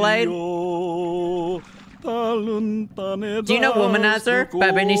Marmalade? Do you know Womanizer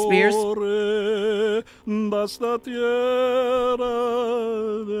by Britney Spears?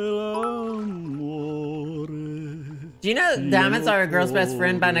 Do you know Diamonds Are a Girl's Best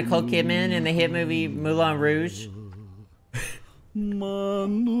Friend by Nicole Kidman in the hit movie Moulin Rouge?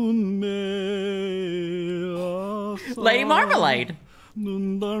 Lady Marmalade.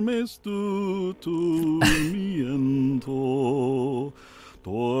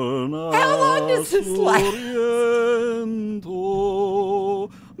 How long does this last?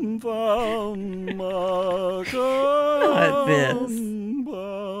 Not this.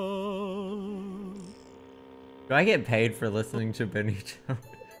 Do I get paid for listening to Benito?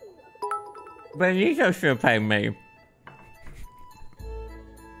 Benito should pay me.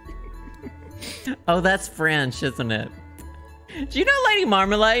 Oh, that's French, isn't it? Do you know Lady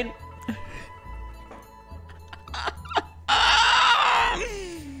Marmalade?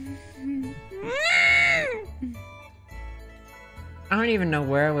 I don't even know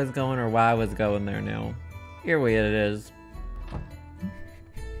where I was going or why I was going there now. Here it is.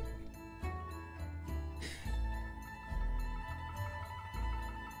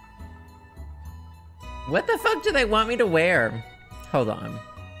 What the fuck do they want me to wear? Hold on.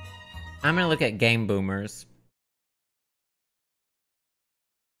 I'm gonna look at Game Boomers.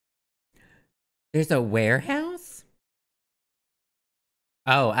 There's a warehouse?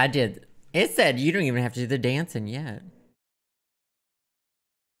 Oh, I did. It said you don't even have to do the dancing yet.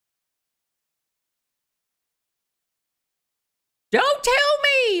 Don't tell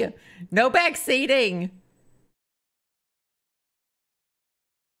me! No back seating.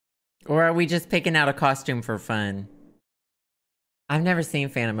 Or are we just picking out a costume for fun? I've never seen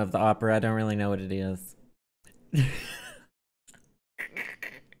Phantom of the Opera. I don't really know what it is.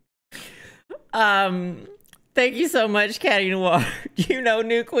 Thank you so much, Catty Noir. Do you know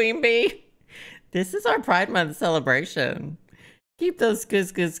New Queen Bee? This is our Pride Month celebration. Keep those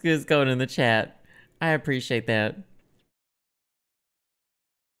skis going in the chat. I appreciate that.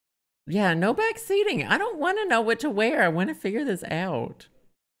 Yeah, no back seating. I don't want to know what to wear. I want to figure this out.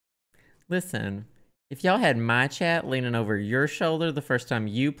 Listen, if y'all had my chat leaning over your shoulder the first time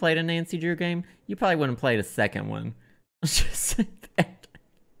you played a Nancy Drew game, you probably wouldn't play the second one. Let's just say that.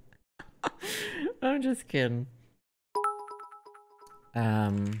 I'm just kidding.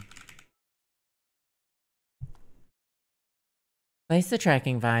 Place the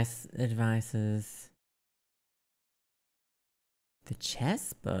tracking advices. The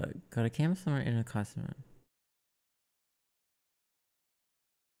chess book. Go to Canvas somewhere in a costume.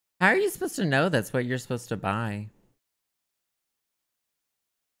 How are you supposed to know that's what you're supposed to buy?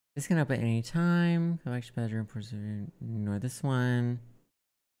 This can open any time. Go back to bedroom. Ignore this one.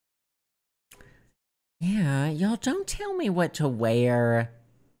 Yeah, y'all don't tell me what to wear.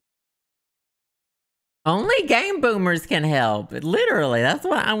 Only Game Boomers can help. Literally, that's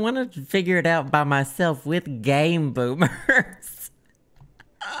what I want to figure it out by myself with Game Boomers.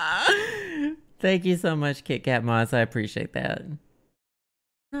 Thank you so much, Kit Kat Moss. I appreciate that.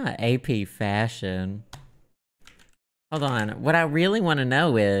 AP fashion. Hold on. What I really want to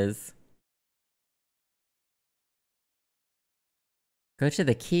know is... Go to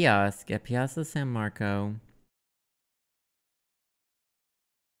the kiosk at Piazza San Marco.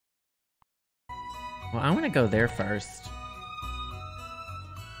 Well, I want to go there first.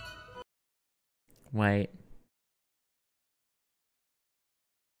 Wait.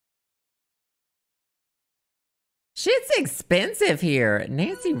 Shit's expensive here.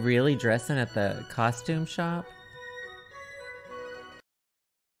 Nancy really dressing at the costume shop?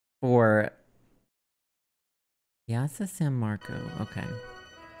 For Piazza San Marco. Okay.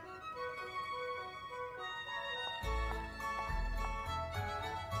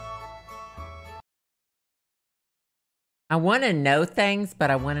 I want to know things,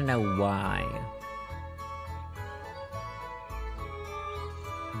 but I want to know why.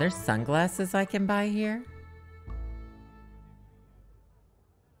 There's sunglasses I can buy here?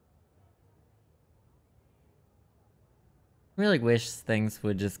 Really wish things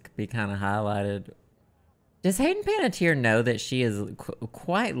would just be kind of highlighted. Does Hayden Panettiere know that she is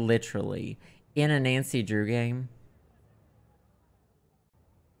quite literally in a Nancy Drew game?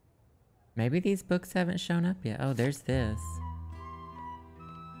 Maybe these books haven't shown up yet. Oh, there's this.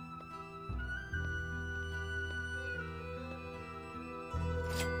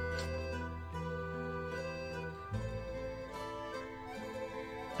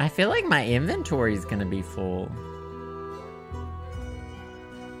 I feel like my inventory is gonna be full.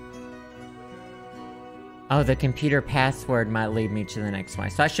 Oh, the computer password might lead me to the next one.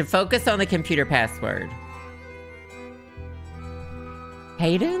 So I should focus on the computer password.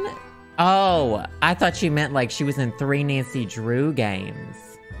 Hayden? Oh, I thought she meant like she was in 3 Nancy Drew games.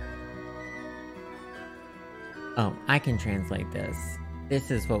 Oh, I can translate this.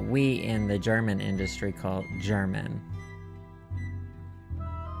 This is what we in the German industry call German.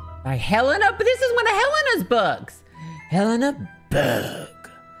 By Helena, but this is one of Helena's books. Helena Bug.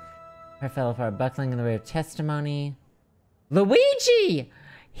 Our fellow for buckling in the way of testimony. Luigi!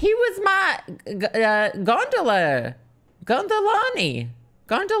 He was my gondola. Gondoloni.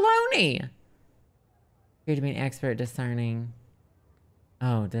 Appear to be an expert discerning.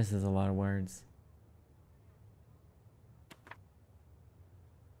 Oh, this is a lot of words.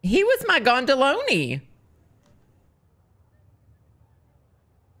 He was my gondoloni.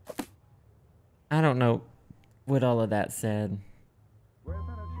 I don't know what all of that said.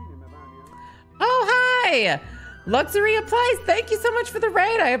 Oh, hi! Luxury Applies, thank you so much for the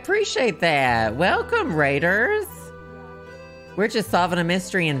raid. I appreciate that. Welcome, raiders. We're just solving a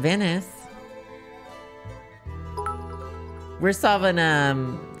mystery in Venice. We're solving,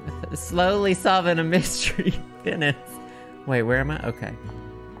 slowly solving a mystery in Venice. Wait, where am I? Okay.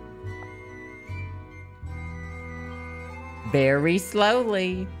 Very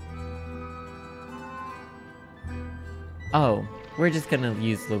slowly. Oh, we're just gonna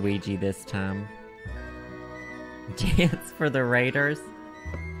use Luigi this time. Dance for the Raiders.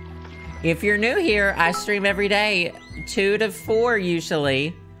 If you're new here, I stream every day, 2 to 4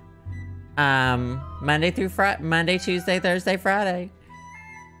 usually. Monday, Tuesday, Thursday, Friday.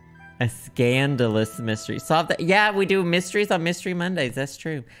 A scandalous mystery. Solve that. Yeah, we do mysteries on Mystery Mondays. That's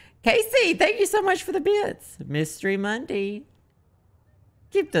true. Casey, thank you so much for the bits. Mystery Monday.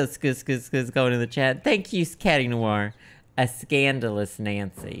 Keep those skis going in the chat. Thank you, Catty Noir. A scandalous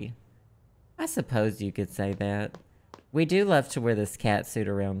Nancy. I suppose you could say that. We do love to wear this cat suit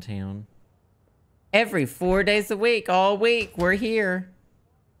around town. Every 4 days a week, all week, we're here.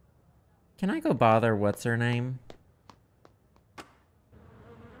 Can I go bother what's her name?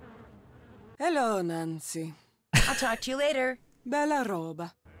 Hello, Nancy. I'll talk to you later. Bella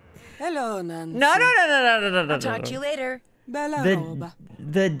roba. Hello, Nancy. No. I'll talk to you later. Bella roba.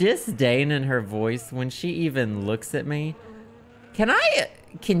 The disdain in her voice when she even looks at me. Can I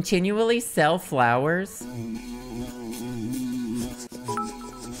continually sell flowers?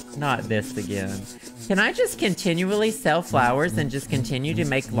 Not this again. Can I just continually sell flowers and just continue to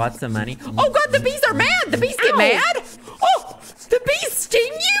make lots of money? Oh god, the bees are mad! The bees get mad! Oh! The bees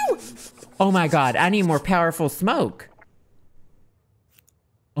sting you? Oh my god, I need more powerful smoke.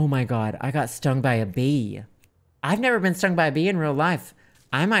 Oh my god, I got stung by a bee. I've never been stung by a bee in real life.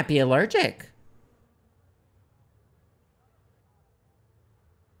 I might be allergic.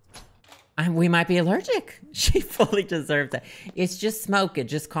 We might be allergic. She fully deserved that. It's just smoke. It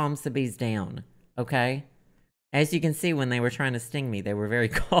just calms the bees down. Okay? As you can see, when they were trying to sting me, they were very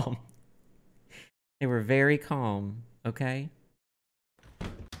calm. They were very calm. Okay?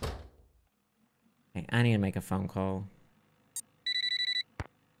 Okay, I need to make a phone call.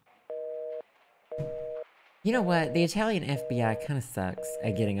 You know what? The Italian FBI kind of sucks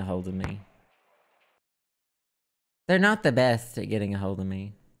at getting a hold of me. They're not the best at getting a hold of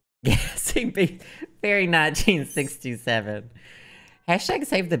me. Guessing bees. Very 1967. Hashtag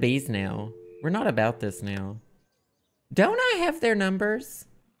save the bees now. We're not about this now. Don't I have their numbers?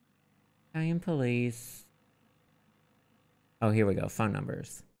 Italian police. Oh, here we go. Phone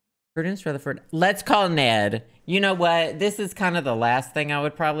numbers. Prudence Rutherford. Let's call Ned. You know what? This is kind of the last thing I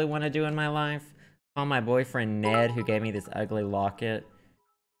would probably want to do in my life. Call my boyfriend Ned, who gave me this ugly locket.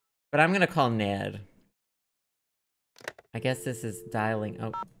 But I'm going to call Ned. I guess this is dialing.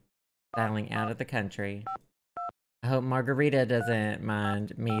 Oh. Dialing out of the country. I hope Margarita doesn't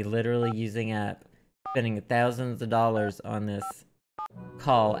mind me literally using up, spending thousands of dollars on this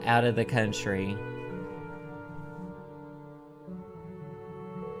call out of the country.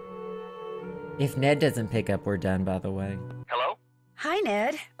 If Ned doesn't pick up, we're done, by the way. Hello? Hi,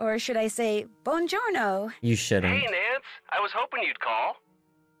 Ned. Or should I say, buongiorno. You shouldn't. Hey, Nance. I was hoping you'd call.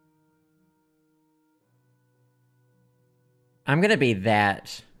 I'm gonna be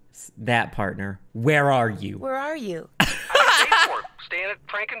that partner. Where are you? Where are you? Staying at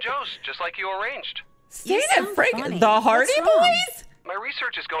Frank and Joe's, just like you arranged. Staying at Frank, funny. the Hardy What's wrong? Boys? My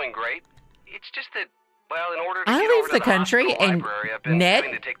research is going great. It's just that, well, in order to I get leave over to the the country hospital and library, I've been Ned,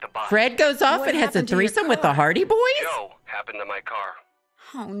 having to take the bus. Fred goes off What and has a happened to your threesome with the car? Hardy Boys? Joe happened to my car.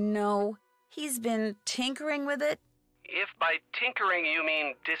 Oh, no. He's been tinkering with it? If by tinkering you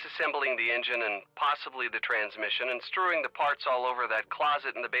mean disassembling the engine and possibly the transmission and strewing the parts all over that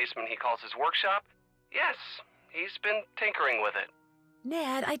closet in the basement he calls his workshop, yes, he's been tinkering with it.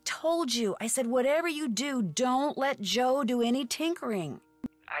 Ned, I told you. I said, whatever you do, don't let Joe do any tinkering.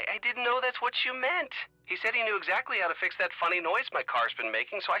 I didn't know that's what you meant. He said he knew exactly how to fix that funny noise my car's been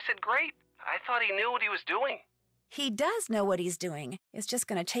making, so I said, great. I thought he knew what he was doing. He does know what he's doing. It's just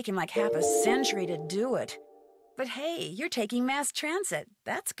going to take him like half a century to do it. But hey, you're taking mass transit.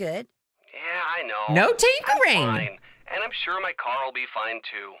 That's good. Yeah, I know. No tinkering. I'm fine, and I'm sure my car will be fine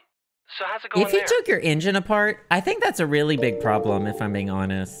too. So how's it going If you there? took your engine apart, I think that's a really big problem, if I'm being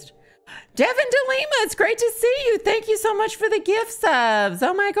honest. Devin DeLima, it's great to see you. Thank you so much for the gift subs.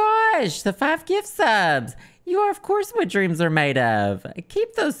 Oh my gosh, the 5 gift subs. You are, of course, what dreams are made of.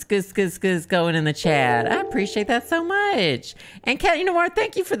 Keep those skis going in the chat. I appreciate that so much. And Kat, you know what?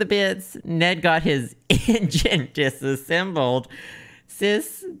 Thank you for the bits. Ned got his engine disassembled.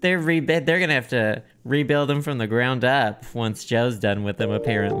 Sis, they're going to have to rebuild them from the ground up once Joe's done with them,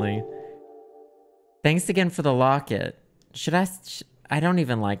 apparently. Thanks again for the locket. Should I don't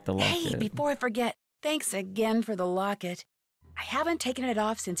even like the locket. Hey, before I forget, thanks again for the locket. I haven't taken it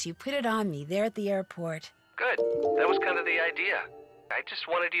off since you put it on me there at the airport. Good. That was kind of the idea. I just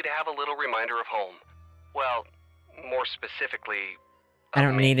wanted you to have a little reminder of home. Well, more specifically, I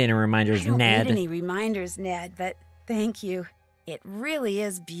don't need any reminders, I don't Ned. need any reminders, Ned, but thank you. It really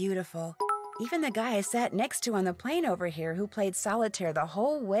is beautiful. Even the guy I sat next to on the plane over here who played solitaire the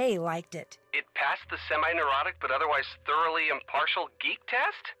whole way liked it. it passed the semi-neurotic but otherwise thoroughly impartial geek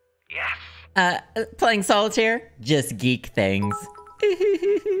test? Yes. Playing solitaire? Just geek things.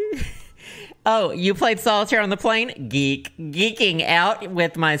 Oh, you played solitaire on the plane? Geeking out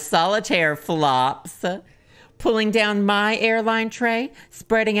with my solitaire flops. Pulling down my airline tray,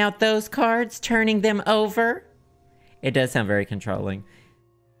 spreading out those cards, turning them over. It does sound very controlling.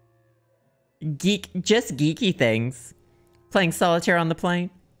 Just geeky things. Playing solitaire on the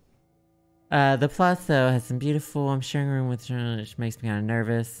plane. The plot, though, has some beautiful, I'm sharing a room with, which makes me kind of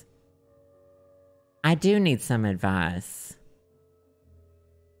nervous. I do need some advice.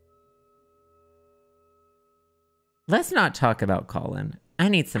 Let's not talk about Colin. I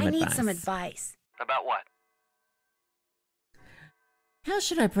need some advice. I need some advice. About what? How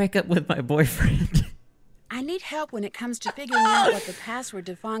should I break up with my boyfriend? I need help when it comes to figuring out what the password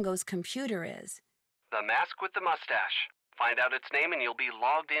to Fongo's computer is. The mask with the mustache. Find out its name and you'll be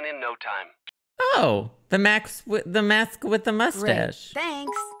logged in no time. Oh, the mask with the mustache. Great.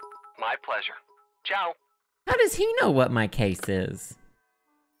 Thanks. My pleasure. Ciao. How does he know what my case is?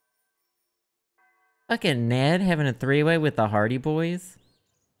 Fucking Ned having a three-way with the Hardy Boys?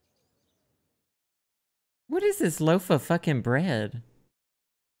 What is this loaf of fucking bread?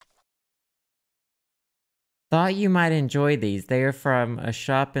 Thought you might enjoy these. They are from a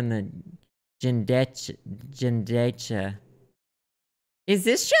shop in the Jindecha. Is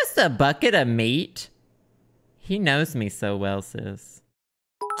this just a bucket of meat? He knows me so well, sis.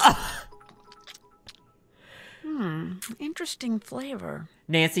 Interesting flavor.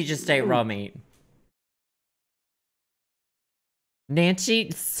 Nancy just ate raw meat.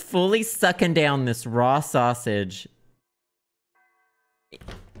 Nancy's fully sucking down this raw sausage.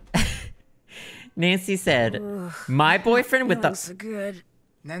 Nancy said, my boyfriend with the... So good.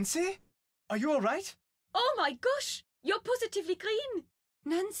 Nancy? Are you all right? Oh my gosh! You're positively green!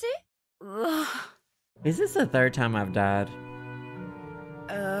 Nancy? Ugh. Is this the third time I've died?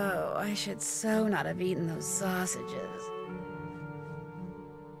 Oh, I should so not have eaten those sausages.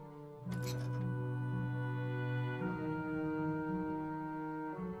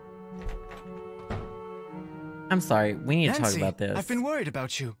 I'm sorry, we need to Nancy, talk about this. I've been worried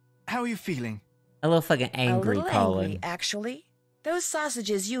about you. How are you feeling? A little fucking angry, A little Colin. angry, actually. Those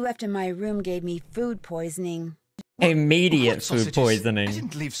sausages you left in my room gave me food poisoning. Immediate What food sausages? poisoning. I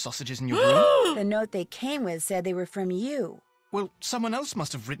didn't leave sausages in your room. The note they came with said they were from you. Well, someone else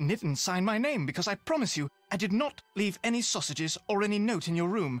must have written it and signed my name, because I promise you, I did not leave any sausages or any note in your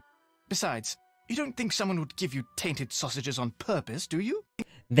room. Besides, you don't think someone would give you tainted sausages on purpose, do you?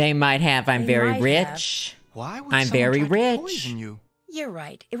 They might have. I'm They very might rich. Why would I'm someone very try to rich. poison you? You're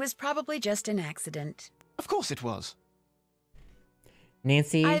right. It was probably just an accident. Of course it was.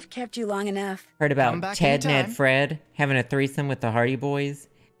 Nancy, I've kept you long enough. heard Come about back Ted, Ned, anytime. Fred having a threesome with the Hardy Boys,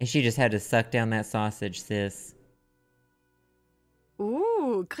 and she just had to suck down that sausage, sis.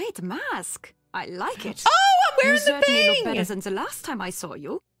 Ooh, great mask. I like it. Oh, I'm wearing You the certainly look thing! better than the last time I saw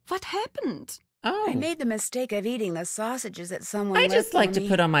you. What happened? Oh, I made the mistake of eating the sausages that someone I left just like for to me.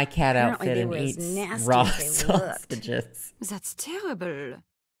 put on my cat Apparently outfit they and were eat as nasty raw as they looked. sausages. That's terrible.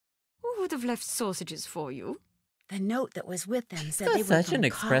 Who would have left sausages for you? The note that was with them said Got they were such from an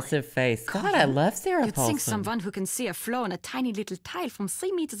expressive college. face. God, I love Sarah You'd Paulson. think someone who can see a flaw in a tiny little tile from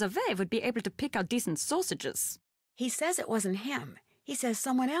 3 meters away would be able to pick out decent sausages. He says it wasn't him. He says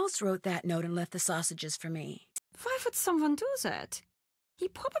someone else wrote that note and left the sausages for me. Why would someone do that? He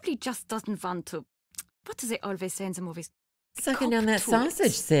probably just doesn't want to. What do they always say in the movies? Sucking down that Cop to it.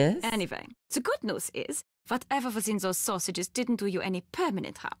 sausage, sis. Anyway, the good news is, whatever was in those sausages didn't do you any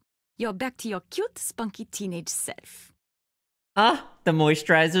permanent harm. You're back to your cute, spunky teenage self. Ah, the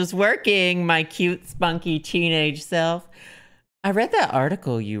moisturizer's working, my cute, spunky teenage self. I read that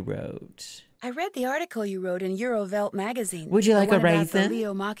article you wrote. I read the article you wrote in Eurovelt magazine. Would you The like a one about raisin? the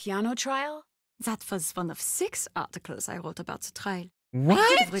Leo Macchiano trial? That was one of 6 articles I wrote about the trial. I could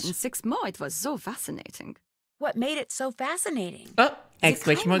What? have written 6 more. It was so fascinating. What made it so fascinating? Oh, The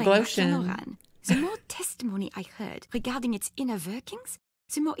exclamation mark crime lotion. Macchiano ran, the more testimony I heard regarding its inner workings,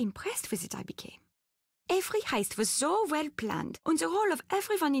 the more impressed with it I became. Every heist was so well planned, and the role of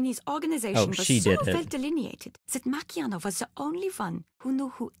everyone in his organization was she so did it. well delineated that Macchiano was the only one who knew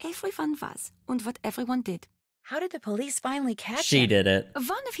who everyone was and what everyone did. How did the police finally catch She him? did it.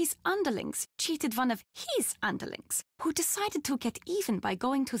 One of his underlings cheated one of his underlings, who decided to get even by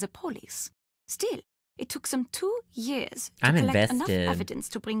going to the police. Still, it took them 2 years to I'm collect invested. enough evidence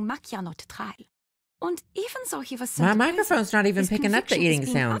to bring Macchiano to trial. And even though he was My sent to prison, microphone's not even his picking up the conviction is eating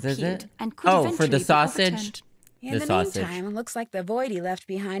being sounds, is appealed it? and could Oh, for eventually the be sausage? overturned. In The the sausage. meantime, it looks like the void he left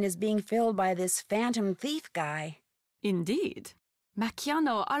behind is being filled by this phantom thief guy. Indeed.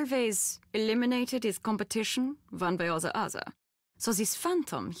 Macchiano always eliminated his competition one way or the other. So this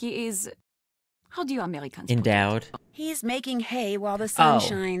phantom, he is... How do you Americans put it? Endowed. He's making hay while the sun Oh.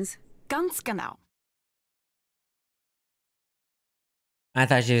 shines. Ganz genau. I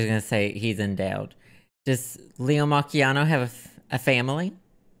thought she was going to say he's endowed. Does Leo Macchiano have a family?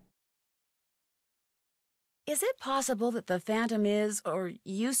 Is it possible that the phantom is, or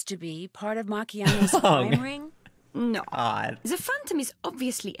used to be, part of Macchiano's Oh, crime no. ring? No. Odd. The Phantom is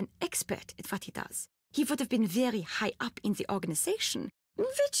obviously an expert at what he does. He would have been very high up in the organization, in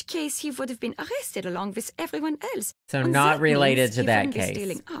which case he would have been arrested along with everyone else. So And not that related means to he that wouldn't case. be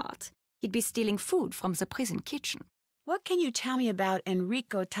stealing art. He'd be stealing food from the prison kitchen. What can you tell me about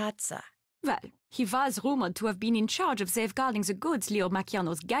Enrico Tazza? Well, he was rumored to have been in charge of safeguarding the goods Leo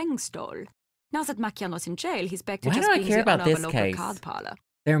Macchiano's gang stole. Now that Macchiano's in jail, he's back to Why just do I being care the about owner of this a local case? card parlor.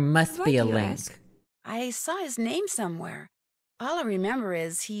 There must Why be a do you link. ask? I saw his name somewhere. All I remember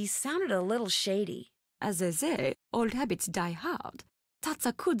is he sounded a little shady. As they say, old habits die hard.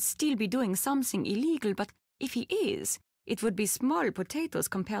 Tazza could still be doing something illegal, but if he is, it would be small potatoes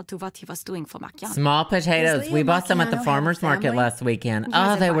compared to what he was doing for Macchiano. Small potatoes. Does We Leo bought some at the Macchiano have farmer's a market family? last weekend. He Oh,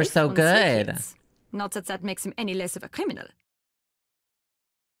 has a they were wife so and 3 good. kids. Not that that makes him any less of a criminal.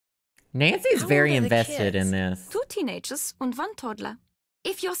 Nancy's How very old are the invested in kids? this. 2 teenagers and 1 toddler.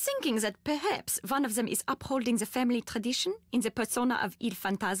 If you're thinking that perhaps one of them is upholding the family tradition in the persona of Il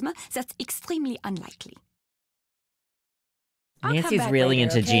Fantasma, that's extremely unlikely. I'll come Nancy's back really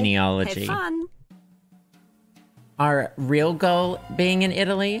later, into okay? genealogy. Have fun. Our real goal being in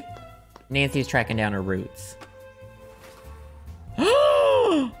Italy, Nancy's tracking down her roots.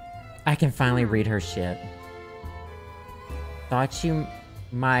 I can finally read her shit. Thought you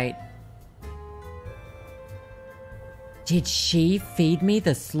might... Did she feed me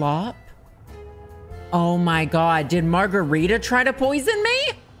the slop? Oh my god, did Margarita try to poison me?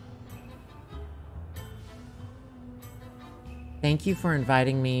 Thank you for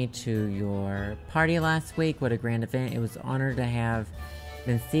inviting me to your party last week. What a grand event. It was an honor to have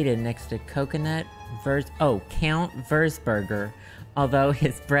been seated next to Count Versberger. Although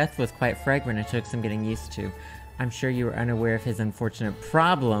his breath was quite fragrant, it took some getting used to. I'm sure you were unaware of his unfortunate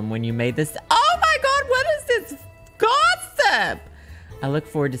problem when you made this. Oh my god, what is this gossip? I look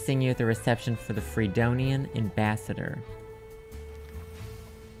forward to seeing you at the reception for the Fredonian ambassador.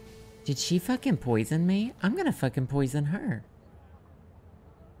 Did she fucking poison me? I'm gonna fucking poison her.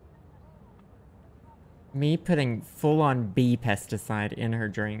 Me putting full-on bee pesticide in her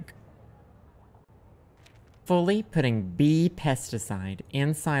drink. Fully putting bee pesticide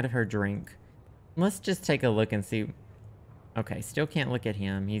inside of her drink. Let's just take a look and see. Okay, still can't look at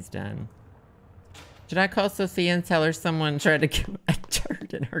him. He's done. Should I call Sophia and tell her someone tried to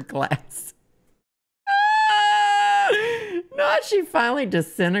buried in her glass. Not she finally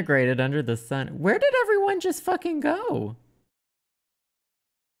disintegrated under the sun. Where did everyone just fucking go?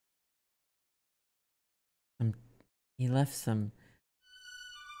 He left some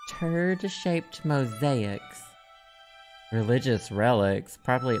turd-shaped mosaics. Religious relics.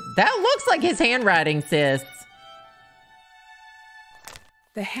 Probably. That looks like his handwriting, sis.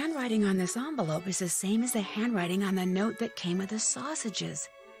 The handwriting on this envelope is the same as the handwriting on the note that came with the sausages,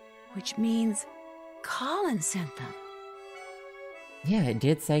 which means Colin sent them. Yeah, it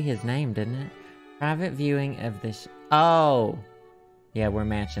did say his name, didn't it? Private viewing of the... Oh! Yeah, we're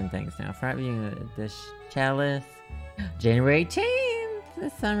matching things now. Private viewing of the chalice. January 18th! The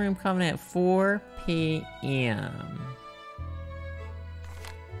sunroom coming at 4 p.m.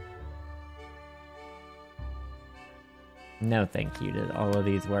 No thank you to all of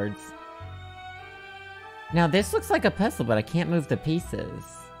these words. Now this looks like a puzzle, but I can't move the pieces.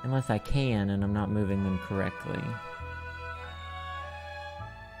 Unless I can, and I'm not moving them correctly.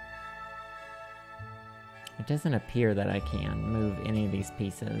 It doesn't appear that I can move any of these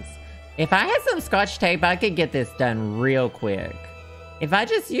pieces. If I had some scotch tape, I could get this done real quick. If I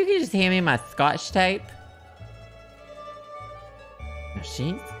just, you could just hand me my scotch tape. Oh,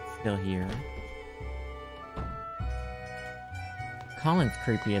 she's still here. Colin's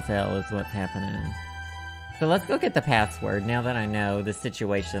creepy as hell is what's happening. So let's go get the password now that I know the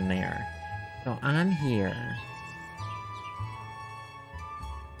situation there. So I'm here.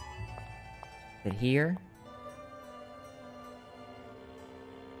 Is it here?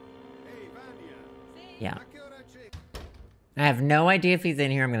 Yeah. I have no idea if he's in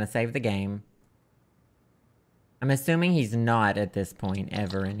here. I'm going to save the game. I'm assuming he's not at this point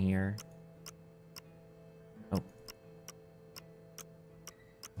ever in here. Oh.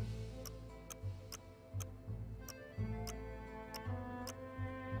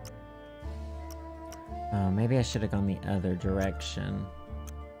 Oh, maybe I should have gone the other direction.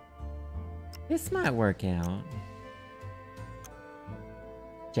 This might work out.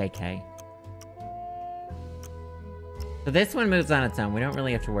 JK. So this one moves on its own. We don't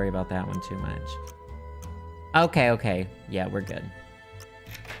really have to worry about that one too much. Okay. Yeah, we're good.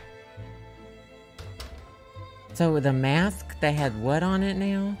 So the mask that had what on it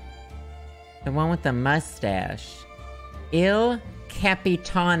now? The one with the mustache. Il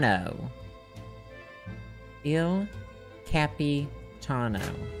Capitano. Il Capitano.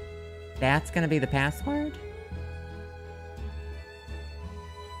 That's gonna be the password?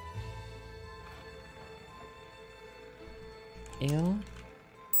 Ew.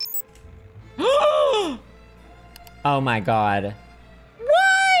 Oh my god.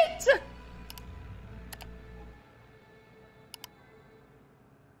 What?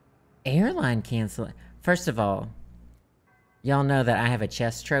 Airline cancel. First of all, y'all know that I have a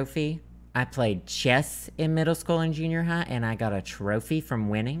chess trophy. I played chess in middle school and junior high, and I got a trophy from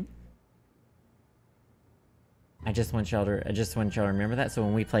winning. I just want y'all to remember that. So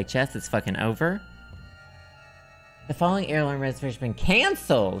when we play chess, it's fucking over. The following airline reservation has been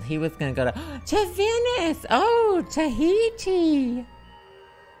canceled. He was gonna go to Venice. Oh, Tahiti.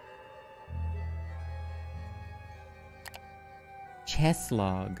 Chess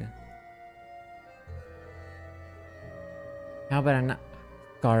log. How about a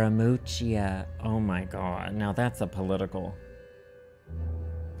Scaramuccia? Oh my god. Now that's a political.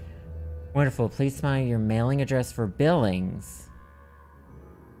 Wonderful. Please find your mailing address for billings.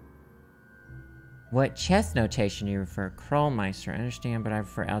 What chess notation do you prefer? Krollmeister, I understand, but I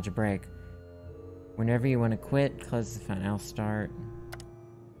prefer algebraic. Whenever you want to quit, close the phone. I'll start.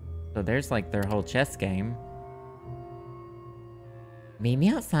 So there's like their whole chess game. Meet me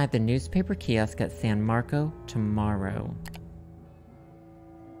outside the newspaper kiosk at San Marco tomorrow.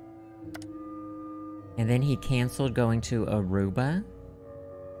 And then he canceled going to Aruba.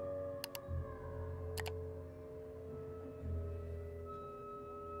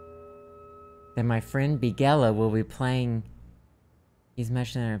 Then my friend Bigella will be playing. He's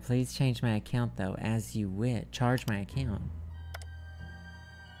mentioned there. Please change my account though, as you wish. Charge my account.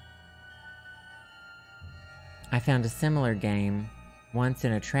 I found a similar game once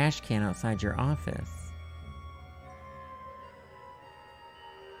in a trash can outside your office.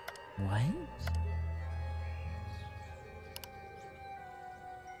 What?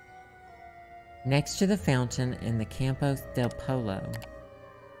 Next to the fountain in the Campos del Polo.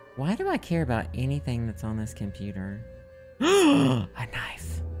 Why do I care about anything that's on this computer? A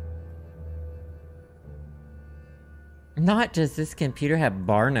knife. Not does this computer have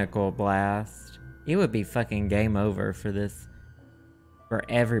barnacle blast. It would be fucking game over for this. For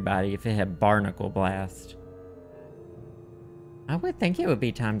everybody if it had barnacle blast. I would think it would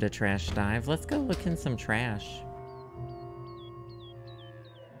be time to trash dive. Let's go look in some trash.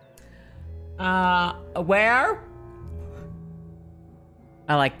 Where?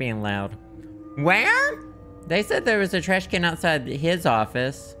 I like being loud. Where? They said there was a trash can outside his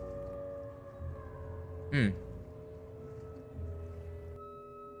office.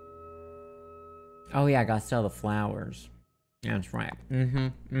 Oh yeah, I gotta sell the flowers. That's right. I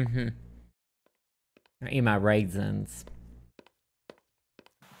eat my raisins.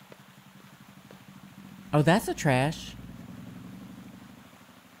 Oh, that's a trash.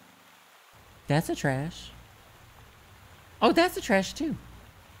 That's a trash. Oh, that's a trash too.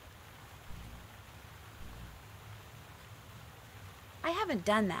 I haven't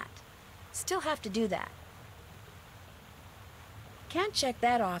done that. Still have to do that. Can't check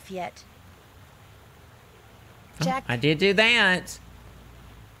that off yet. Check. Oh, I did do that.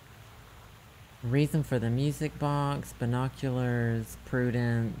 Reason for the music box, binoculars,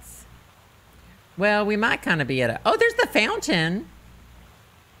 prudence. Well, we might kind of be at a... Oh, there's the fountain.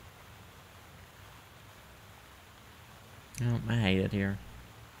 Oh, I hate it here.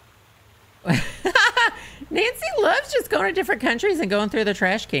 Nancy loves just going to different countries and going through the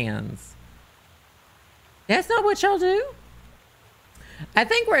trash cans. That's not what y'all do? I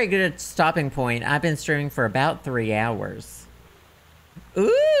think we're at a good stopping point. I've been streaming for about 3 hours. Ooh!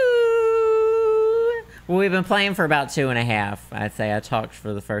 Well, we've been playing for about 2.5. I'd say I talked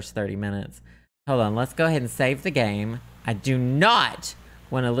for the first 30 minutes. Hold on, let's go ahead and save the game. I do not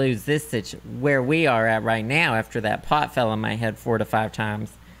want to lose this where we are at right now after that pot fell on my head 4 to 5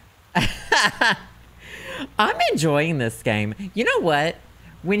 times. I'm enjoying this game. You know what?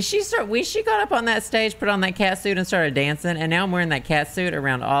 When she got up on that stage, put on that catsuit and started dancing, and now I'm wearing that catsuit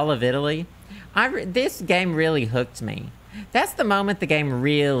around all of Italy, this game really hooked me. That's the moment the game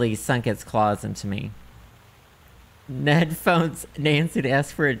really sunk its claws into me. Ned phones Nancy to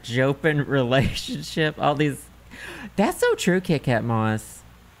ask for a Jopin relationship. All these... That's so true, Kit Kat Moss.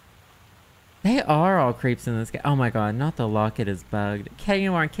 They are all creeps in this game. Oh my god, not the locket is bugged. Katie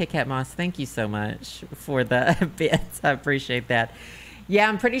Noir and Kit Kat Moss, thank you so much for the bits. I appreciate that. Yeah,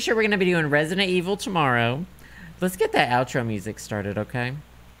 I'm pretty sure we're going to be doing Resident Evil tomorrow. Let's get that outro music started, okay?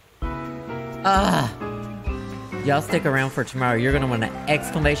 Y'all stick around for tomorrow. You're going to want an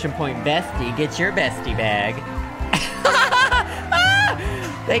exclamation point bestie. Get your bestie bag.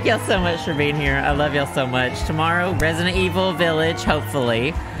 Thank y'all so much for being here. I love y'all so much. Tomorrow, Resident Evil Village,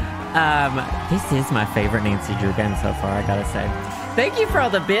 hopefully. This is my favorite Nancy Drew game so far, I gotta say. Thank you for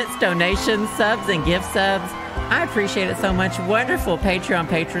all the bits, donations, subs, and gift subs. I appreciate it so much. Wonderful Patreon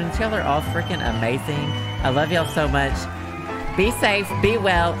patrons. Y'all are all freaking amazing. I love y'all so much. Be safe, be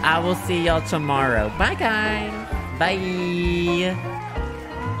well. I will see y'all tomorrow. Bye, guys. Bye.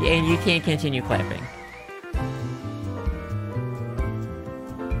 And you can continue clapping.